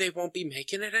maybe they won't be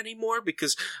making it anymore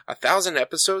because 1,000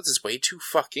 episodes is way too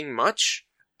fucking much,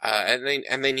 and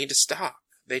they need to stop.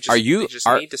 They just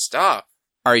need to stop.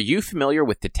 Are you familiar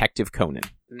with Detective Conan?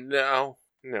 No.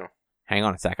 Hang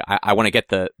on a sec. I want to get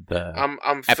the I'm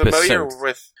episodes.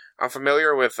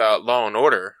 familiar with Law and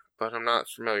Order, but I'm not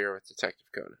familiar with Detective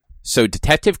Conan. So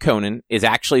Detective Conan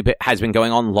has been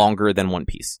going on longer than One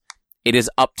Piece. It is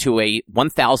up to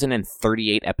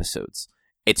 1,038 episodes.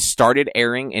 It started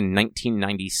airing in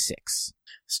 1996.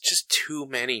 It's just too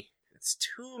many. It's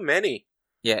too many.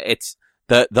 Yeah, it's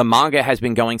the manga has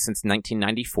been going since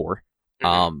 1994.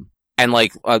 Mm-hmm. And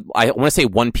like I want to say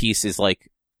One Piece is like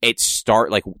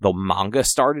the manga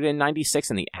started in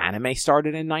 96 and the anime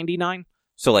started in 99.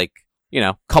 So like,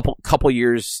 couple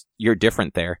years you're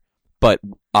different there. But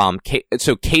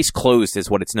so Case Closed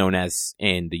is what it's known as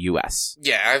in the US.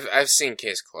 Yeah, I've seen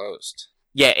Case Closed.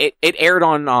 Yeah, it aired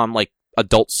on like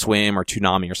Adult Swim or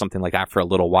Toonami or something like that for a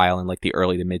little while in like the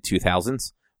early to mid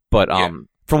 2000s. But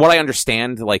from what I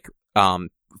understand, like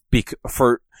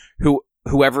for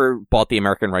whoever bought the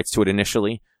American rights to it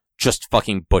initially just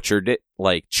fucking butchered it,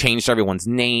 like changed everyone's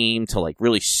name to like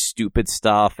really stupid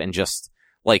stuff and just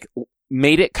like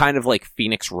made it kind of like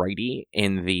Phoenix Wrighty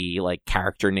in the like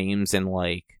character names and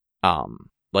like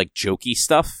jokey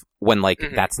stuff when like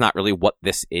that's not really what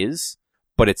this is.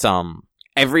 But it's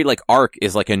every like arc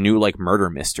is like a new like murder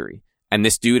mystery. And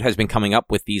this dude has been coming up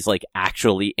with these like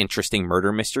actually interesting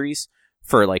murder mysteries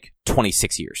for like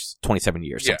 26 years, 27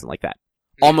 years, something like that.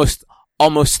 Almost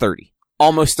 30.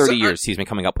 Almost 30 years he's been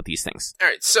coming up with these things. All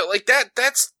right, so like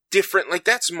that's different. Like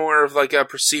that's more of like a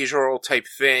procedural type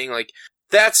thing. Like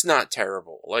that's not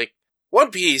terrible. Like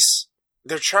One Piece,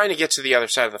 they're trying to get to the other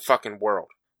side of the fucking world.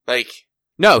 Like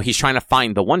no, he's trying to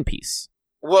find the One Piece.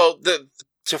 Well,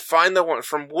 to find the one,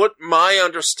 from what my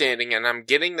understanding, and I'm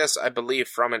getting this, I believe,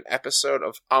 from an episode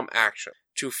of Action.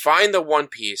 To find the One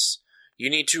Piece, you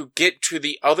need to get to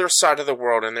the other side of the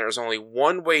world, and there's only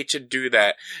one way to do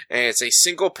that, and it's a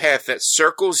single path that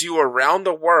circles you around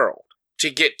the world to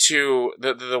get to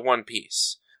the One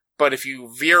Piece. But if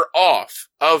you veer off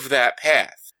of that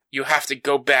path, you have to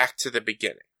go back to the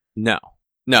beginning. No,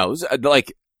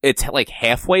 like it's like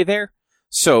halfway there.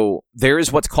 So there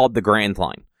is what's called the Grand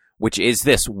Line, which is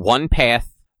this one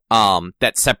path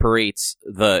that separates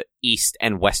the East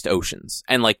and West Oceans,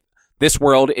 and like. This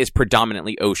world is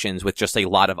predominantly oceans with just a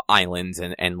lot of islands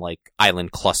and like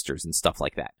island clusters and stuff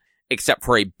like that. Except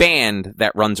for a band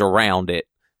that runs around it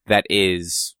that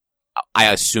is,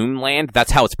 I assume, land.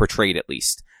 That's how it's portrayed at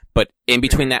least. But in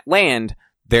between that land,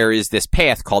 there is this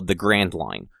path called the Grand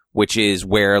Line, which is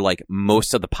where like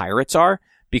most of the pirates are,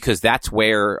 because that's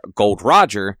where Gold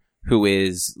Roger, who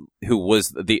was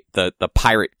the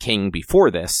pirate king before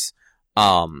this,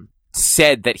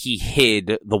 said that he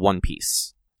hid the One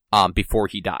Piece. Before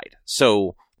he died.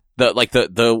 So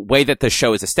the way that the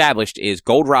show is established is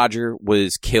Gold Roger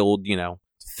was killed,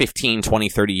 15, 20,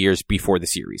 30 years before the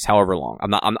series, however long.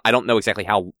 I don't know exactly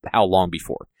how long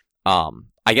before.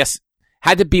 I guess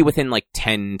had to be within like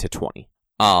 10 to 20.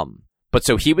 But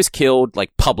so he was killed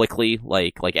like publicly,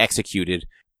 like executed,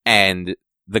 and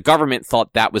the government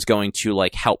thought that was going to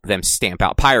like help them stamp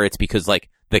out pirates because like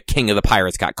the king of the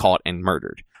pirates got caught and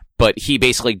murdered. But he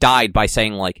basically died by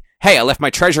saying like, hey, I left my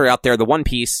treasure out there, the One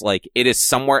Piece, like, it is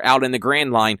somewhere out in the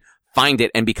Grand Line, find it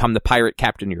and become the pirate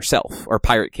captain yourself, or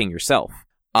pirate king yourself.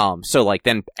 So, like,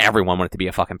 then everyone wanted to be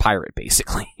a fucking pirate,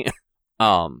 basically.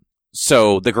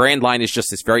 So the Grand Line is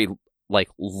just this very, like,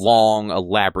 long,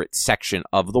 elaborate section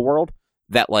of the world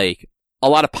that, like, a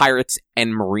lot of pirates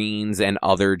and marines and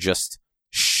other just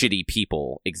shitty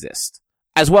people exist.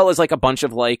 As well as, like, a bunch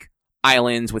of, like,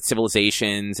 islands with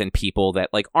civilizations and people that,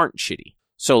 like, aren't shitty.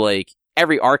 So, like,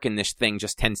 every arc in this thing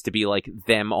just tends to be like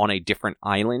them on a different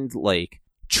island, like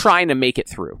trying to make it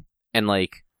through. And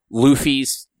like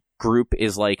Luffy's group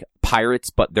is like pirates,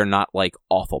 but they're not like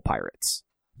awful pirates.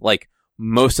 Like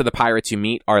most of the pirates you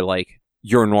meet are like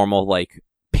your normal like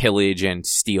pillage and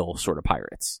steal sort of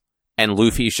pirates. And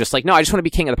Luffy's just like, no, I just want to be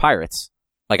king of the pirates.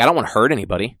 Like I don't want to hurt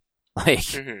anybody. Like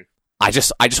I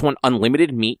just want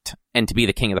unlimited meat and to be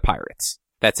the king of the pirates.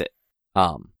 That's it.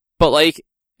 But like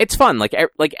it's fun. Like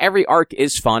every arc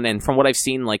is fun, and from what I've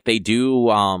seen, like they do,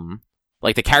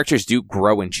 like the characters do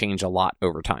grow and change a lot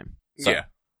over time. So, yeah.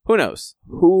 Who knows?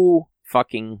 Who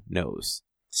fucking knows?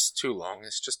 It's too long.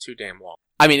 It's just too damn long.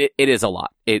 I mean, it is a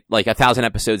lot. It like 1,000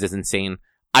 episodes is insane.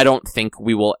 I don't think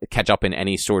we will catch up in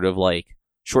any sort of like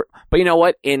short. But you know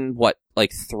what? In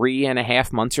like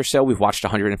 3.5 months or so, we've watched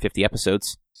 150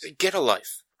 episodes. Get a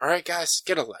life, all right, guys.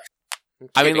 Get a life.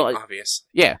 I mean, like, obvious.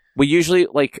 Yeah, we usually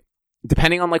like.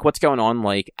 Depending on like what's going on,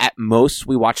 like at most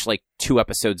we watch like 2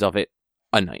 episodes of it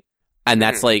a night. And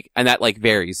that's like, and that like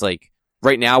varies. Like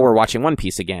right now we're watching One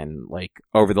Piece again. Like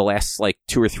over the last like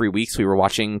 2 or 3 weeks we were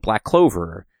watching Black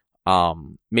Clover.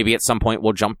 Maybe at some point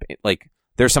we'll jump like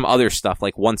there's some other stuff,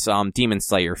 like once Demon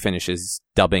Slayer finishes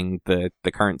dubbing the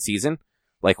current season,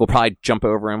 like we'll probably jump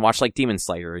over and watch like Demon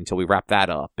Slayer until we wrap that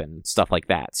up and stuff like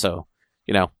that. So,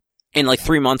 you know, in like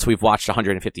 3 months we've watched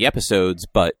 150 episodes,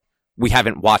 but we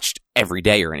haven't watched every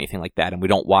day or anything like that, and we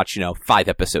don't watch, 5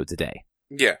 episodes a day.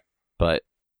 Yeah. But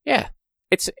yeah,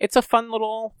 it's a fun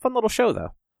little show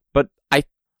though. But I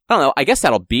don't know, I guess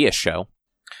that'll be a show.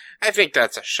 I think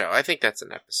that's a show. I think that's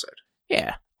an episode.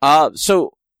 Yeah.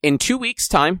 So in 2 weeks'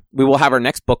 time, we will have our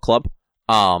next book club,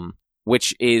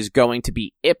 which is going to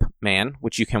be Ip Man,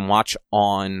 which you can watch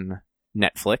on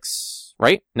Netflix,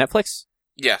 right? Netflix?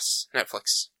 Yes,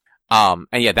 Netflix. And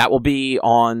yeah, that will be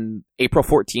on April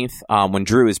 14th, when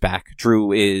Drew is back.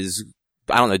 Drew is,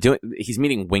 I don't know, he's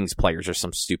meeting Wings players or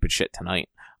some stupid shit tonight.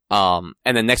 And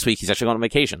then next week he's actually going on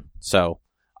vacation. So,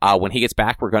 when he gets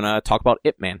back, we're gonna talk about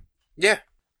Ip Man. Yeah.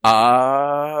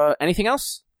 Anything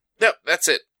else? No, that's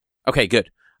it. Okay,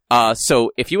 good.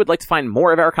 So if you would like to find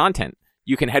more of our content,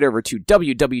 you can head over to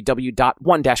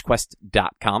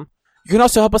www.one-quest.com. You can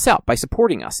also help us out by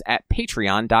supporting us at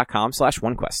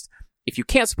patreon.com/onequest. If you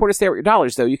can't support us there with your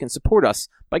dollars, though, you can support us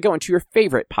by going to your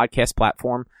favorite podcast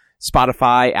platform,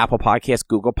 Spotify, Apple Podcasts,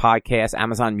 Google Podcasts,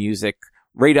 Amazon Music.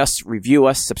 Rate us, review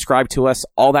us, subscribe to us.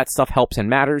 All that stuff helps and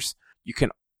matters. You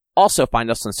can also find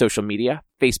us on social media,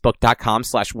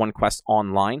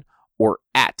 facebook.com/onequestonline or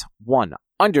at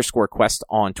 @1_quest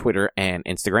on Twitter and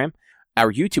Instagram.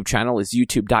 Our YouTube channel is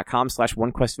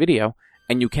youtube.com/onequestvideo,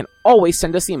 and you can always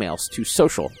send us emails to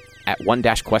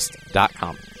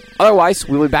social@one-quest.com. Otherwise,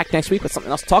 we'll be back next week with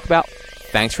something else to talk about.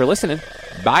 Thanks for listening.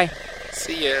 Bye.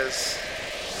 See yas.